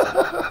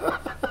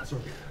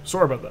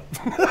 Sorry about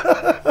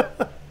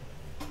that.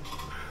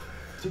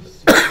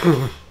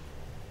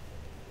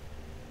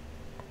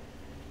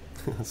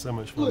 So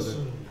much fun.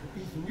 listen,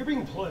 Ethan, you're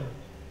being played.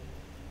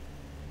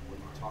 What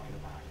are you talking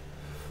about?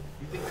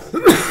 You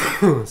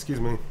think Excuse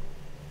me.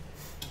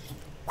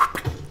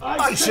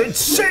 I said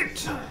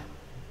sit!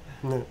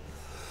 No.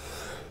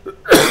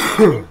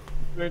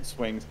 Mood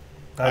swings.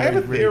 I have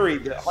a theory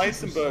that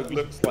Heisenberg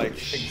looks like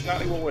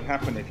exactly what would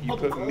happen if you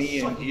put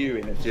me and you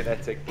in a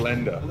genetic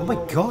blender. Oh my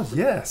god,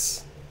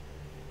 yes!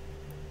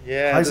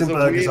 Yeah,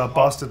 Heisenberg is our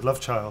bastard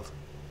love child.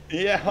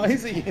 Yeah,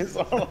 Heisey is.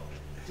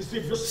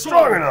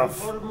 Strong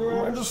enough!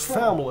 Miranda's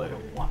family.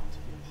 want to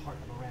be a part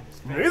of Miranda's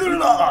Neither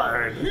did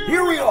I.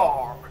 Here we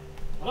are.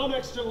 I'm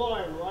next in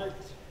line, right?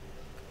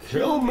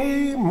 Kill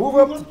me, move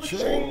up the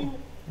chain.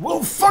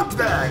 Well, fuck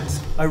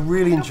that! I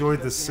really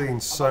enjoyed this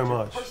scene so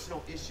much.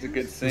 It's a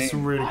good scene. It's a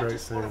really great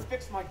scene.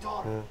 Fix my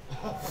daughter.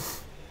 Yeah.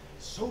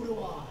 So do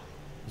I.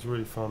 It's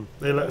really fun.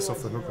 They let us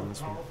off the hook on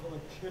this one.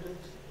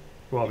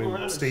 Well, I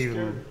mean, Steve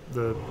and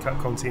the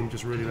Capcom team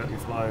just really let me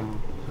fly and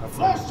have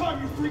fun. Last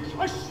time you freaked,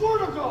 I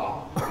swear to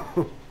God!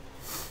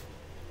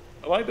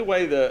 I like the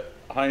way that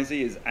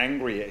Heisey is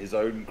angry at his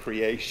own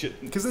creation.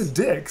 Because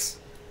they're dicks.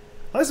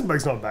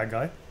 Heisenberg's not a bad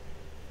guy.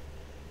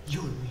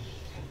 You and me.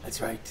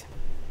 That's right.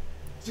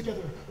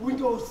 Together, we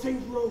go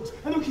save roads,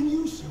 and we can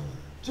use her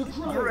to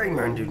grind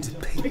Raymond into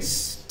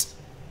paste.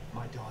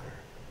 My daughter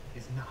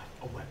is not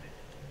a weapon.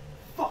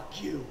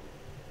 Fuck you.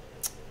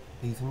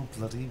 Ethan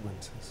bloody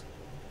Winters.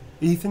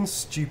 Ethan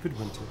stupid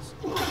Winters.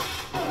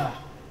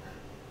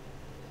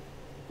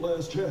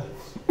 Last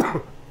chance.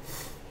 You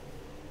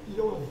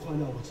don't have to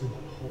find out what's in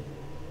that hole.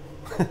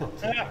 I'll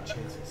take my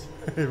chances.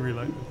 I really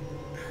like this.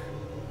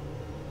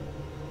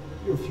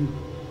 You're futile.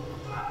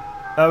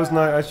 That was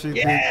nice, actually.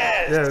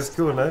 Yes! Yeah, it's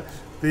cool, no?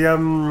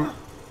 I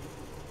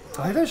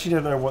actually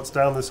don't know what's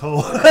down this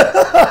hole.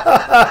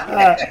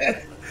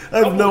 I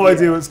have no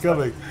idea what's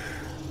coming.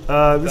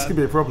 This could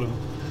be a problem.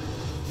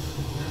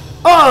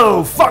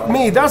 Oh, fuck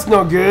me, that's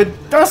not good.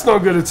 That's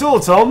not good at all,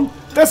 Tom.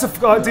 That's a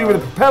dude with a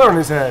propeller on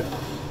his head.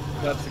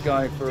 That's the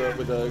guy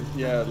with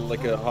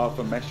like a half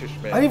a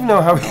Messerschmitt. I don't even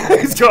know how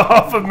he's got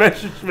half a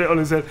Messerschmitt on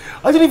his head.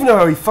 I don't even know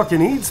how he fucking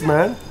eats,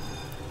 man.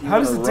 How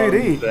does the dude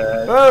eat?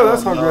 There. Oh,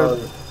 that's not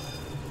good.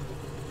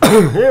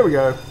 Here we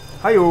go.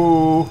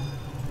 Hi-yo.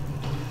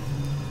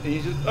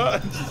 He's just,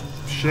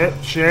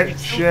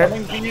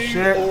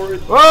 Shit. or-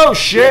 Oh,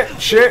 shit,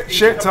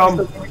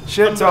 Tom.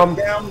 Shit, Tom.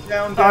 Down,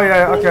 Oh,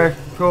 yeah, forward. okay.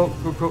 Cool.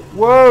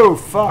 Whoa,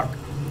 fuck.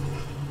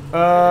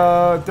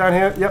 Down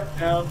here, yep.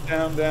 Down.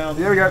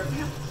 Here we go.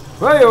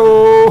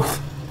 Hey-yo.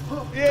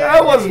 Yeah,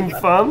 That wasn't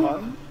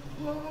fun.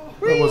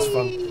 That was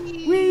fun.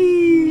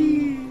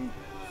 Whee!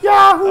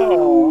 Yahoo!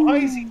 Oh,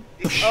 Heisey.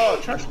 Oh,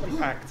 trash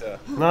compactor.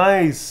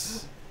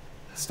 Nice.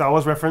 Star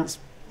Wars reference.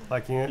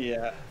 Liking it.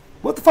 Yeah.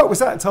 What the fuck was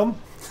that, Tom?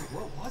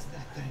 What was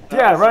that thing?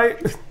 Yeah,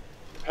 right?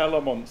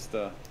 Hella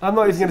monster. I'm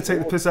not even going to take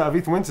the piss out of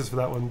Ethan Winters for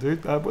that one,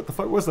 dude. What the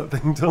fuck was that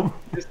thing, Tom?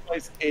 This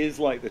place is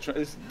like this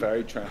is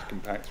very trash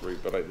compactory,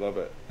 but I love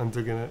it. I'm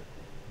digging it.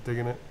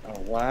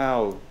 Oh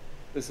wow,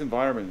 this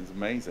environment is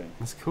amazing.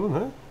 It's cool,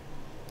 no?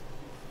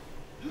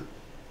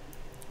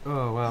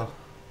 Oh, wow.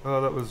 Oh,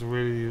 that was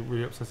really,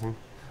 really upsetting.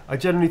 I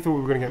genuinely thought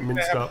we were going to get We're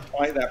minced gonna up. have to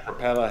fight that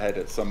propeller head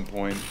at some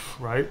point.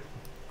 Right?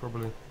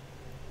 Probably.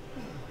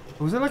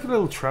 Was there like a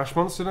little trash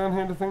monster down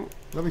here, do you think?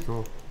 That'd be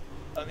cool.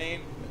 I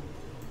mean,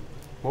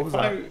 What was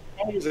if that?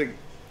 I was a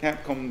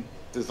Capcom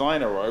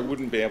designer, I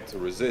wouldn't be able to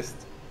resist.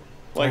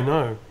 I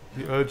know.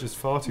 The urge is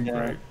far too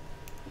Yeah. great.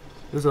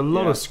 There's a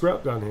lot Yeah. of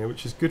scrap down here,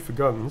 which is good for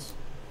guns.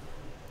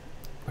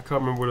 I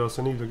can't remember what else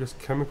I need. I guess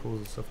chemicals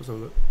and stuff. Let's have a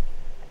look.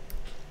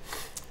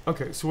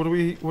 Okay, so what do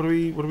we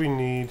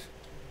need?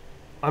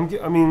 I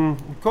mean,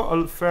 we've got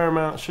a fair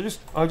amount.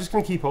 I'm just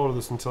gonna keep all of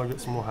this until I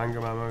get some more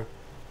handgun ammo,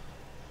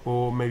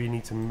 or maybe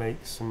need to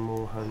make some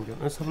more handgun.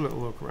 Let's have a little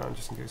look around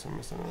just in case I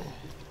missed anything.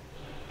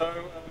 So,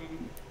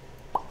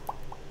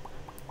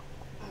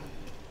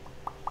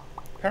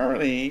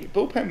 apparently,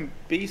 Bullpen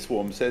Bee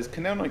Swarm says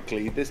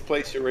canonically this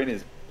place you're in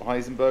is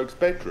Heisenberg's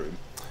bedroom.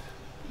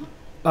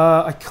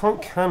 I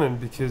can't canon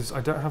because I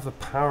don't have the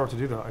power to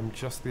do that. I'm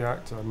just the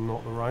actor. I'm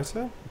not the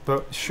writer.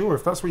 But sure,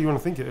 if that's what you want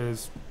to think it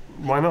is,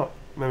 why not?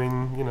 I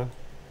mean, you know,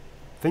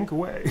 think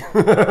away.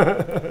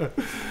 I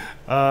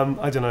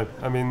don't know.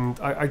 I mean,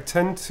 I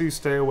tend to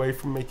stay away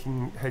from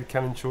making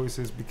headcanon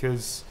choices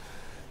because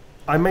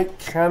I make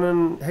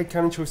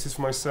headcanon choices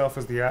for myself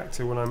as the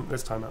actor when I'm...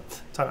 Let's time out.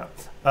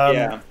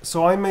 Yeah.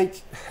 So I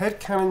make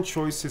headcanon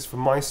choices for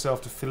myself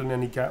to fill in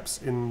any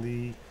gaps in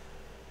the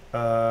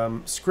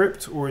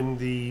script or in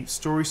the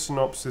story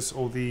synopsis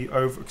or the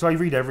because I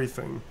read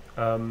everything.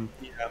 I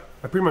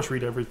pretty much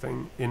read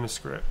everything in a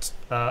script,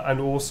 and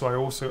I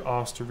also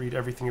ask to read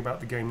everything about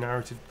the game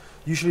narrative.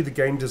 Usually the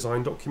game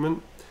design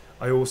document.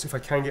 If I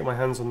can get my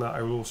hands on that,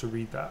 I will also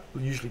read that,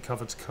 usually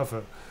cover to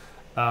cover,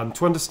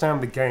 to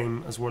understand the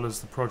game as well as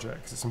the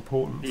project. 'Cause it's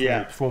important for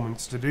the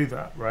performance to do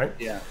that, right?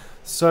 Yeah.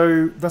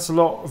 So that's a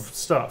lot of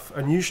stuff,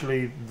 and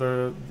usually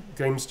the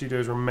game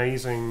studios are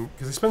amazing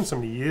because they spend so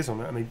many years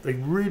on it, and they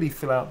really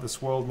fill out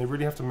this world, and they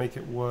really have to make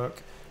it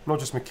work, not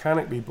just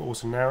mechanically but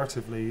also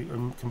narratively,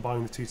 and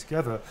combining the two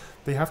together.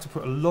 They have to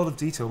put a lot of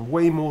detail,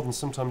 way more than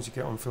sometimes you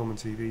get on film and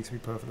TV, to be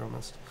perfectly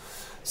honest.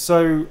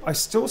 So I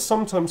still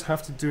sometimes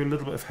have to do a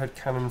little bit of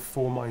headcanon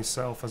for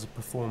myself as a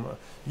performer,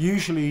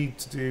 usually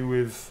to do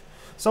with...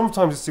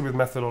 Sometimes it's to do with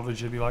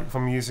methodology, like if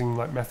I'm using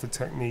like method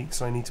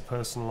techniques, I need to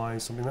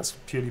personalize something. That's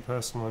purely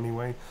personal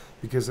anyway,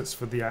 because it's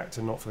for the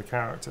actor, not for the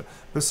character.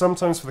 But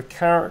sometimes for the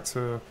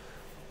character,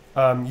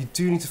 you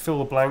do need to fill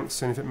the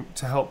blanks in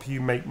to help you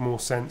make more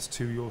sense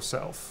to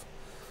yourself.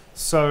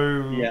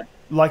 So,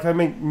 like I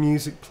make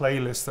music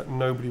playlists that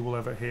nobody will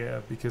ever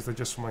hear because they're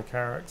just for my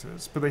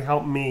characters, but they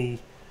help me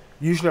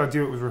Usually I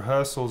do it with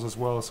rehearsals as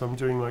well, so I'm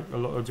doing like a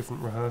lot of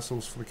different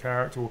rehearsals for the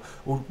character,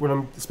 or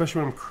when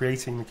especially when I'm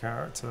creating the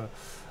character,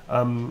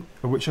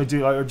 which I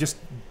do. I just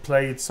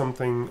played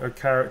a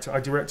character. I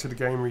directed a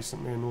game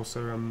recently, and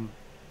also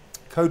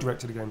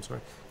co-directed a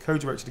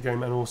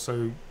game, and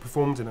also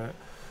performed in it.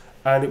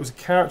 And it was a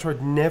character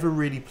I'd never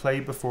really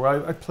played before.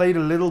 I played a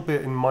little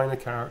bit in minor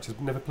characters,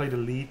 but never played a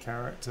lead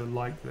character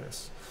like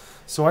this.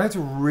 So I had to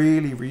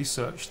really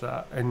research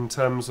that in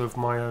terms of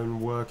my own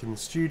work in the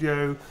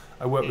studio.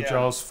 I worked with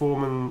Giles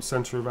Foreman,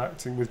 Centre of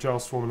Acting, with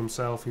Giles Foreman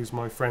himself, who's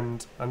my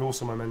friend and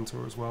also my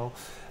mentor as well.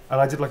 And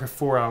I did like a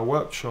 4-hour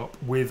workshop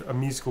with a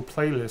musical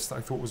playlist that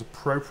I thought was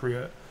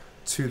appropriate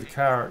to the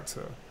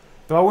character.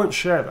 But I won't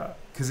share that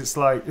because it's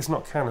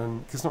not canon,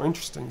 because it's not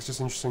interesting. It's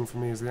just interesting for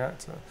me as the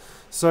actor.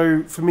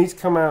 So for me to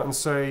come out and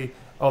say,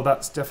 oh,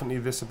 that's definitely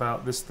this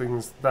about this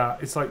thing's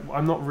that, it's like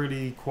I'm not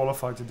really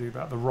qualified to do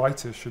that. The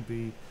writer should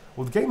be,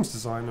 or the games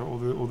designer,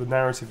 or the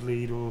narrative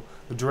lead, or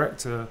the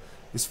director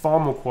is far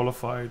more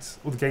qualified,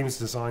 or the games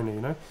designer,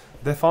 you know,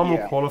 they're far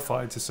more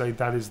qualified to say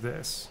that is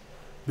this.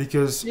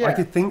 Because I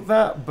could think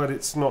that, but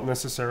it's not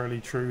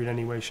necessarily true in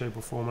any way, shape,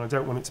 or form. And I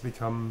don't want it to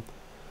become,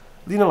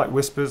 you know, like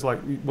whispers. Like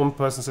one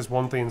person says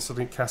one thing and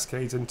suddenly it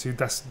cascades into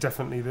that's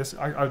definitely this.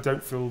 I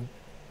don't feel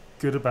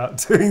good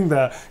about doing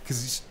that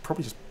because it's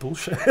probably just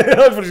bullshit.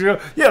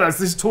 Yeah, that's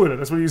this toilet.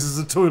 That's what he uses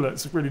as a toilet.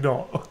 It's really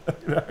not.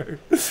 You know?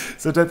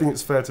 So I don't think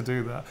it's fair to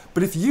do that.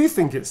 But if you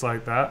think it's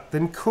like that,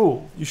 then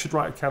cool. You should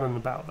write a canon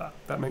about that.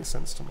 That makes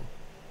sense to me.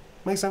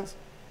 Makes sense?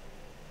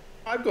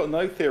 I've got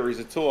no theories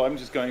at all. I'm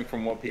just going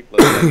from what people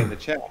are saying in the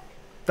chat.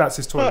 That's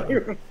his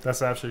toilet.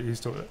 That's absolutely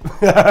his toilet.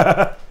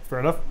 Fair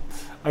enough.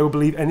 I will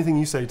believe anything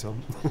you say,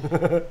 Tom.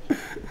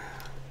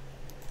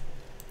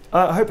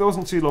 I hope that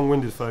wasn't too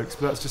long-winded, folks,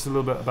 but that's just a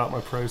little bit about my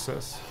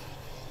process.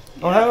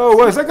 Oh,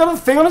 wait, has that got a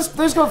thing on his...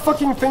 There's got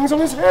fucking things on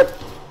his head?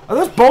 Are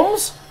those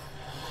bombs?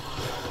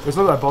 Those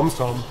look like bombs,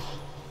 Tom.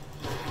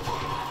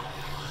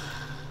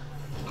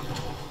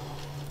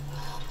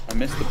 I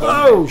missed the bomb.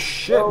 Oh,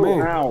 shit,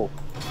 me. Ow.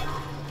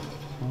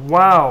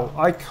 Wow,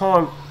 I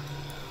can't...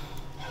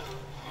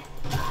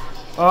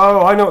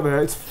 Oh, I know what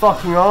there. It's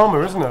fucking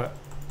armor, isn't it?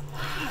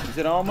 Is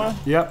it armor?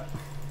 Yep.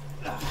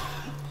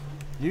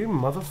 You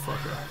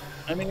motherfucker.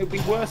 I mean, it would be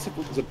worse if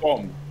it was a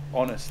bomb,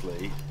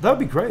 honestly. That would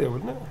be great, though,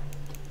 wouldn't it?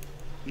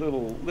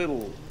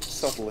 Little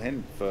subtle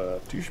hint for...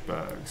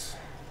 douchebags.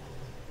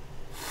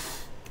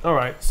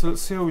 Alright, so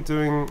let's see how we're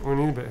doing. We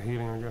need a bit of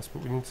healing, I guess,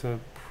 but we need to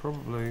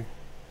probably...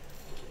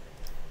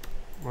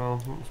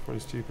 Well, it's probably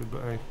stupid,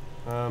 but hey.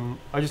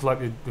 I just like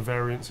the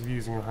variance of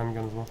using a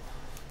handgun as well.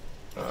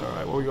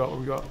 Alright, what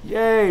we got?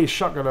 Yay!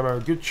 Shotgun ammo.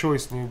 Good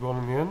choice, newborn,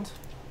 in the end.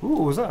 Ooh,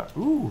 what was that?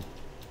 Ooh.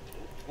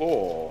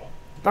 Oh.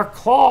 The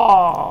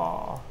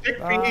claw! Pick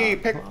me!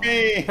 Pick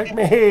me! Pick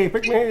me!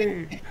 Pick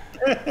me!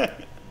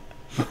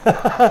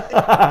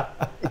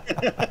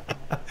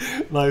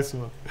 Nice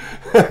one.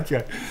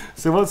 Okay,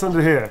 so what's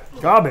under here?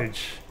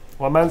 Garbage.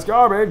 One man's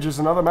garbage is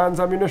another man's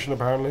ammunition,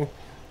 apparently.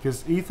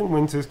 Because Ethan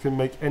Winters can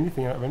make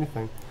anything out of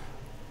anything.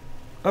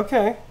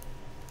 Okay.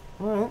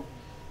 Alright.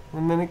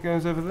 And then it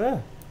goes over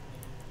there.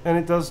 And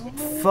it does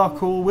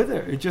fuck all with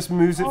it. It just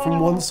moves it from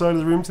one side of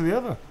the room to the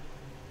other.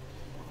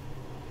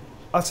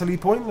 Utterly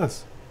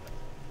pointless.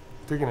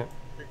 Digging it.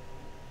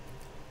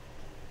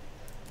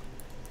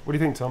 What do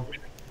you think, Tom?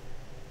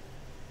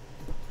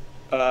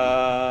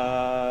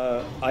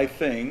 I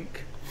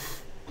think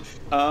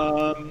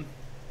I'm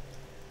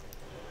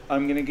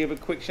going to give a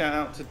quick shout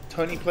out to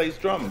Tony Plays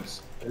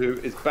Drums, who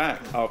is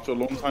back after a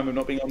long time of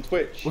not being on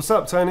Twitch. What's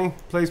up, Tony?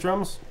 Plays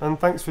Drums, and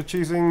thanks for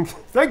choosing.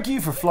 Thank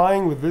you for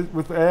flying with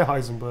Air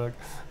Heisenberg.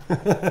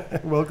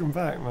 Welcome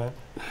back, man.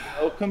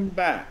 Welcome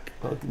back.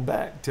 Welcome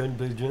back, Tony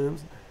Plays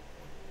Drums.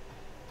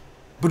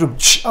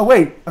 Oh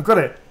wait, I've got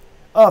it.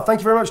 Oh,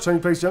 thank you very much, Tony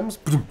Plays Drums.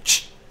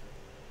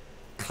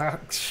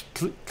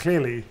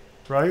 Clearly,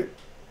 right?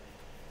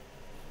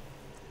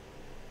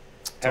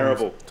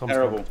 Terrible.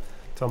 Terrible. Gone.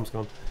 Tom's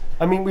gone.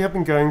 I mean, we have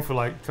been going for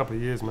like a couple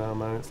of years now,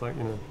 man. It's like,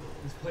 you know,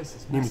 This place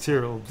is new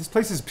material. This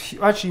place is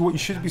actually, what you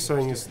should be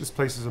saying is this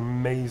place is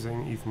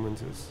amazing, Ethan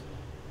Winters.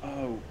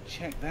 Oh,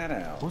 check that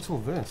out. What's all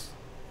this?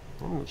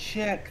 Oh,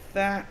 Check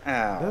that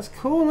out. that's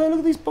cool, man. Look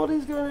at these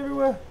bodies going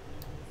everywhere.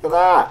 Look at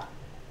that.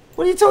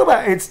 What are you talking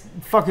about? It's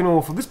fucking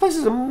awful. This place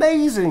is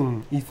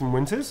amazing, Ethan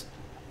Winters.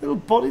 Little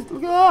bodies.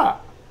 Look at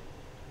that.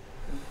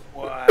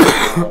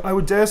 Wow. I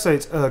would dare say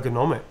it's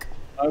ergonomic.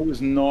 I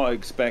was not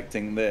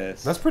expecting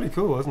this. That's pretty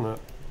cool, isn't it?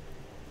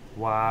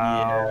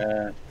 Wow.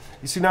 Yeah.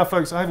 You see now,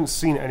 folks, I haven't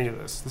seen any of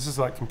this. This is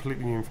like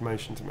completely new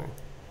information to me,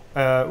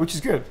 which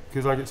is good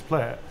because I get to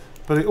play it.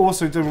 But it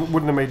also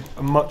wouldn't have made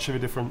much of a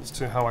difference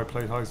to how I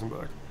played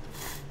Heisenberg.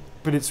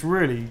 But it's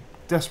really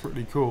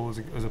desperately cool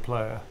as a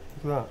player.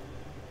 Look at that.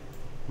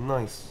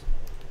 Nice.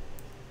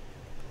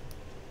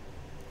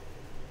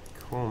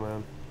 Cool,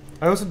 man.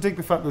 I also dig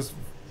the fact there's...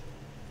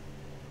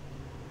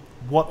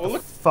 What the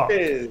fuck?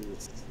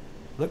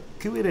 Look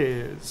who it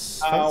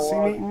is. Fancy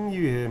meeting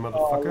you here,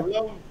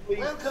 motherfucker.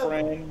 Lovely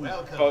friend,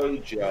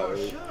 Bojo.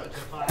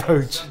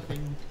 Bojo.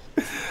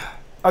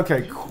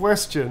 Okay,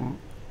 question.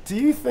 Do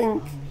you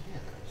think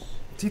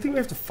we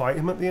have to fight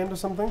him at the end or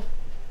something?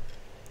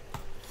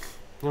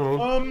 You know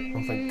what I mean?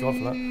 Oh, thank God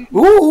for that.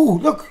 Ooh,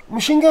 look!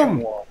 Machine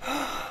gun!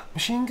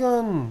 Machine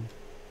gun!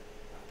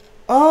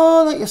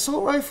 Oh, like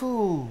assault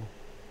rifle!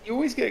 You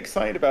always get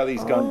excited about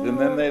these guns, and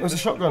then they're It's a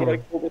shotgun. what I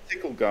call the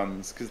tickle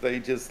guns, because they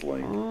just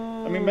like...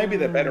 I mean, maybe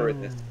they're better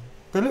at this.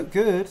 They look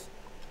good.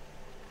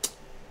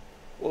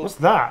 Well, What's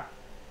that?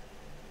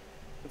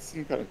 it's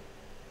some kind of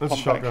That's a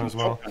shotgun as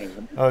well. shotgun,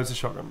 isn't it? Oh, it's a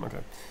shotgun,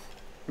 okay.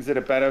 Is it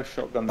a better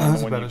shotgun than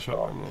That's the a one better you've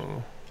shotgun, got?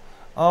 yeah.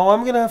 Oh,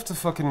 I'm gonna have to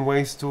fucking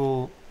waste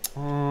all...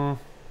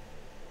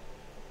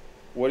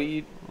 What are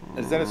you...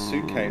 Is that a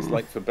suitcase,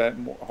 like, for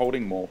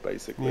holding more,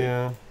 basically?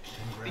 yeah.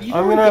 You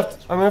I'm gonna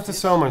have to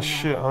sell my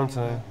shit, aren't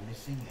I?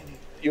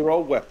 Your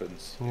old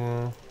weapons.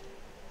 Yeah.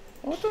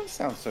 Oh, don't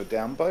sound so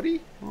down,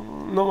 buddy.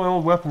 Not my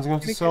old weapons. I'm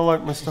gonna have to sell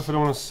like my stuff I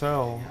don't want to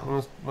sell. I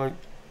want to, like,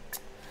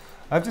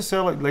 I have to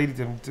sell like Lady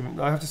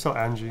I have to sell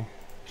Angie.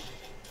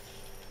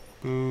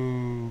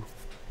 Boo.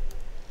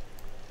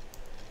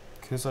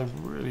 Because I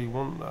really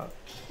want that.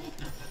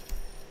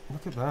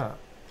 Look at that.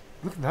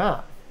 Look at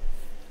that.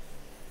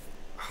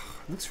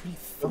 It looks really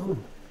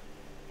fun.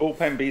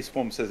 Bullpen Beast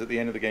Form says at the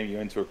end of the game you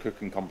enter a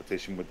cooking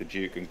competition with the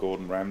Duke and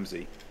Gordon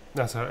Ramsay.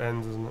 That's how it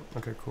ends, isn't it?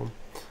 Okay, cool.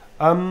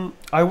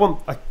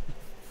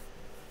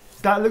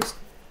 That looks...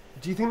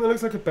 Do you think that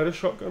looks like a better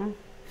shotgun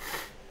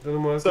than the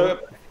one I've got? So,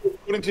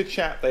 according to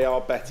chat, they are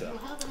better.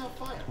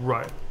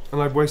 Right.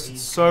 And I've wasted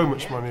so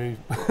much money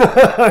on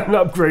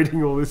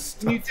upgrading all this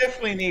stuff. You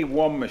definitely need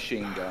one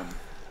machine gun.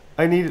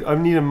 I need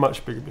a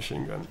much bigger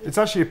machine gun. It's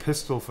actually a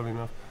pistol, funny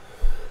enough.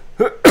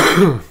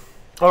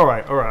 all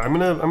right. I'm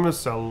gonna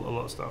sell a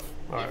lot of stuff.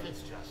 All right.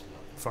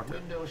 Fuck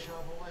it.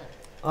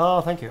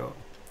 Oh, thank you.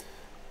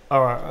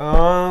 All right.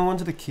 I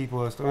wanted to keep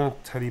all this. I'm gonna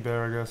teddy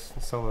bear, I guess.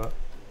 Sell that.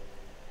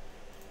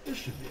 This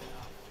should be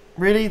enough.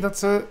 Really?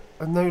 That's it?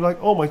 And no, like,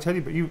 oh, my teddy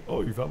bear. You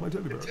found my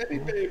teddy bear. Teddy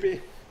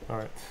baby. All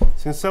right. So I'm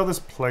gonna sell this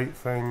plate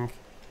thing.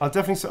 I'll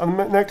definitely sell. On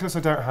the necklace, I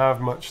don't have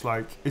much.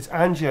 Like, it's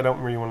Angie. I don't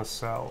really want to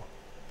sell.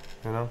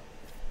 You know.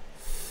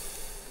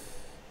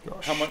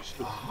 Gosh. How much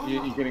are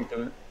you getting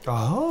to it?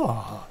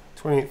 Ah,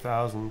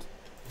 28,000. Do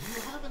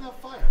you have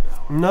enough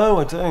firepower? No,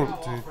 I don't,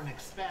 dude. Offer an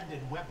expanded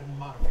weapon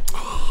modification.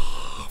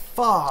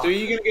 Fuck. So are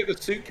you going to get the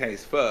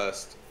suitcase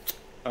first?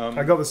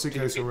 I got the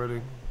suitcase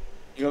already.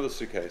 You got the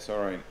suitcase,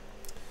 alright.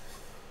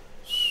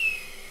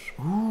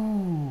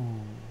 Ooh.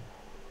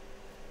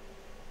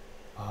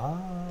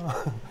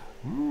 Ah.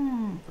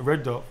 A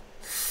red dot.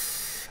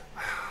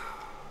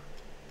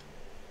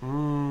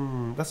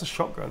 That's a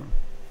shotgun.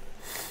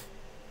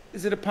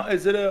 Is it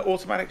an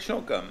automatic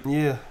shotgun?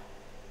 Yeah.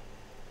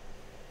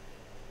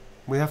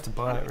 We have to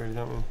buy it, really,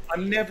 don't we?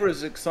 I'm never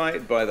as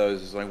excited by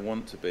those as I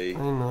want to be. I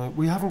don't know.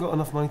 We haven't got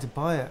enough money to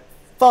buy it.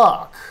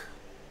 Fuck.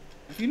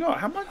 Have you not?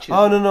 How much is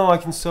Oh, it? no, I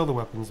can sell the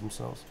weapons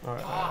themselves.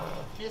 Alright.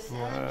 Miss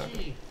Yeah.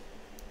 Angie.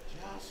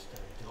 Just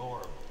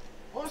adorable.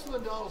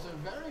 Porcelain dolls are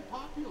very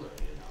popular,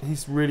 you know.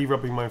 He's really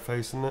rubbing my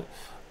face, isn't it?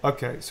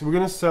 Okay, so we're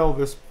gonna sell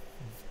this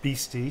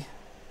beastie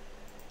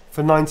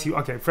for 90.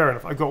 Okay, fair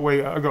enough. I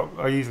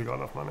easily got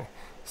enough money.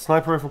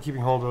 Sniper rifle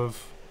keeping hold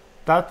of.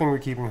 That thing we're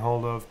keeping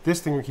hold of.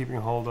 This thing we're keeping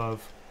hold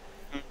of.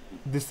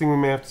 This thing we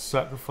may have to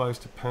sacrifice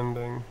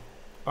depending.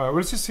 Alright,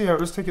 let's just see how.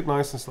 Let's take it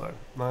nice and slow.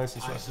 Nice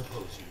and slow. I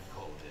suppose you'd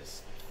call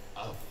this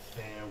a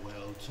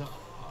farewell to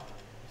arms.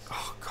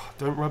 Oh god,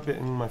 don't rub it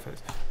in my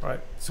face. Right.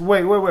 So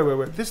wait.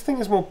 This thing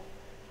is more.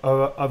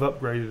 I've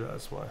upgraded it.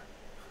 That's why.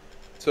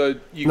 So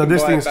you No, can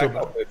this buy thing it is still back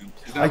better. up with them.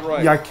 Is that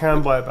right? Yeah, I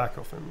can buy it back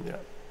off him. Yeah,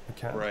 I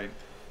can. Right.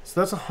 So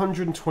that's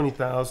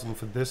 120,000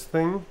 for this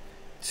thing.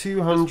 Just for a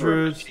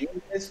 200.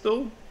 machine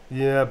pistol?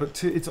 Yeah,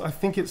 but I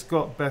think it's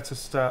got better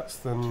stats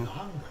than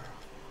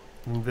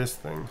this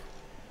thing.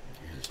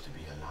 Used to be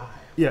alive.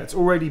 Yeah, it's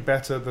already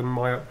better than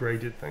my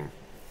upgraded thing.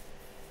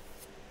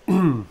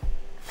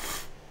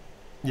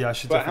 Yeah, I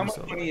should But how definitely much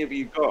sell money have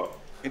you got?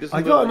 It doesn't that. I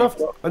look got like enough.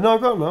 you've No, I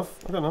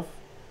got enough.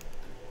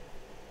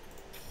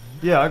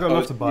 Yeah, I got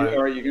enough to buy it.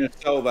 Alright, you're going to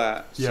sell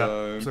that. Yeah,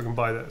 So, so I can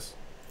buy this.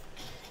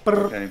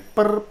 okay.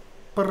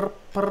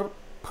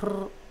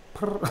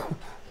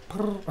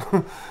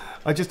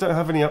 I just don't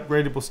have any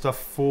upgradable stuff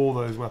for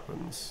those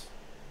weapons.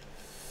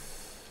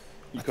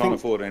 You I can't think-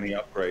 afford any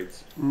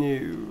upgrades.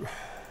 No.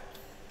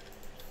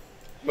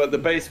 But the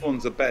base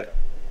ones are better.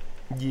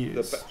 The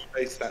Yes.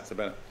 base stats are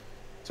better.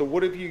 So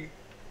what have you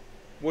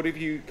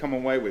come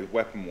away with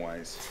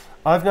weapon-wise?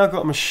 I've now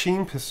got a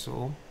machine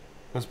pistol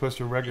as opposed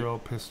to a regular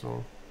old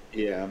pistol.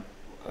 Yeah.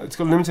 It's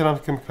got limited ammo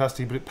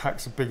capacity, but it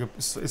packs a bigger.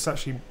 It's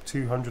actually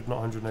 200, not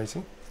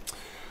 180.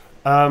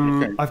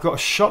 Okay. I've got a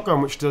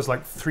shotgun which does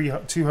like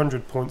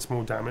 200 points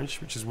more damage,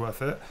 which is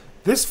worth it.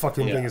 This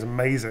fucking Yeah. thing is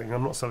amazing.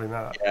 I'm not selling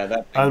that. Yeah,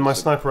 that And my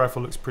thing's- sniper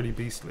rifle looks pretty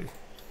beastly.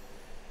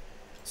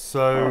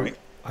 So Alright.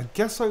 I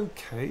guess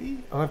okay.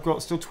 And I've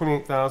got still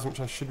 28,000, which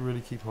I should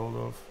really keep hold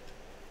of.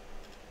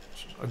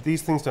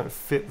 These things don't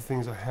fit the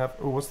things I have.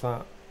 Oh, what's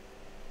that?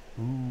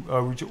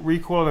 Ooh,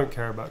 recoil I don't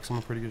care about because I'm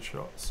a pretty good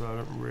shot, so I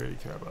don't really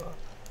care about that.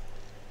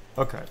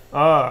 Okay.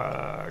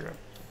 Okay.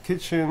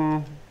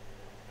 Kitchen.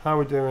 How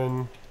we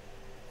doing?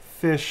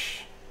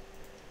 fish.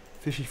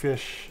 Fishy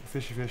fish.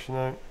 Fishy fish.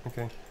 No.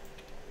 Okay.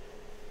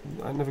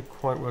 I never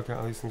quite work out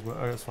how these things work.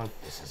 Oh, that's fine.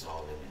 This is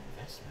all an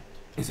investment.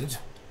 Is it?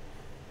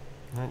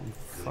 No, you Good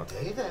fuck.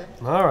 day then.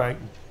 Alright,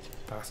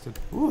 bastard.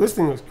 Ooh, this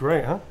thing looks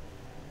great, huh?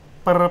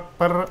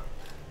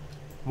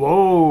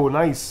 Whoa,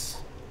 nice.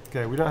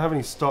 Okay, we don't have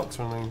any stocks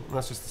or anything.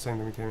 That's just the same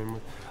thing we came in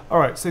with.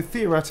 Alright, so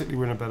theoretically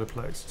we're in a better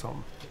place,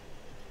 Tom.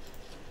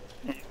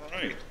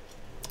 Alright.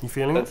 You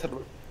feeling Let's it? have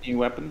new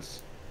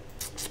weapons.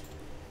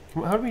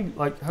 How do we,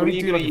 like, how What do are we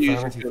you do going like to a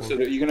use? vanity thing?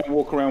 You're going to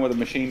walk around with a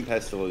machine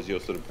pestle as your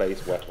sort of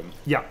base weapon.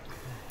 Yeah,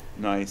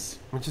 Nice.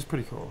 which is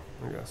pretty cool,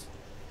 I guess.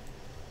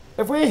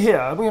 If we're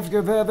here, we have to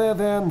go there, there,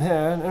 there, and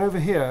there, and over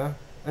here,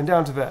 and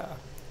down to there.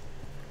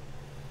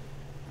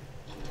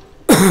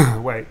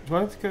 Wait, do I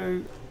have to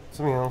go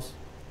something else?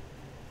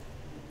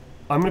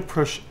 I'm going to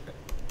push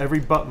every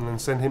button and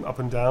send him up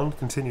and down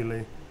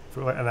continually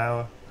for like an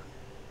hour.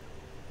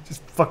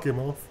 Just fuck him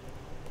off.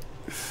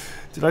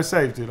 Did I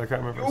save, dude? I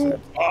can't remember if I You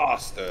saved.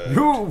 bastard!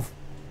 You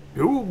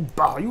little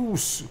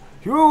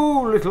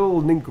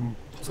ninkum.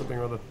 Something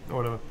or other, or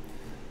whatever.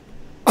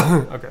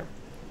 Okay.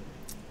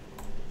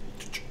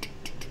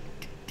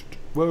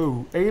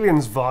 Whoa,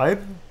 aliens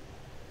vibe.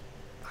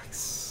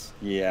 Nice.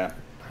 Yeah.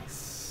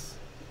 Nice.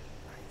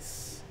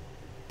 Nice.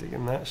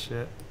 Digging that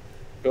shit.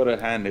 Gotta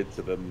hand it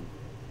to them.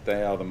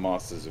 They are the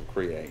masters of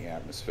creating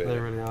atmosphere. They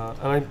really are.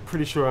 And I'm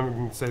pretty sure I'm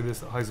going to say this,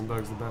 that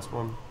Heisenberg's the best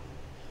one.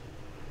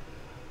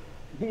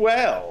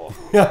 Well,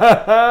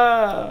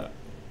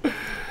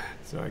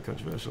 Sorry,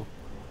 controversial.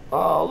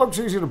 Oh, looks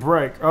easy to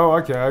break. Oh,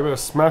 okay, I better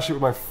smash it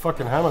with my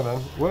fucking hammer then.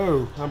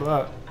 Whoa, how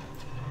about that?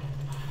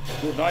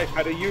 your knife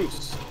had a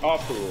use,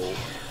 after all.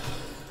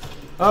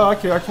 Oh,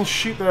 okay, I can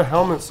shoot their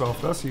helmets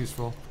off. That's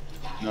useful.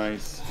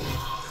 Nice.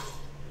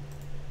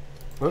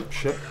 Oh,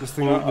 shit. This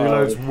thing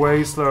reloads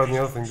way slower than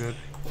the other thing did.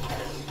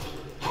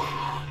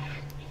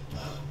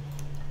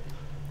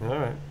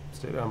 Alright,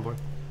 stay down, boy.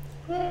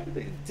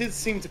 It did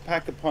seem to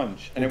pack a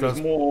punch, and It it was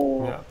does.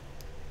 more. Yeah,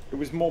 It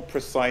was more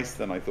precise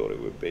than I thought it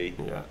would be.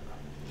 yeah.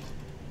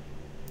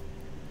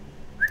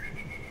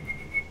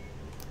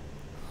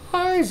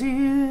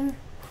 Heisey!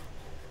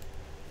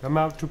 I'm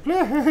out to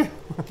play!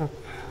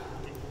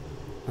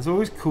 There's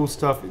always cool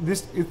stuff.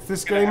 This Gonna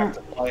game... have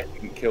to fight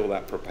and kill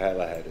that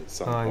propeller head at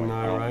some I point.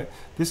 know, right?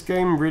 This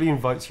game really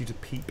invites you to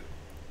peep.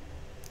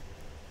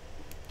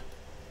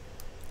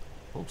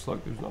 Looks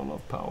like there's not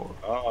enough power.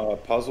 Ah,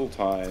 puzzle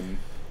time.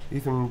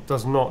 Ethan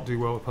does not do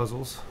well with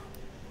puzzles.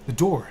 The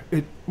door,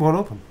 it won't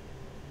open.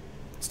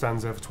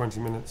 Stands there for 20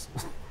 minutes.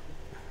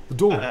 The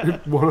door,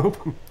 it won't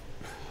open.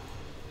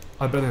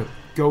 I better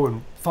go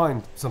and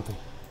find something.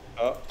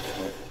 Oh,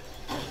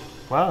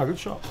 Wow, good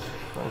shot.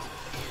 Nice.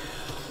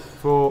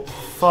 For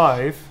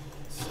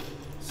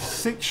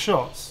 6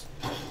 shots.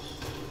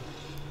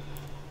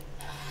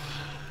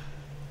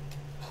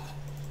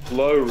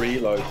 low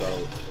reload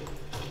though.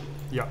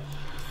 Yeah.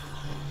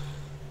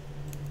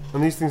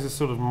 And these things are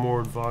sort of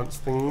more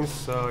advanced thingies,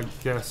 so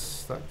I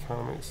guess that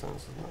kind of makes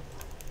sense,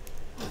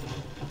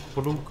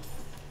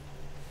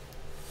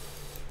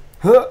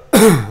 doesn't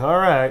it?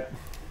 Alright.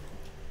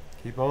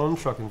 Keep on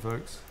trucking,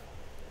 folks.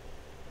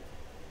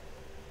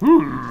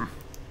 Ooh.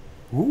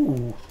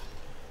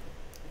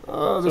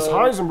 This So,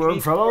 Heisenberg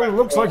keep fellow track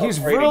looks of like he's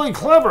upgrading really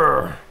stuff.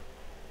 clever.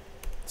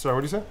 Sorry,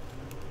 what do you say?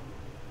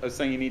 I was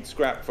saying you need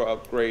scrap for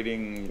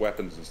upgrading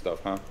weapons and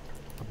stuff, huh?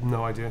 I've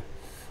no idea.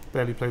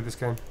 Barely played this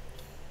game.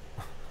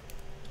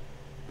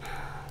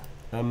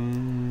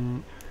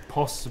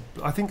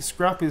 Possibly. I think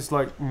scrap is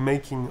like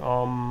making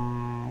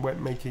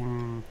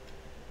making.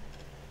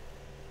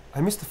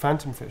 I missed the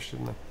phantom fish,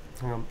 didn't I?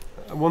 Hang on.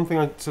 One thing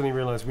I suddenly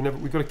realised: we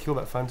got to kill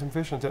that phantom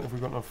fish. I don't know if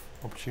we've got enough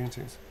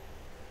opportunities.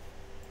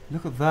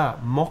 Look at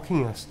that,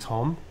 mocking us,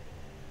 Tom.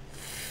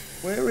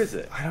 Where is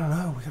it? I don't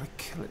know. We got to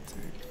kill it,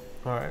 dude.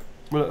 All right.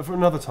 Well, for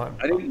another time.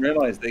 I didn't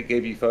realise they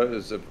gave you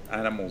photos of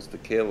animals to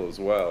kill as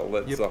well.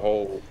 That's Yep. the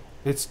whole.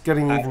 It's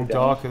getting even Academic.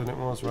 darker than it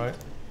was, right?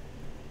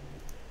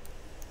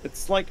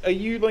 It's like, are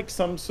you like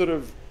some sort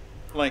of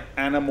like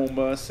animal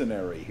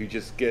mercenary who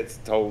just gets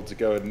told to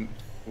go and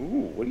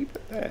ooh, what do you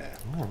put there?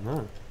 I don't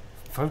know.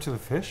 Photo of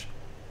the fish?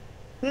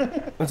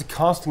 It's a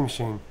casting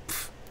machine.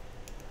 Pfft.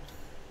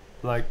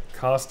 Like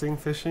casting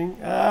fishing?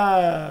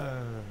 Ah.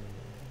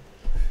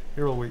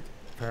 You're all weak,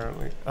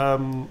 apparently.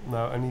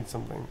 No, I need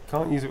something.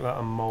 Can't use it without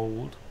a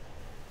mold.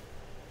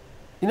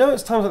 You know,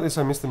 it's times like this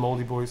I miss the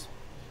moldy boys.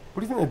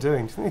 What do you think they're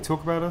doing? Do you think they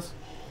talk about us?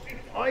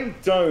 I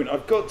don't.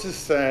 I've got to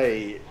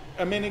say.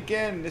 I mean,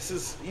 again, this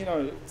is, you know,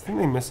 Do you think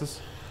they miss us?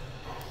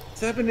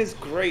 7 is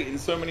great in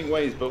so many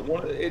ways, but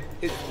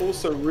it's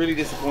also really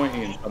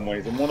disappointing in some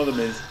ways. And one of them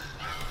is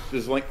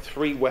there's like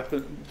 3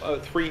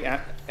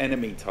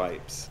 enemy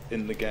types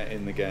in the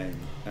game,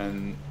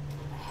 and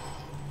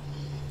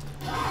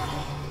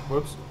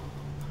Whoops.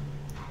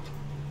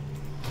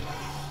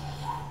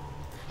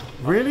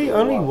 Really?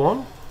 Only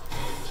one?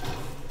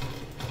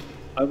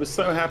 I was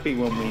so happy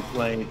when we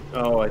played.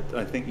 Oh, I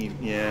think you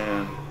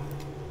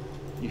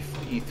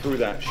threw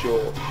that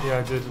short. Yeah,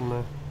 I did, didn't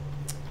I?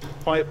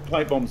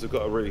 pipe bombs have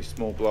got a really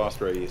small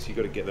blast radius. You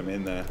got to get them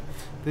in there.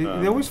 They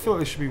always feel like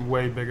they should be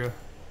way bigger.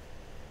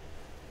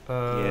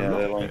 Yeah,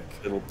 they're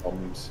like little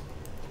bombs.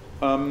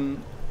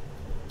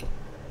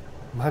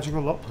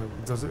 Magical lockpick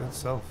does it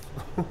itself.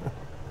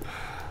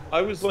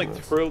 I was like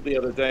thrilled the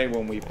other day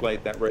when we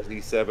played that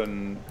Resi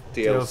 7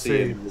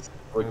 DLC and the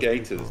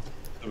Brigators.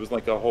 There was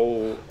like a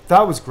whole.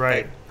 That was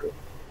great.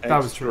 That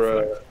was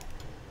terrific.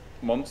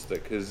 Monster,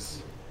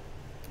 because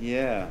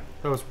yeah,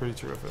 that was pretty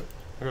terrific.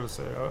 I gotta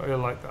say, I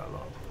like that a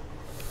lot.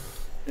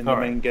 In the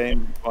main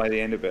game, by the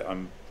end of it,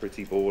 I'm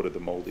pretty bored of the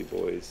Moldy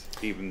Boys,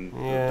 even the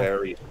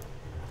variant.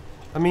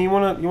 I mean, you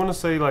wanna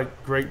say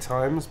like great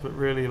times, but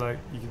really like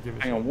you could give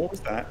it. Hang on, what was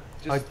that?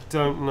 I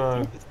don't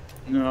know.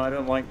 No, I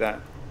don't like that.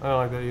 I don't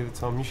like that either,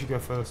 Tom. You should go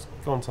first.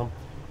 Go on, Tom.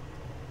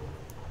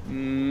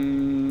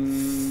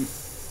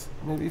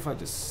 Maybe if I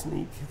just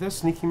sneak. There's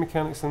sneaking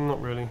mechanics, and not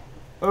really.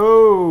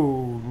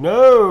 Oh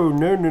no!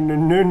 No! No! No!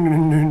 No!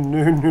 No!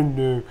 No!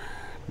 No!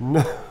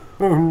 No!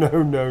 No!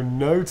 No! No!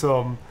 No!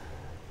 Tom.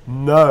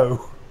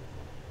 No.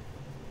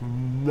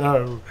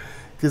 No.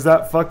 Because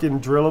that fucking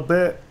drill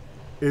bit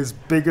is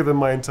bigger than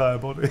my entire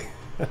body.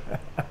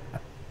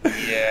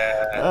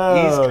 Yeah.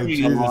 Oh he's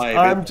Jesus! alive,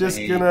 I'm just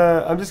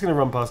gonna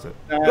run past it.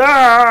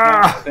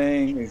 That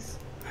thing is.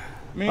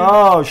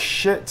 Oh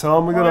shit,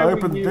 Tom! We gotta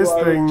open this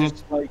thing.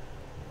 Just like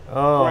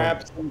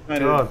grab some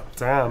kind of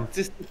damn.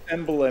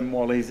 Disassemble him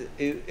while he's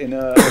in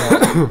a.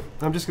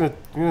 I'm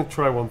gonna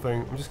try one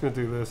thing. I'm just gonna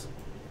do this.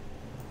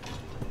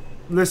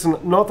 Listen,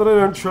 not that I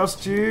don't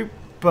trust you,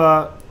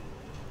 but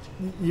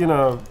you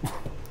know,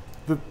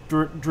 the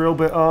drill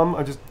bit arm.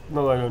 Not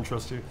that I don't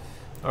trust you.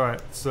 All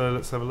right, so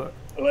let's have a look.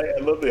 I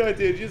love the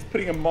idea of just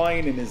putting a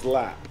mine in his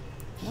lap.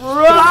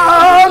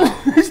 Run!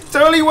 He's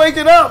totally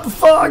waking up.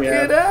 Fuck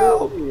it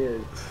hell!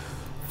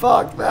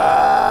 Fuck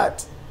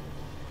that!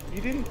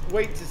 You didn't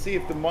wait to see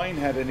if the mine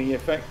had any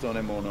effect on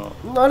him or not.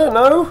 I don't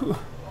know.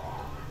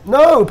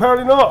 No,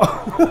 apparently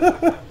not.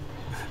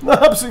 No,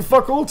 absolutely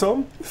fuck all,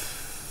 Tom.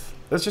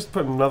 Let's just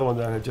put another one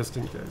down here just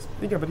in case.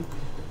 Here you go, buddy.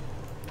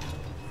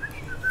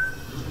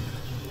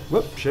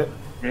 Whoop, shit.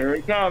 Here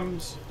he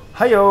comes.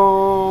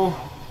 Hi-yo!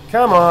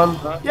 Come on.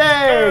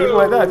 Yay! You didn't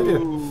like that, did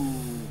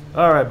you?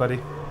 Alright, buddy.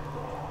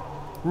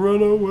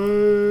 Run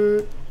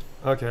away.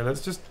 Okay,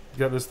 let's just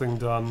get this thing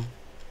done.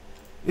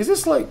 Is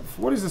this like...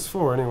 What is this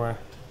for, anyway?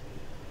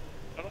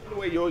 I don't know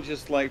where you're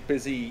just like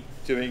busy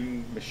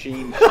doing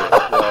machine shit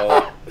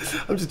while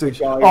I'm just doing...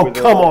 Oh,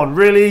 come on,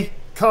 really?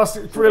 Cast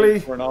it, really?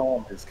 For an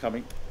arm is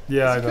coming.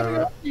 Yeah, I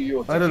know.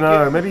 I don't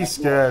know. Maybe he's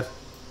scared.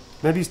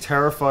 Maybe he's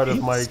terrified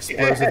of my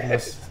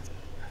explosiveness.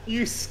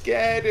 You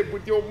scared him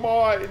with your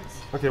mind.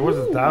 Okay, what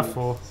is that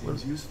for?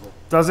 Seems useful.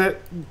 Does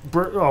it?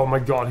 Oh my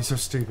god, he's so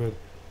stupid.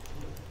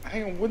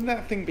 Hang on, wouldn't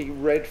that thing be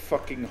red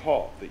fucking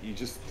hot that you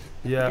just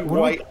Yeah.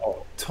 white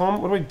hot? Tom,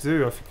 what do I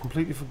do? I've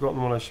completely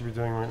forgotten what I should be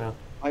doing right now.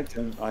 I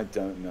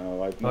don't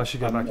know. I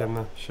should get back in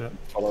there. Shit.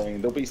 Following.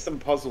 There'll be some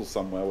puzzle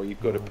somewhere where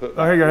you've got to put.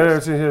 Oh, here you go.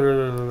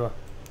 Here.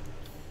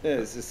 Yeah,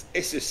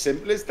 it's as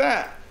simple as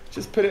that.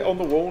 Just put it on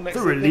the wall next The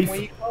to the relief. thing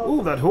where you go.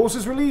 Oh, that horse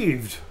is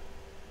relieved.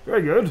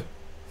 Very good.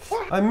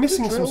 What? I'm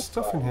missing some Drill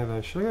stuff in here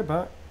though. Should I go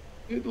back?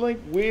 You're like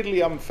weirdly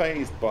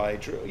unfazed by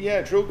drill.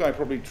 Yeah, drill guy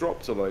probably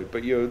dropped a load,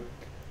 but you're.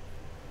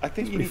 I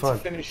think you be need fine. to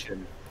finish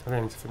him. I think I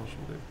need to finish him,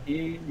 dude.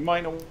 You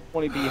might not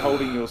want to be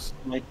holding your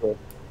sniper.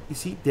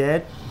 Is he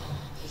dead?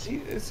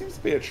 It seems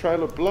to be a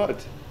trail of blood.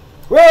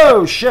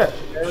 Whoa! Shit!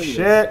 There he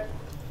Shit!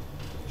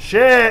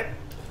 Shit!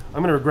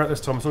 I'm gonna regret this,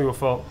 Tom. It's all your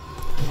fault.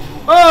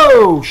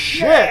 Oh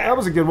shit! Yeah. That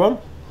was a good one.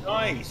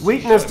 Nice.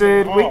 Weakness, Shut him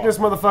dude. off. Weakness,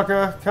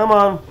 motherfucker. Come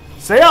on.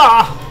 Say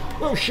ah!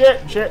 Oh shit!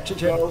 Shit! Shit!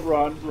 Shit! Go,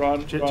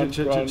 run.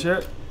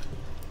 Shit!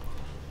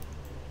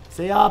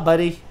 Say ah,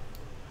 buddy.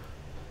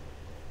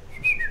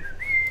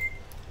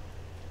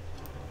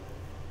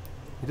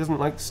 He doesn't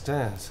like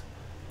stairs.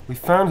 We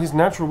found his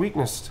natural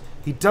weakness.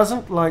 He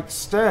doesn't like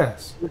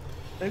stairs.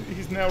 And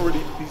he's now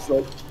really. He's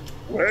like,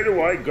 where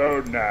do I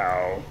go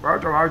now?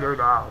 What do I do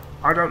now?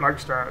 I don't like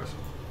stairs.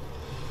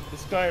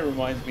 This guy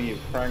reminds me of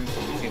Frank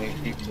from the Teenage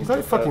Mutant He's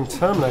like fucking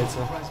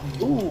Terminator.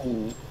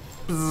 Ooh.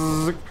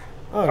 Bzzz. Can't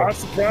Oh.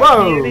 surprise me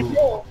Whoa!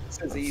 anymore,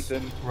 says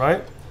Ethan.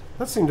 Right?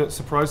 That seemed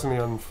surprisingly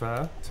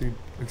unfair to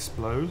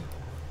explode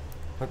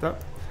like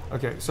that.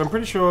 Okay, so I'm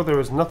pretty sure there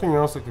is nothing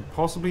else that could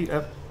possibly.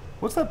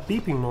 What's that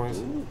beeping noise?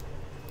 Ooh.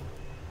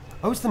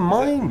 Oh, it's the Is that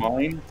mine.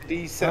 mine? Did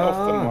he set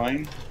off the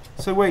mine?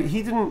 So wait,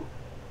 he didn't.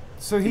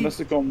 So He must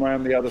have gone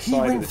round the other he side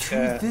of went the through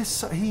chair.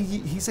 this.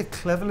 He's a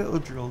clever little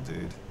drill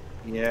dude.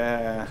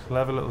 Yeah.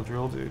 Clever little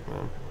drill dude,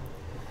 man.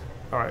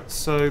 All right,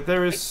 so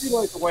there I is. do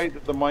like the way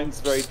that the mines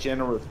very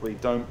generously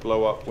don't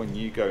blow up when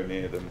you go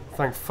near them.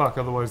 Thank fuck,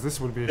 otherwise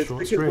this would be a It's short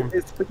because, stream.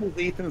 it's because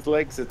Ethan's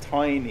legs are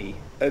tiny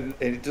and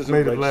it doesn't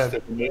Made of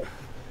register. lead.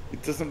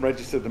 It doesn't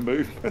register the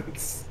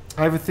movements.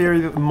 I have a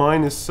theory that the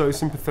mine is so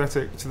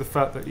sympathetic to the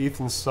fact that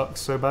Ethan sucks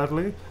so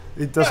badly,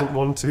 it doesn't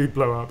want to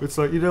blow up. It's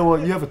like, you know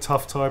what? You have a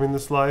tough time in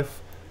this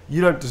life.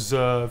 You don't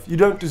deserve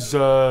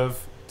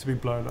to be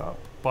blown up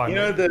by You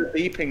me. know the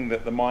beeping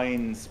that the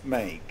mines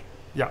make?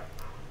 Yeah.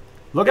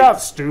 Look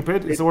out,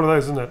 stupid! It's one of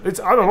those, isn't it? It's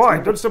I'm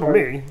alright. Don't stop at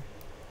me.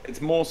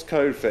 It's Morse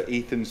code for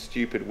Ethan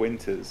Stupid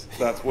Winters.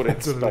 That's what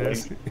it's That's what it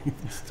spelling. is.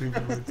 Ethan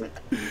Stupid Winters.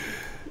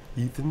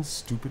 Ethan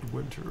Stupid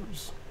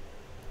Winters.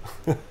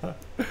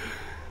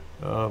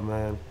 Oh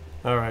man.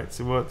 Alright,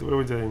 so what are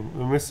we doing?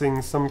 We're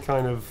missing some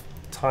kind of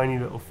tiny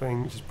little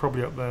thing, which is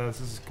probably up there. This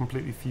is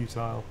completely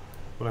futile,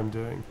 what I'm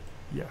doing.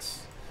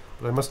 Yes.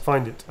 But I must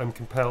find it. I'm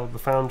compelled. The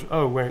found.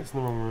 Oh, wait, it's in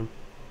the wrong room.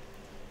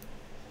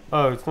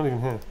 Oh, it's not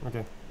even here.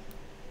 Okay.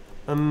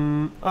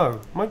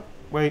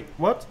 Wait,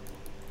 what?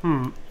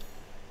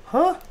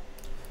 Huh?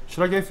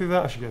 Should I go through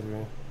that? I should go through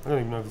here. I don't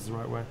even know if this is the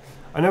right way.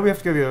 I know we have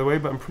to go the other way,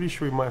 but I'm pretty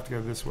sure we might have to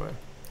go this way.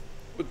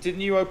 But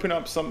didn't you open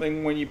up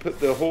something when you put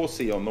the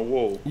horsey on the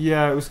wall?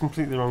 Yeah, it was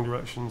completely the wrong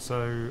direction,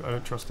 so I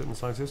don't trust it in the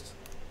slightest.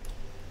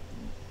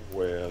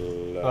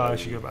 Well, I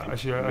should go back. I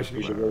should go back.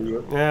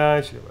 Where Yeah,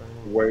 I should go back.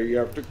 where you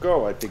have to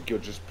go. I think you're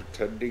just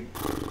pretending,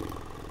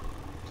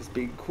 just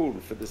being cool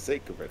for the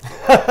sake of it.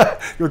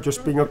 You're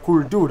just being a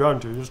cool dude,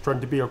 aren't you? You're just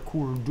trying to be a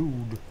cool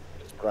dude.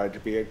 Just trying to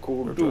be a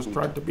cool You're dude. just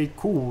trying to be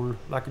cool,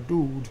 like a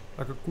dude,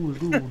 like a cool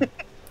dude.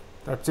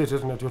 That's it,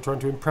 isn't it? You're trying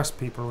to impress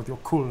people with your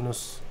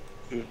coolness.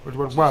 But it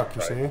won't work,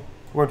 you see. It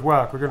won't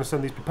work. We're going to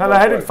send these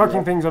propeller-headed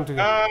fucking things onto you.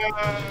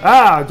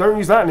 Ah, don't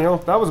use that, Neil.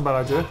 That was a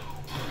bad idea.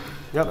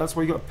 Yeah, that's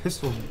why you got a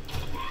pistol.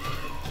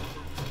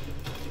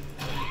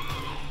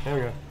 There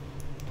we go.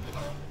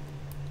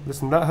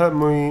 Listen, that hurt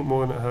me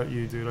more than it hurt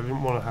you, dude. I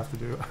didn't want to have to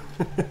do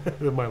it.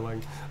 I'm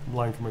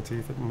lying for my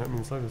teeth. I didn't mean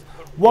to say this.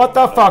 What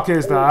the fuck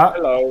is that?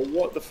 Hello,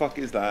 what the fuck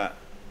is that?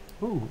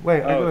 Ooh,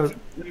 wait, It's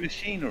the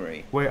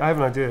machinery. wait, I have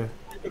an idea.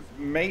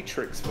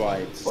 Matrix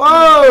vibes.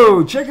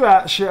 Whoa! Check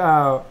that shit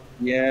out.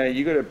 Yeah,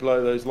 you got to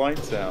blow those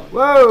lights out.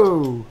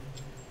 Whoa!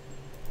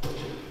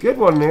 Good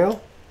one,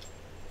 Neil.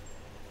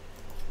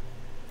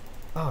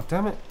 Oh,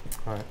 damn it.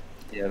 Alright.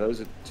 Yeah,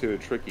 those two are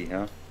tricky,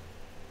 huh?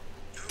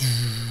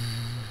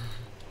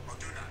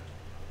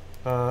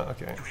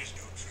 Okay.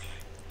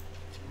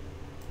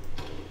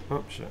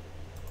 Oh, shit.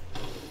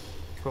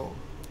 Cool.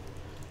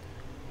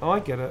 Oh, I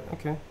get it.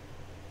 Okay.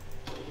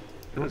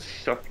 Just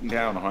shutting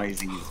down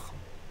Heisenberg's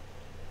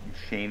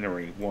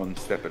machinery one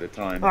step at a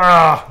time.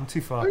 Ah! I'm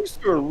too far. Those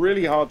two are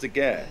really hard to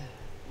get.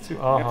 Too You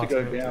have hard to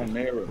go get down to.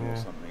 near them Yeah. or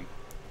something.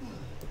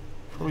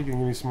 Probably gonna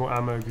give me some more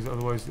ammo because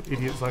otherwise the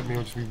idiots like me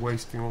will just be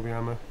wasting all the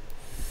ammo.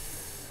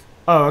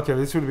 Oh, okay.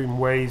 This would have been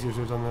way easier to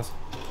have done this.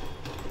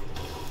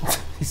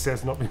 He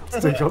says not being able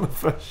to take on the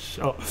first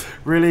shot.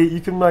 Really, you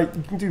can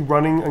do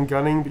running and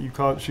gunning, but you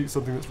can't shoot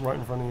something that's right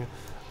in front of you.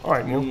 All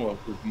right, Neil.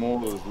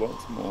 There's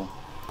lots more.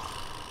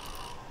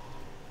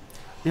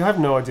 Yeah, I have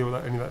no idea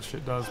what any of that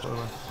shit does, by the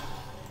way.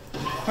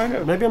 Kind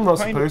of, Maybe I'm not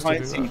kind supposed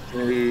of to do that.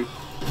 Who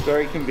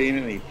very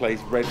conveniently place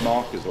red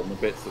markers on the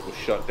bits that will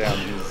shut down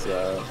his.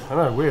 I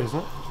know, weird, isn't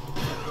it?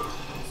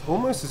 It's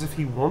almost as if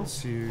he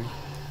wants you.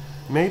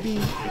 Maybe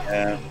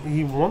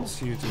he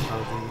wants you to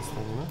kind of do this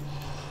thing, you know?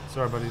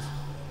 Sorry, buddies.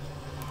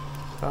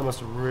 That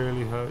must have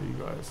really hurt you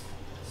guys.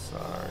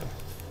 Sorry.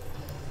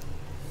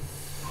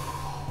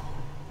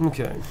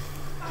 Okay.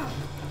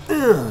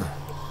 Ugh.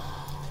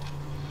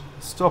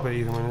 Stop it,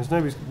 Ethan Winners.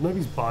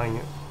 Nobody's buying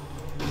it.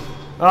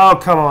 Oh,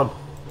 come on.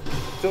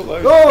 Still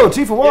those. Oh,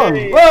 2 for 1.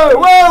 Yay. Whoa,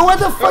 whoa, where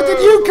the fuck did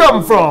you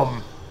come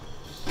from?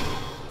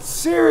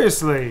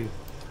 Seriously.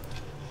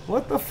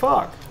 What the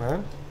fuck,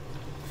 man?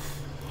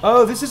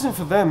 Oh, this isn't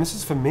for them. This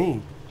is for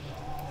me.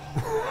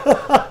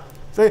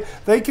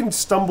 They can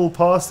stumble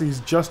past these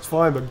just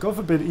fine, but God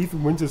forbid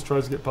Ethan Winters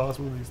tries to get past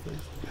one of these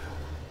things.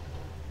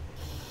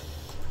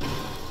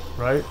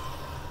 Right?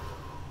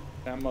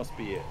 That must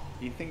be it.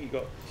 You think you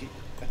got?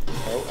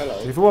 Oh,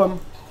 hello. 2 for 1.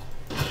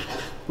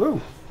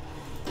 Woo.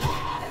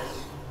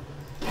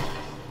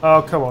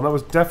 Oh, come on. That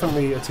was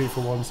definitely a 2 for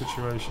 1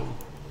 situation.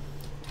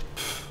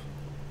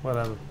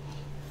 Whatever.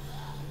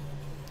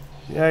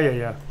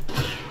 Yeah.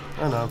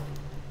 I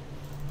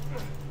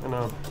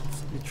know.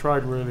 You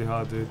tried really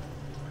hard, dude.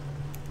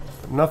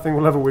 But nothing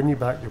will ever win you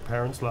back your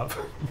parents' love.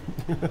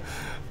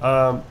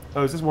 Oh,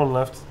 is this one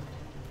left?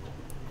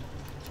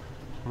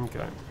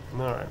 Okay.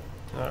 Alright.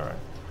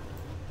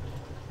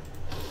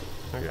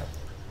 Okay.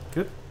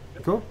 Good?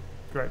 Cool?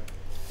 Great.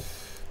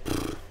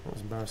 That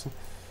was embarrassing.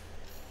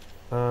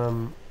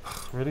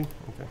 Really?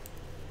 Okay.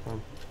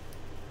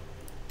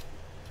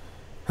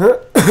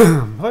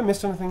 Have I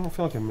missed anything? I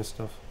feel like I've missed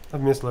stuff.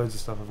 I've missed loads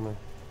of stuff, haven't I?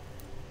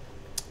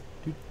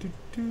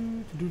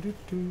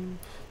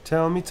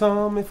 Tell me,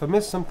 Tom, if I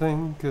missed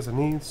something, because I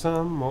need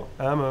some more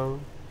ammo.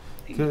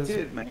 You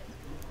did, mate.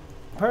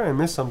 Apparently I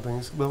missed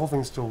something. The whole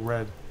thing's still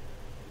red.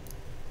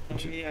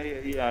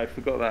 Yeah. I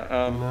forgot that.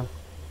 No.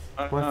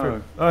 I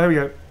know. Oh, here we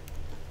go.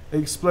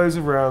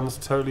 Explosive rounds,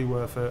 totally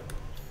worth it.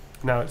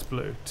 Now it's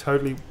blue.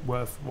 Totally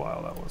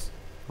worthwhile that was.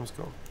 That was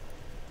cool.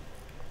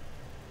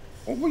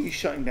 What were you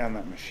shutting down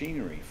that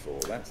machinery for?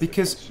 That's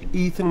Because the question.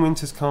 Ethan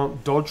Winters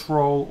can't dodge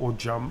roll or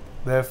jump,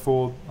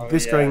 therefore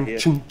this going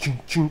chink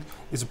chink chink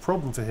is a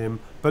problem for him,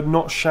 but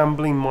not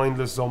shambling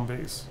mindless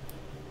zombies.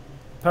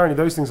 Apparently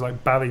those things are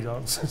like ballet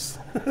dancers.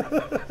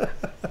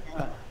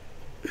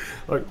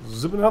 Like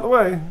zipping out the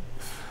way.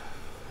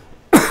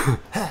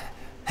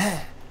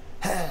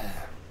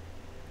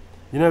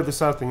 You know, the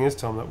sad thing is,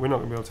 Tom, that we're not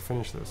going to be able to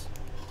finish this.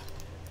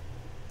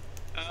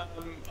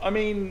 I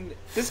mean,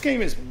 this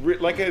game is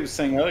like I was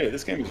saying earlier.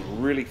 This game is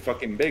really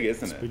fucking big,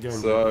 isn't it? Big game,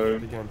 so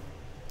big game.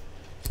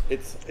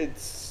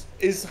 it's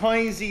is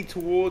Heisey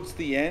towards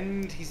the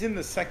end? He's in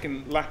the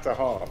second latter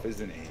half,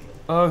 isn't he?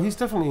 Oh, he's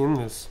definitely in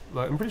this.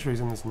 Like, I'm pretty sure he's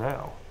in this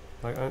now.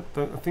 Like, I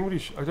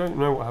don't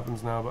know what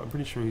happens now, but I'm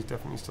pretty sure he's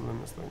definitely still in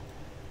this thing.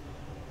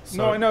 So,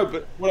 No, I know,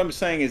 but what I'm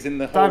saying is in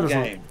the whole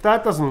game.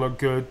 That doesn't look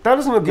good. That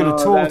doesn't look good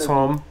at all,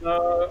 Tom.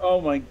 No, oh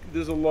my,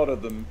 there's a lot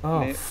of them. Oh,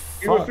 Nick.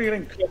 fuck. You were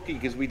feeling cocky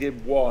because we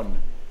did one.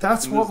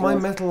 That's what my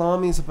metal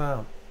army's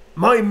about.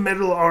 My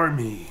metal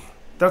army.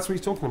 That's what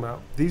he's talking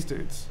about. These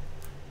dudes.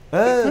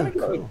 It's kind of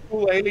got a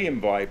cool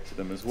alien vibe to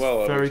them as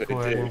well. Very which I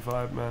cool dig. alien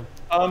vibe, man.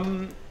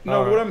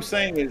 No, what I'm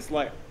saying is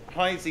like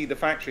Heisey, the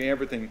factory,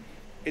 everything.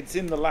 It's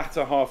in the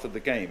latter half of the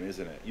game,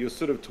 isn't it? You're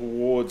sort of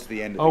towards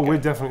the end of the game. Oh, we're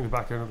definitely the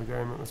back end of the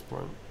game at this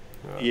point.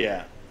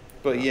 Yeah.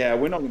 But yeah,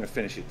 we're not going to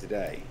finish it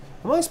today.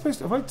 Am I supposed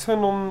to... Have I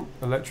turned on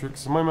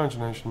electrics? In my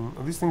imagination,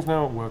 are these things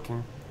now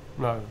working?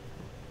 No.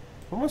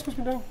 What am I supposed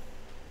to be doing?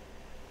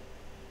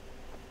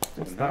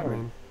 What's that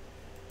mean?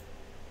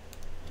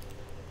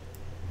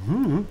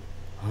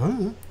 Huh?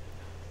 Am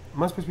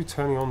I supposed to be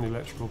turning on the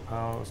electrical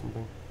power or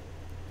something?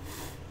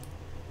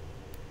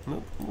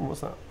 Nope.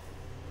 What's that?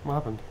 What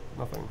happened?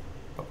 Nothing.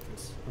 Fuck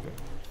this. Okay.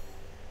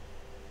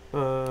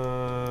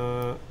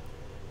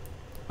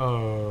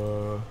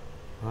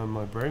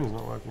 My brain is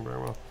not working very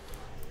well.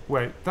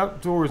 Wait,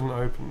 that door isn't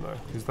open though,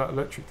 because that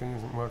electric thing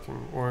isn't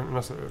working, or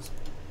unless it is.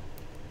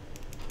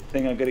 I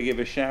think I'm going to give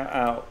a shout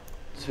out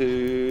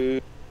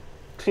to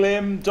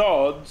Clem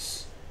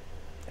Dodds.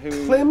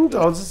 Clem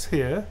Dodds is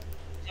here.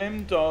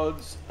 Clem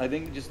Dodds, I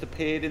think, just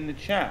appeared in the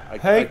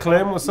chat. Hey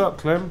Clem, what's up,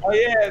 Clem? Oh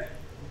yeah,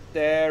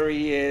 there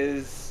he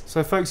is.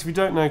 So folks, if you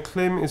don't know,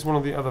 Clem is one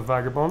of the other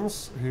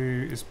vagabonds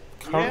who is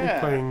currently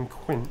playing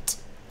Quint,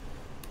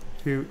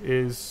 who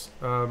is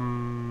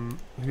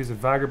who's a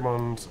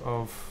vagabond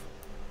of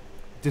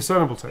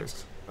discernible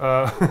taste.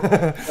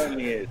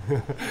 Certainly is.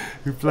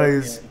 who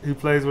plays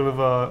one of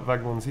our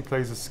vagabonds. He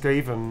plays a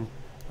Skaven,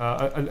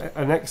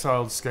 an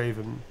exiled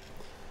Skaven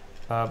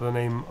by the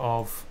name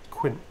of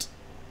Quint.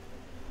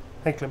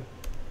 Hey Clem.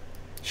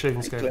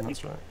 Shaven Skaven, Clem.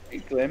 that's right. Hey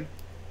Clem.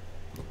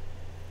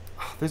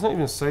 There's not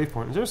even a save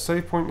point. Is there a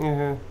save point near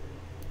here?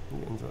 Let me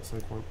get into that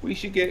save point. We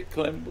should get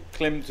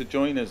Clem to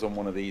join us on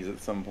one of these at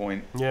some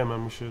point. Yeah,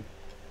 man, we should.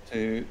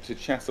 To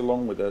chat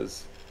along with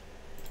us.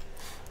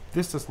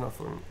 This does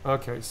nothing.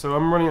 Okay, so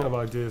I'm running out of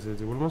ideas here.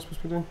 What am I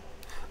supposed to be doing?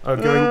 Oh,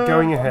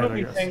 going ahead, I'm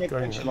I not paying guess.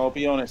 attention, I'll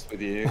be honest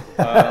with you.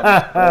 I'm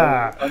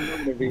not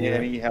going to be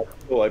any help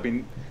at all. I've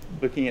been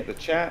looking at the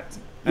chat.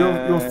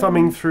 You're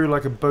thumbing through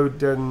like a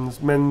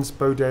men's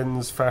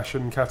Bodens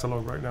fashion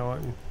catalogue right now,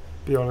 aren't you?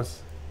 Be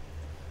honest.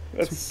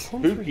 That's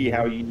spooky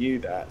how you knew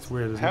that. It's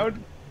weird, isn't how it?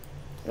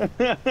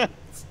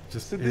 It's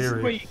just so eerie. this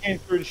is where you came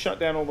through and shut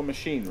down all the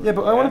machinery. Yeah,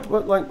 but I want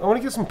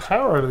to get some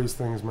power out of these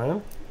things,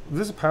 man. Is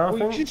this a power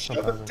thing? You just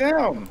shut them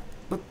down.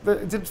 But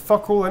it did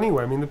fuck all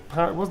anyway. I mean, the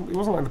power, it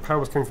wasn't like the power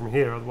was coming from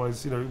here.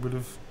 Otherwise, it would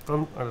have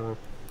done. I don't know.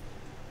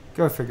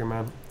 Go figure,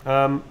 man.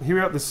 Here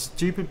we are at this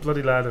stupid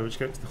bloody ladder, which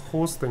gets to the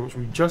horse thing, which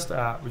we just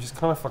at, which is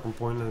kind of fucking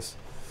pointless.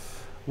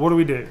 What do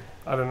we do?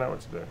 I don't know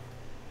what to do.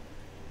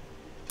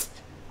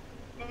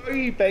 Are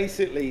you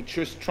basically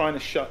just trying to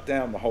shut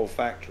down the whole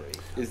factory?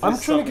 I'm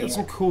trying to get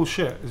some cool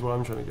shit, is what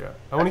I'm trying to get.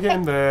 I want to get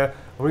in there,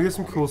 I want to get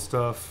some cool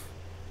stuff.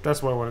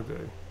 That's what I want to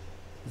do.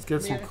 Let's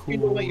get some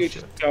cool shit. You're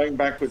shit. just going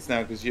backwards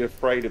now because you're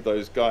afraid of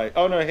those guys.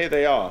 Oh no, here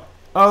they are.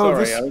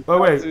 Oh, Sorry,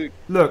 wait,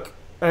 look,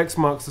 X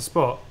marks the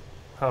spot.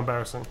 How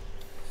embarrassing.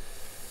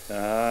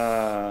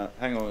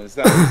 Hang on, is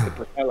that the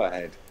propeller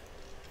head?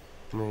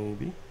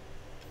 Maybe.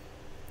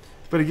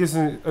 But it gives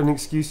an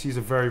excuse to use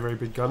a very, very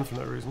big gun for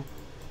no reason.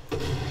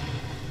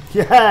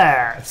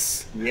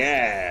 Yes!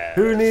 Yeah.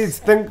 Who needs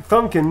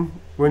thunking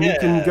when you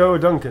can go a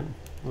Duncan?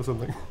 Or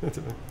something. I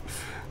don't know.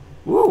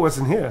 Ooh, what's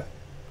in here?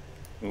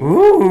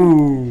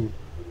 Ooh!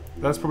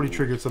 That's probably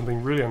triggered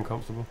something really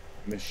uncomfortable.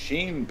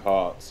 Machine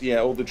parts. Yeah,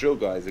 all the drill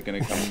guys are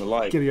going to come to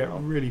life.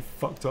 Getting really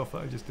fucked off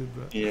that I just did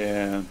that.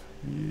 Yeah.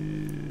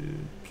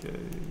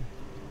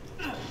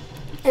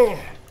 Okay.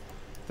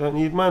 Don't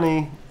need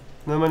money.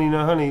 No money,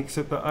 no honey,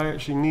 except that I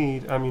actually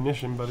need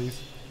ammunition,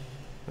 buddies.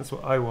 That's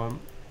what I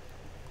want.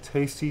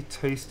 Tasty,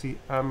 tasty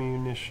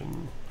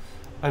ammunition.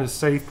 And a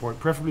save point.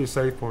 Preferably a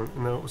save point.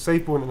 And a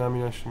save point and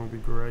ammunition would be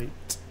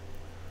great.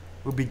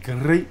 Would be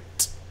great.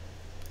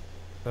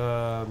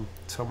 Tom,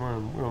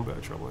 we're in better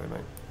trouble here,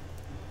 mate.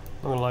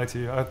 I'm not gonna lie to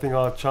you. I think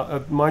I'm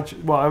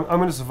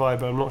gonna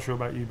survive, but I'm not sure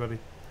about you, buddy.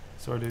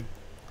 Sorry, dude.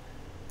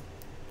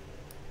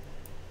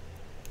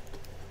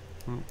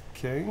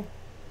 Okay.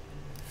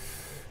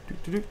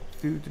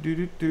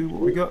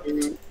 What we got?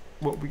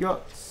 What we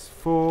got?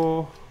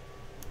 4.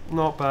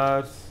 Not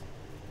bad.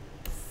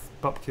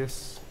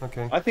 Bupkiss.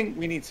 Okay. I think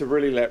we need to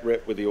really let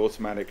rip with the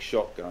automatic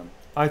shotgun.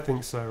 I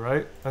think so,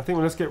 right? I think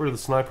let's get rid of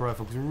the sniper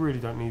rifle because we really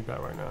don't need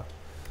that right now.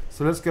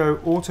 So let's go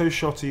auto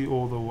shotty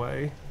all the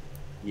way.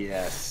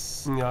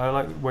 Yes. Yeah, I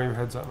like where your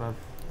head's at, man.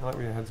 I like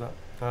where your head's at.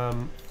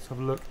 Let's have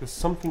a look. There's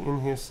something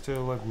in here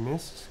still I've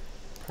missed,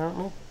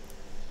 apparently.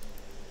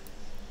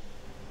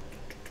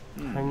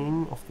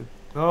 Hanging off the...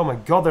 Oh my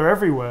god, they're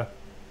everywhere.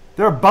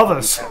 They're above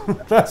us.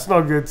 That's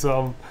not good,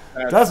 Tom.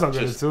 That's not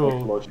good just at all.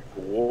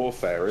 Psychological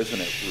warfare, isn't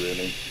it,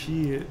 really?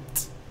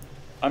 Shit.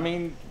 I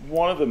mean,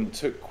 one of them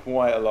took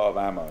quite a lot of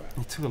ammo.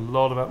 He took a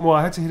lot of it. Well,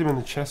 I had to hit him in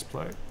the chest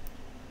plate.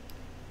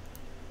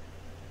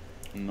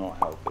 Not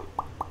healthy.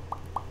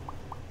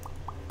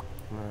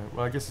 Right.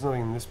 Well, I guess there's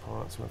nothing in this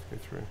part, so we have to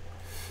go through.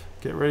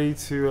 Get ready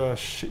to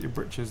shit your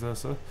britches there,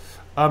 sir.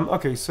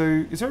 Okay,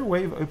 so is there a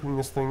way of opening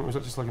this thing, or is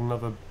that just like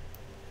another...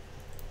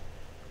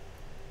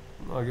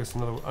 I guess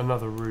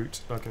another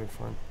route. Okay,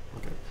 fine.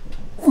 Okay.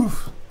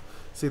 Oof.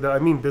 See that? I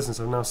mean business.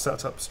 I've now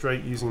sat up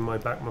straight using my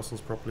back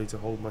muscles properly to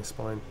hold my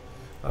spine.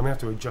 I'm gonna have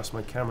to adjust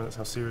my camera. That's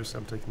how seriously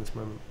I'm taking this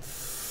moment.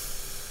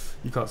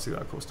 You can't see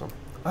that, of course, Tom.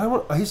 I don't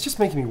want. He's just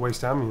making me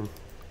waste ammunition.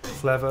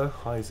 Clever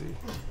Heisey.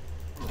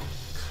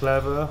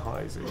 Clever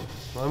Heisey.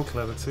 I'm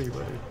clever too,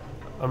 buddy.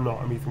 I'm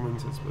not. I'm Ethan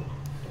Winters, but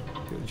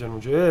get the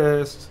general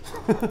gist.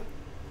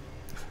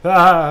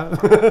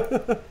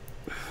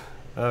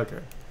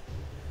 Okay.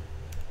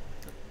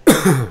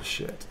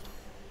 Shit.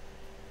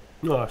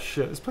 Oh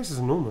shit, this place is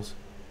enormous.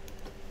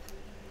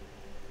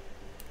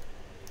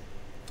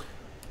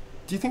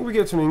 Do you think we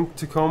get to an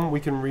intercom, we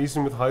can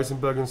reason with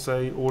Heisenberg and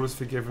say, all is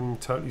forgiven,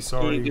 totally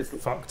sorry,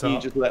 fucked up. He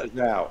just let us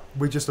out.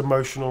 We're just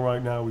emotional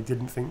right now, we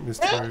didn't think this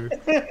through.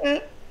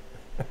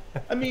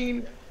 I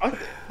mean, I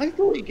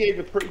thought he gave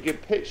a pretty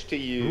good pitch to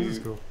you This is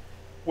cool.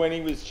 when he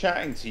was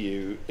chatting to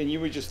you, and you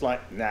were just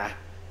like, nah.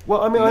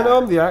 Well, I mean, I know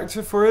I'm the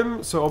actor for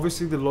him, so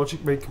obviously the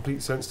logic made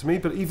complete sense to me,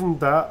 but even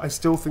that, I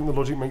still think the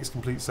logic makes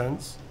complete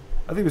sense.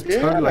 I think it was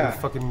totally like a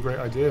fucking great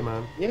idea,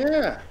 man.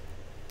 Yeah.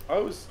 I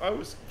was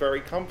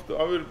very comfortable.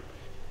 I would have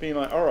been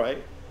like, all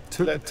right,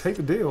 Take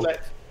the deal.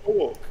 let's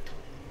talk.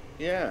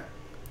 Yeah.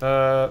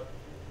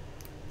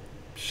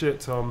 Shit,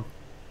 Tom.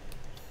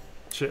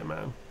 Shit,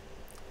 man.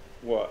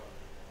 What?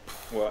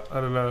 I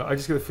don't know. I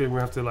just get the feeling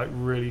we have to, like,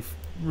 really...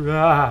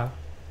 Yeah.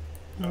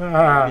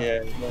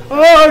 Yeah.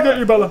 Oh, I got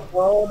you, Bella.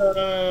 Oh,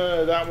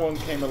 no. That one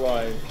came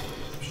alive.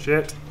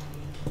 Shit.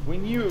 We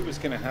knew it was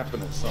going to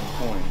happen at some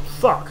point.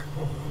 Fuck.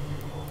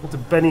 I have to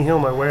Benny Hill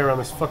my way around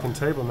this fucking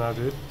table now,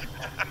 dude.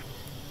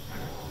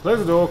 Close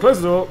the door,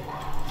 close the door.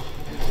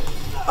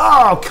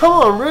 Oh, come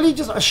on, really?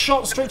 Just a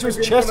shot straight to his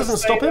chest doesn't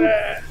stop him? No,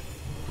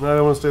 I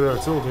don't want to stay there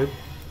at all, dude.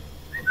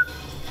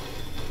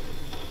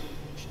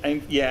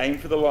 Aim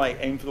for the light.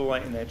 Aim for the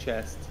light in their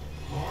chest.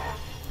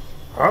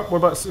 Alright, what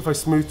about if I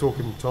smooth talk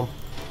him, Tom?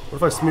 What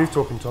if I smooth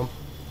talk him, Tom?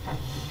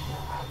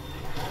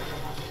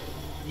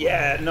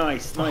 Yeah,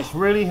 nice.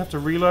 Really? Have to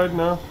reload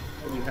now?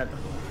 I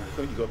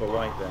thought you got the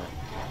light there.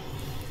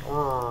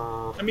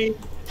 I mean,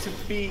 to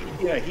be,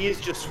 he is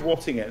just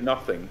swatting at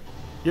nothing.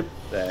 Yep.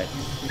 There.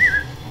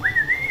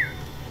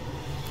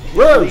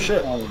 Whoa,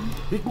 shit.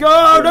 He can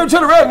go! Don't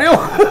turn around, Neil!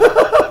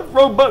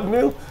 Wrong button,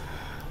 Neil.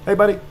 Hey,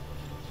 buddy.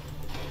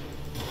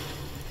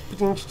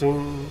 Clang,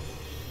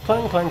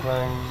 clang,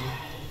 clang.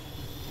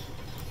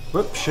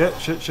 Whoop, shit.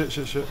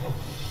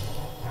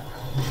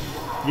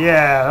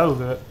 Yeah, that'll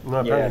do it. No,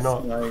 apparently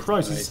not. Nice,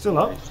 Christ, he's still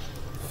up?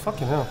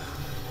 Fucking hell.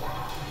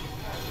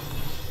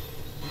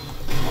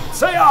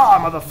 Say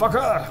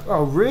motherfucker!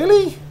 Oh,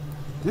 really?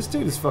 This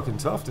dude is fucking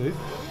tough, dude.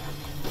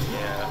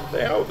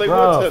 Yeah, they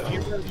were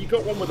tough. You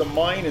got one with a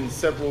mine and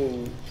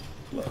several...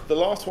 The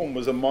last one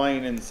was a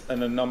mine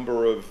and a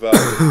number of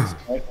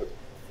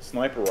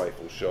sniper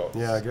rifle shots.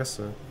 Yeah, I guess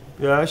so.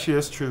 Yeah, actually,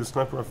 that's true. The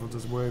sniper rifle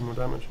does way more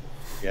damage.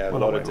 Yeah, a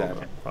lot of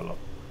damage. Quite a lot.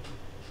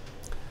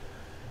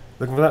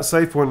 Looking for that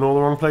save point in all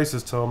the wrong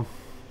places, Tom.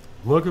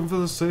 Looking for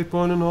the save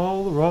point in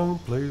all the wrong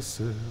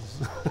places.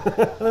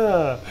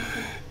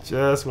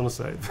 Just want to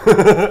save.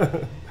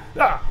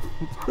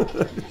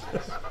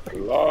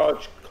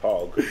 Large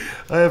cog.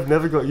 I have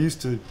never got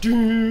used to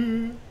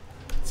it.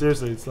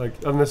 Seriously, it's like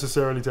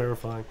unnecessarily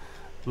terrifying.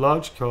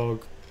 Large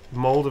cog.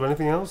 Mold of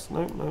anything else?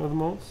 No other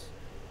molds?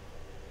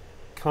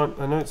 Can't.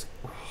 I know it's.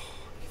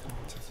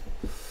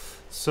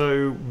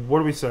 So, what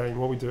are we saying?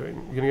 What are we doing?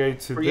 We're going to go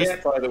to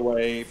this. By the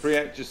way,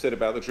 Briette just said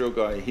about the drill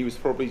guy, he was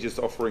probably just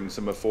offering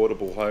some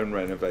affordable home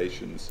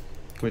renovations,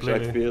 Completely.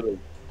 which I feel is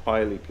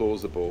highly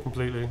plausible.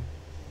 Completely.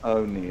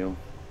 Oh, Neil.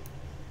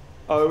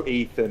 Oh,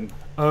 Ethan.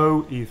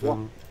 Oh,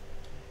 Ethan.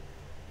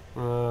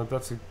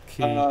 That's a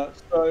key.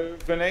 So,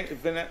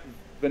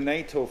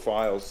 Venator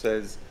file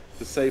says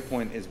the save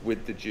point is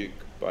with the Duke,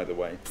 by the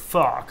way.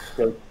 Fuck.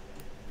 Go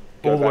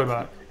All the way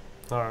back.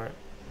 Alright.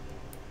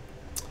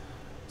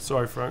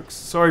 Sorry, folks.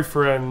 Sorry,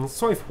 friends.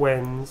 Sorry,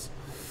 friends.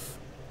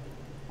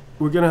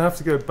 We're going to have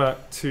to go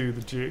back to the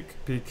Duke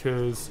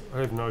because I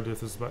have no idea if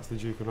this is back to the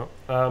Duke or not.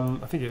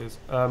 I think it is.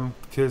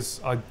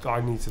 Because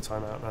I need to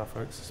time out now,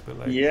 folks. It's a bit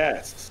late.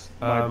 Yes.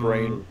 My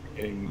brain is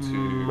beginning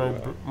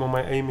to...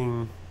 my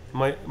aiming...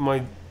 My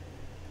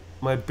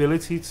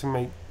ability to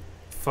make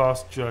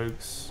fast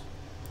jokes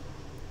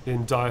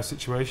in dire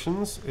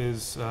situations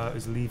is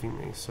leaving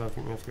me. So I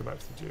think we have to go back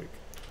to the Duke.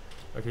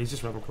 Okay, he's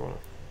just around the corner.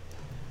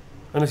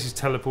 Unless he's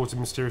teleported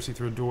mysteriously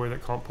through a doorway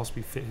that can't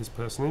possibly fit his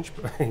personage.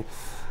 But hey,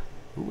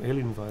 ooh,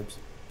 alien vibes.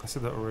 I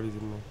said that already,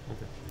 didn't I?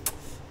 Okay.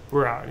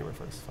 We're out anyway,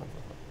 folks. Fine.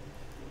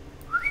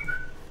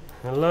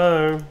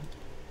 Hello.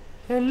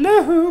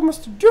 Hello,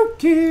 Mr.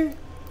 Jokey.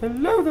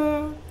 Hello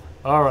there.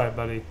 All right,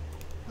 buddy.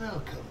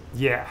 Welcome.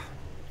 Yeah.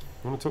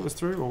 You want to talk this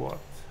through or what?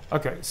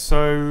 Okay,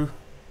 so...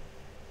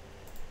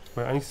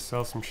 Wait, I need to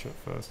sell some shit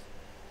first.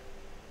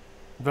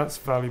 That's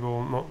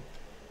valuable.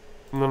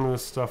 None of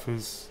this stuff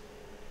is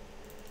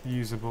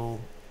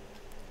usable.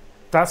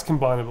 That's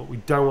combinable. We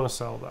don't want to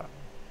sell that.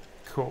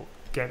 Cool.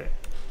 Get it.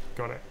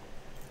 Got it.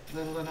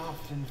 Little and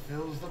often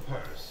fills the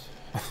purse,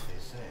 as they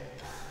say.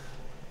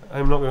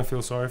 I'm not going to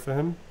feel sorry for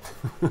him.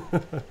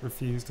 I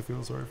refuse to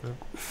feel sorry for him.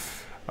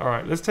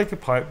 Alright, let's take a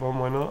pipe bomb.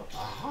 Why not?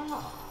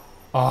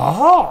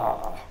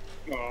 Aha!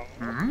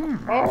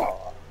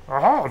 Aha!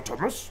 Aha,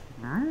 Thomas.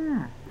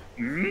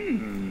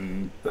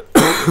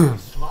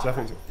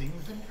 Definitely.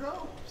 Things in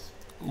droves.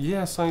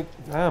 Yes, I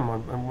am.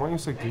 Why are you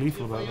so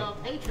gleeful For about your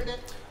that? patronage.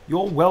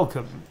 You're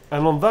welcome.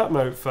 And on that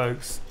note,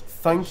 folks,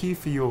 thank you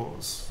for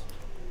yours.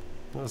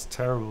 That was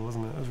terrible,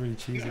 wasn't it? That was really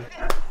cheesy.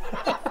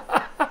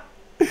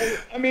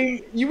 I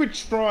mean, you were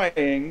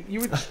trying.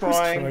 You were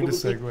trying. trying to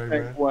segue,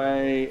 man.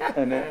 Segue,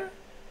 and it,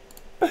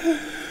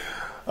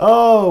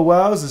 Oh,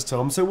 wowzers,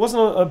 Tom. So it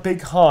wasn't a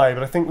big high,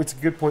 but I think it's a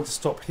good point to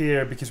stop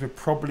here because we're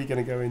probably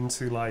going to go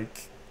into,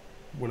 like,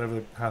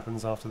 whatever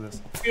happens after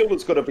this. I feel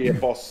there's got to be a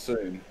boss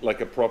soon, like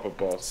a proper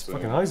boss. It's soon.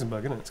 fucking Heisenberg,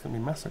 isn't it? It's going to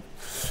be massive.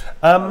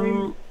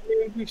 I'm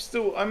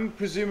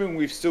presuming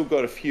we've still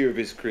got a few of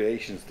his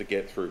creations to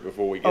get through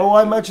before we get. Oh,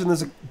 I imagine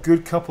there's a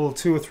good couple,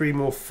 2 or 3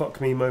 more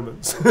fuck me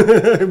moments.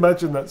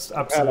 Imagine that's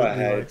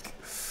absolutely like,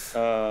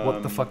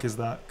 what the fuck is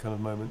that kind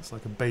of moments?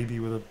 Like a baby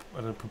with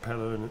a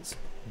propeller and its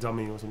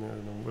dummy or something. I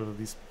don't know. What are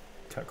these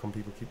Capcom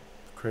people keep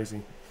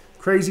crazy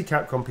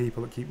Capcom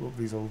people that keep up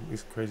these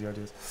crazy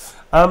ideas.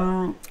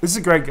 This is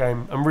a great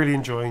game. I'm really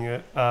enjoying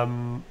it.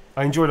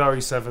 I enjoyed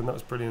RE7. That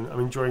was brilliant. I'm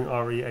enjoying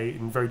RE8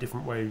 in a very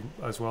different way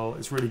as well.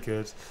 It's really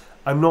good.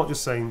 I'm not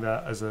just saying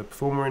that as a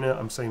performer in it.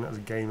 I'm saying that as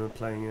a gamer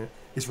playing it.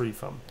 It's really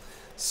fun.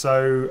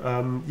 So,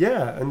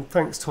 yeah, and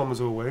thanks, Tom, as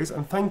always.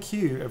 And thank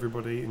you,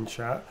 everybody in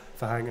chat,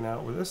 for hanging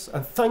out with us.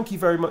 And thank you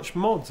very much,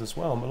 mods, as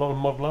well. A lot of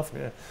mod love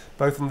here.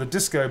 Both on the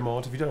Disco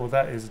mod, if you don't know what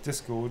that is, a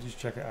Discord, you should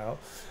check it out.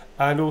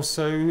 And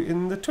also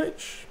in the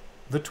Twitch.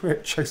 The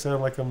Twitch. I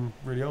sound like I'm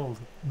really old.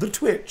 The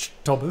Twitch,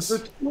 Thomas. The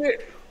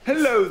Twitch.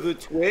 Hello, the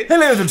Twitch.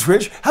 Hello, the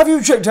Twitch. Have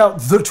you checked out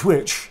the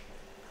Twitch?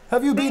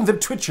 Have you been the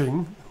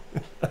twitching?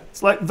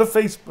 It's like the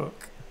Facebook.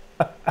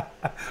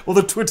 Or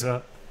the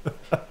Twitter.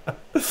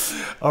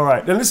 All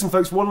right. Now listen,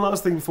 folks, one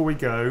last thing before we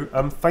go.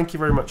 Thank you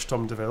very much,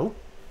 Tom De Ville.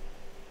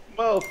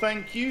 Well,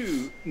 thank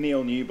you,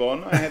 Neil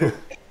Newbon. I had a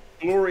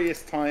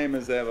glorious time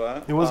as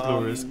ever. It was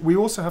glorious. We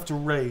also have to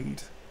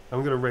raid. I'm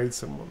going to raid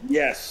someone.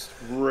 Yes,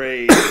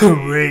 raid.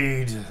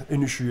 Raid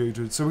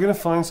initiated. So we're going to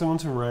find someone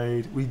to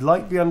raid. We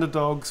like the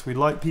underdogs. We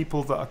like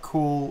people that are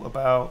cool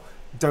about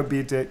don't be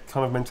a dick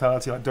kind of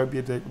mentality. Like don't be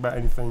a dick about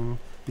anything.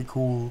 Be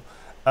cool.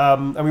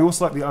 And we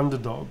also like the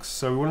underdogs.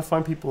 So we want to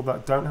find people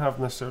that don't have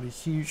necessarily a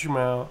huge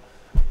amount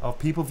of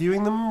people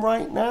viewing them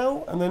right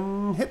now, and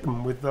then hit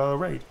them with the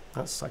raid.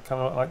 That's I kind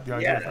of like the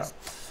idea of that.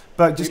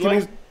 But just give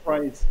me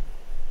praise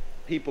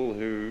people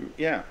who,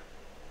 yeah,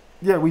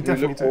 we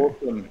definitely do.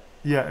 Awesome.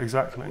 Yeah,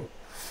 exactly.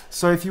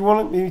 So if you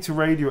want me to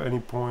raid you at any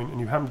point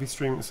and you happen to be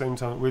streaming at the same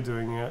time that we're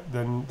doing it,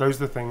 then those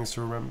are the things to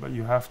remember.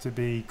 You have to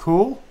be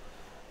cool.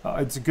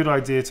 It's a good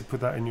idea to put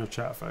that in your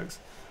chat, folks.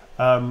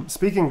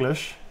 Speak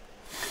English,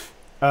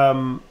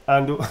 and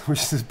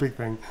which is a big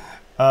thing.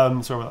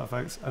 Sorry about that,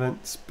 folks. I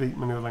don't speak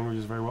many other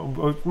languages very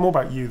well. More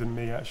about you than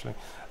me, actually.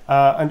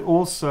 And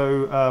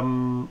also,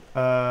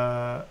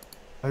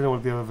 I don't know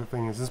what the other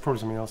thing is. There's probably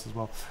something else as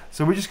well.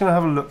 So we're just going to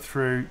have a look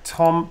through.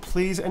 Tom,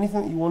 please,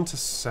 anything that you want to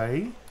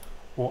say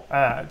or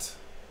add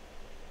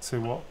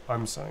to what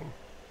I'm saying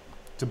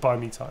to buy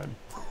me time.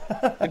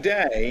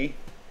 Today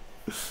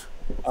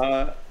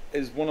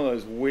is one of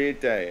those weird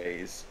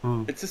days.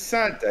 It's a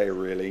sad day,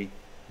 really,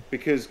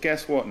 because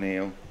guess what,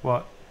 Neil?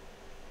 What?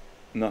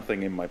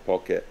 Nothing in my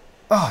pocket.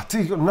 Oh,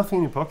 dude, you got nothing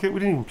in your pocket? We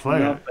didn't even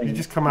play it. You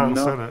just come out and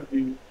said it.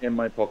 Nothing in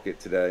my pocket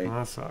today. Oh,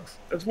 that sucks.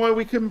 That's why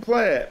we couldn't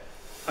play it.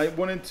 I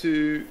wanted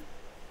to...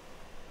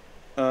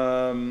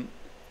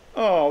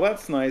 oh,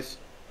 that's nice.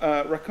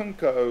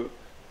 Rakunko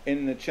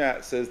in the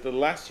chat says the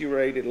lass you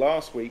raided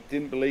last week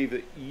didn't believe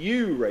that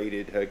you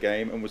raided her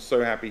game and was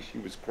so happy she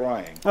was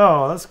crying.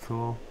 Oh, that's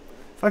cool.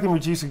 If I can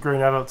reduce a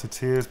grown adult to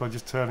tears by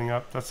just turning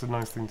up, that's a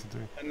nice thing to do.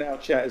 And now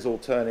chat is all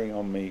turning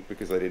on me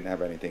because I didn't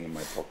have anything in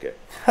my pocket.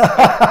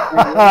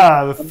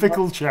 The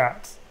fickle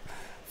chat.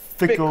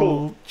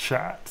 Fickle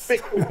chat.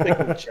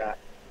 Fickle chat.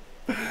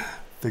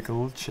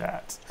 Fickle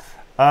chat.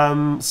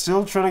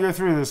 Still trying to go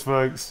through this,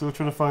 folks. Still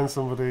trying to find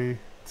somebody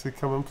to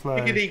come and play.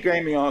 Chickadee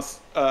Gaming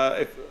asked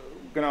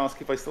going to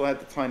ask if I still had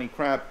the tiny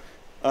crab.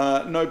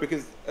 No,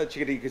 because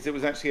Chickadee, because it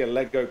was actually a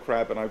Lego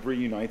crab, and I've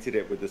reunited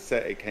it with the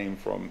set it came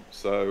from.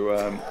 So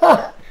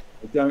I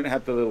don't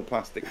have the little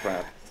plastic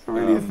crab. Is that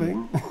really a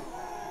thing?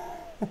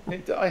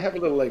 I have a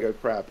little Lego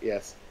crab.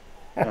 Yes.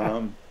 Who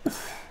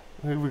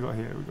have we got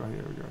here?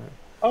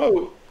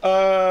 Oh,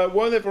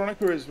 while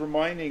Veronica is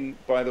reminding,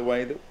 by the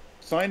way, that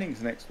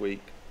signings next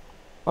week.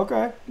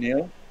 Okay.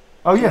 Neil?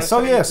 Oh yes,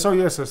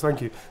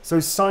 thank you. So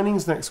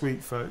signings next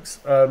week, folks.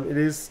 It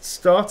is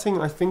starting,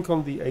 I think,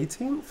 on the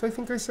 18th. I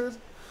think I said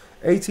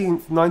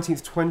 18th,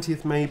 19th,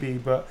 20th, maybe.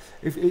 But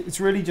if it's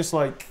really just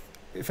like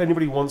if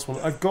anybody wants one,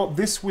 I've got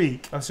this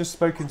week. I've just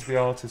spoken to the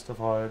artist I've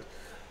hired.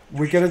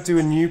 We're going to do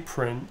a new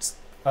print,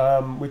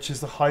 which is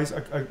the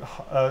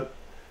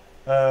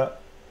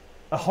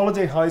a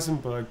holiday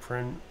Heisenberg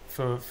print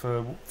for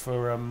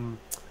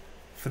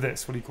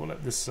this. What do you call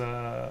it? This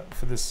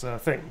for this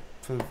thing.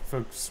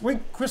 For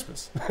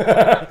Christmas.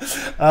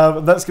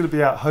 That's going to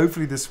be out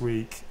hopefully this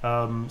week,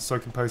 so I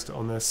can post it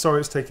on there. Sorry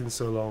it's taken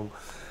so long.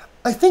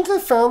 I think I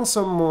found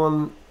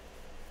someone,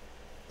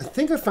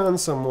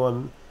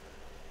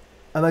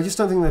 and I just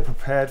don't think they're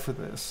prepared for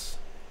this.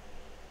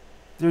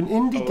 They're an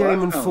indie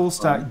game and full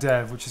stack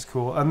dev, which is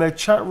cool, and their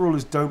chat rule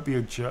is "Don't be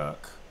a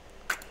jerk."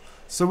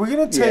 So we're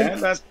going to take. Yeah,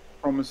 that's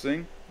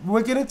promising.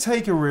 We're going to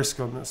take a risk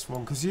on this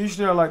one, because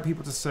usually I like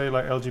people to say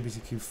like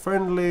LGBTQ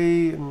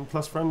friendly and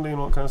plus friendly and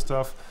all that kind of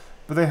stuff,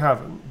 but they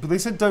haven't. But they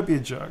said don't be a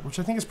jerk, which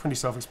I think is pretty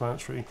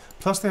self-explanatory.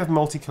 Plus they have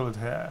multicolored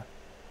hair,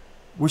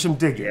 which I'm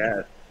digging.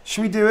 Yeah.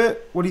 Should we do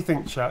it? What do you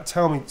think, chat?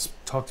 Tell me.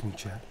 Talk to me,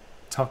 chat.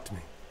 Talk to me.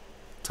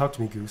 Talk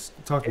to me, Goose.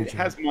 Talk to me, chat. It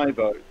has my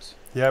vote.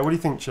 Yeah, what do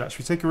you think, chat? Should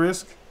we take a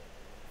risk?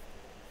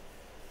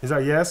 Is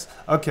that a yes?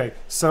 Okay,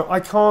 so I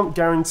can't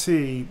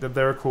guarantee that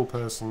they're a cool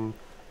person.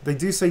 They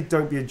do say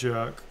don't be a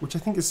jerk, which I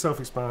think is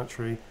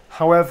self-explanatory.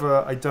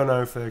 However, I don't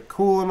know if they're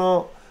cool or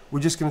not. We're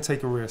just going to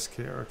take a risk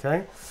here,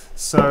 okay?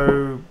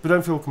 So, but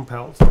don't feel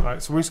compelled. All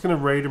right, so we're just going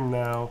to raid them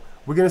now.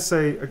 We're going to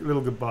say a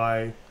little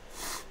goodbye,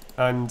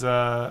 and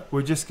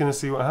we're just going to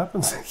see what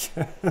happens,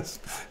 I guess.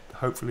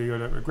 Hopefully I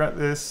don't regret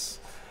this.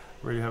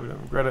 Really hope I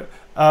don't regret it.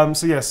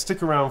 So yeah,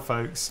 stick around,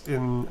 folks,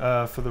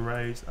 for the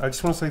raid. I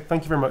just want to say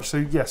thank you very much. So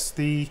yes,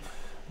 the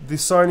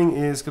signing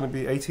is going to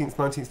be 18th,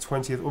 19th,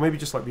 20th, or maybe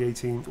just like the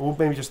 18th, or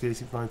maybe just the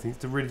 18th,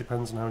 19th. It really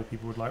depends on how many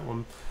people would like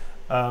one.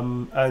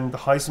 And the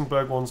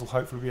Heisenberg ones will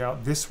hopefully be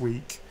out this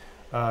week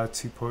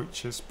to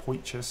purchase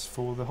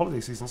for the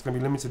holiday season. It's going to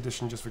be limited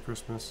edition just for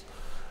Christmas.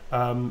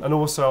 And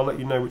also, I'll let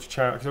you know which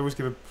charity, because I always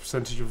give a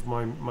percentage of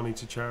my money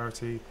to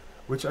charity,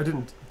 which I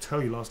didn't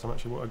tell you last time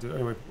actually what I did.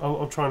 Anyway,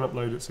 I'll try and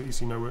upload it so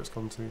you know where it's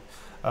gone to.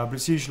 But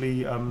it's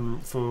usually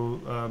for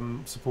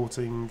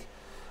supporting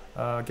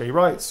gay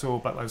rights or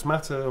Black Lives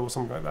Matter or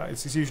something like that.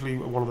 It's usually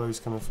one of those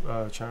kind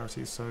of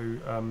charities. So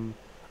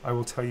I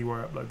will tell you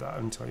where I upload that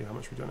and tell you how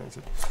much we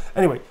donated.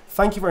 Anyway,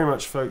 thank you very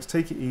much, folks.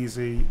 Take it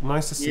easy.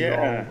 Nice to see you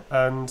all.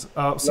 And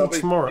see you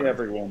tomorrow.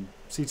 Everyone.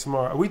 See you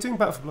tomorrow. Are we doing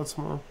Back for Blood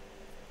tomorrow?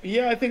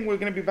 Yeah, I think we're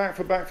going to be back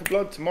for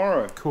Blood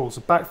tomorrow. Cool.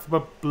 So Back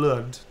for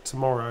Blood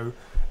tomorrow.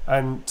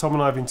 And Tom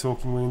and I have been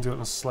talking. We're going to do it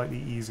in a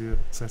slightly easier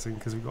setting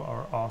because we got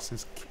our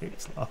asses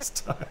kicked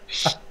last time.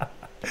 Shh.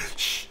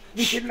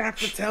 We didn't have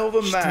to tell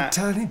them that.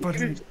 Don't tell anybody.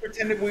 We just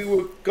pretended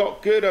we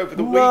got good over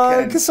the No,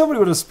 weekend. because somebody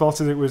would have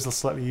spotted it was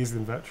slightly easier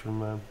than Veteran,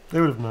 man.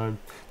 They would have known.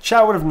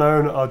 Chat would have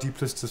known our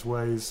duplicitous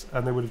ways,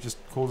 and they would have just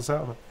called us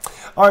out on it.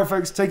 All right,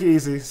 folks, take it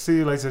easy. See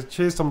you later.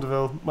 Cheers, Tom De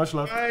Ville. Much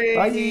love. Bye.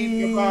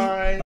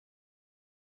 Bye.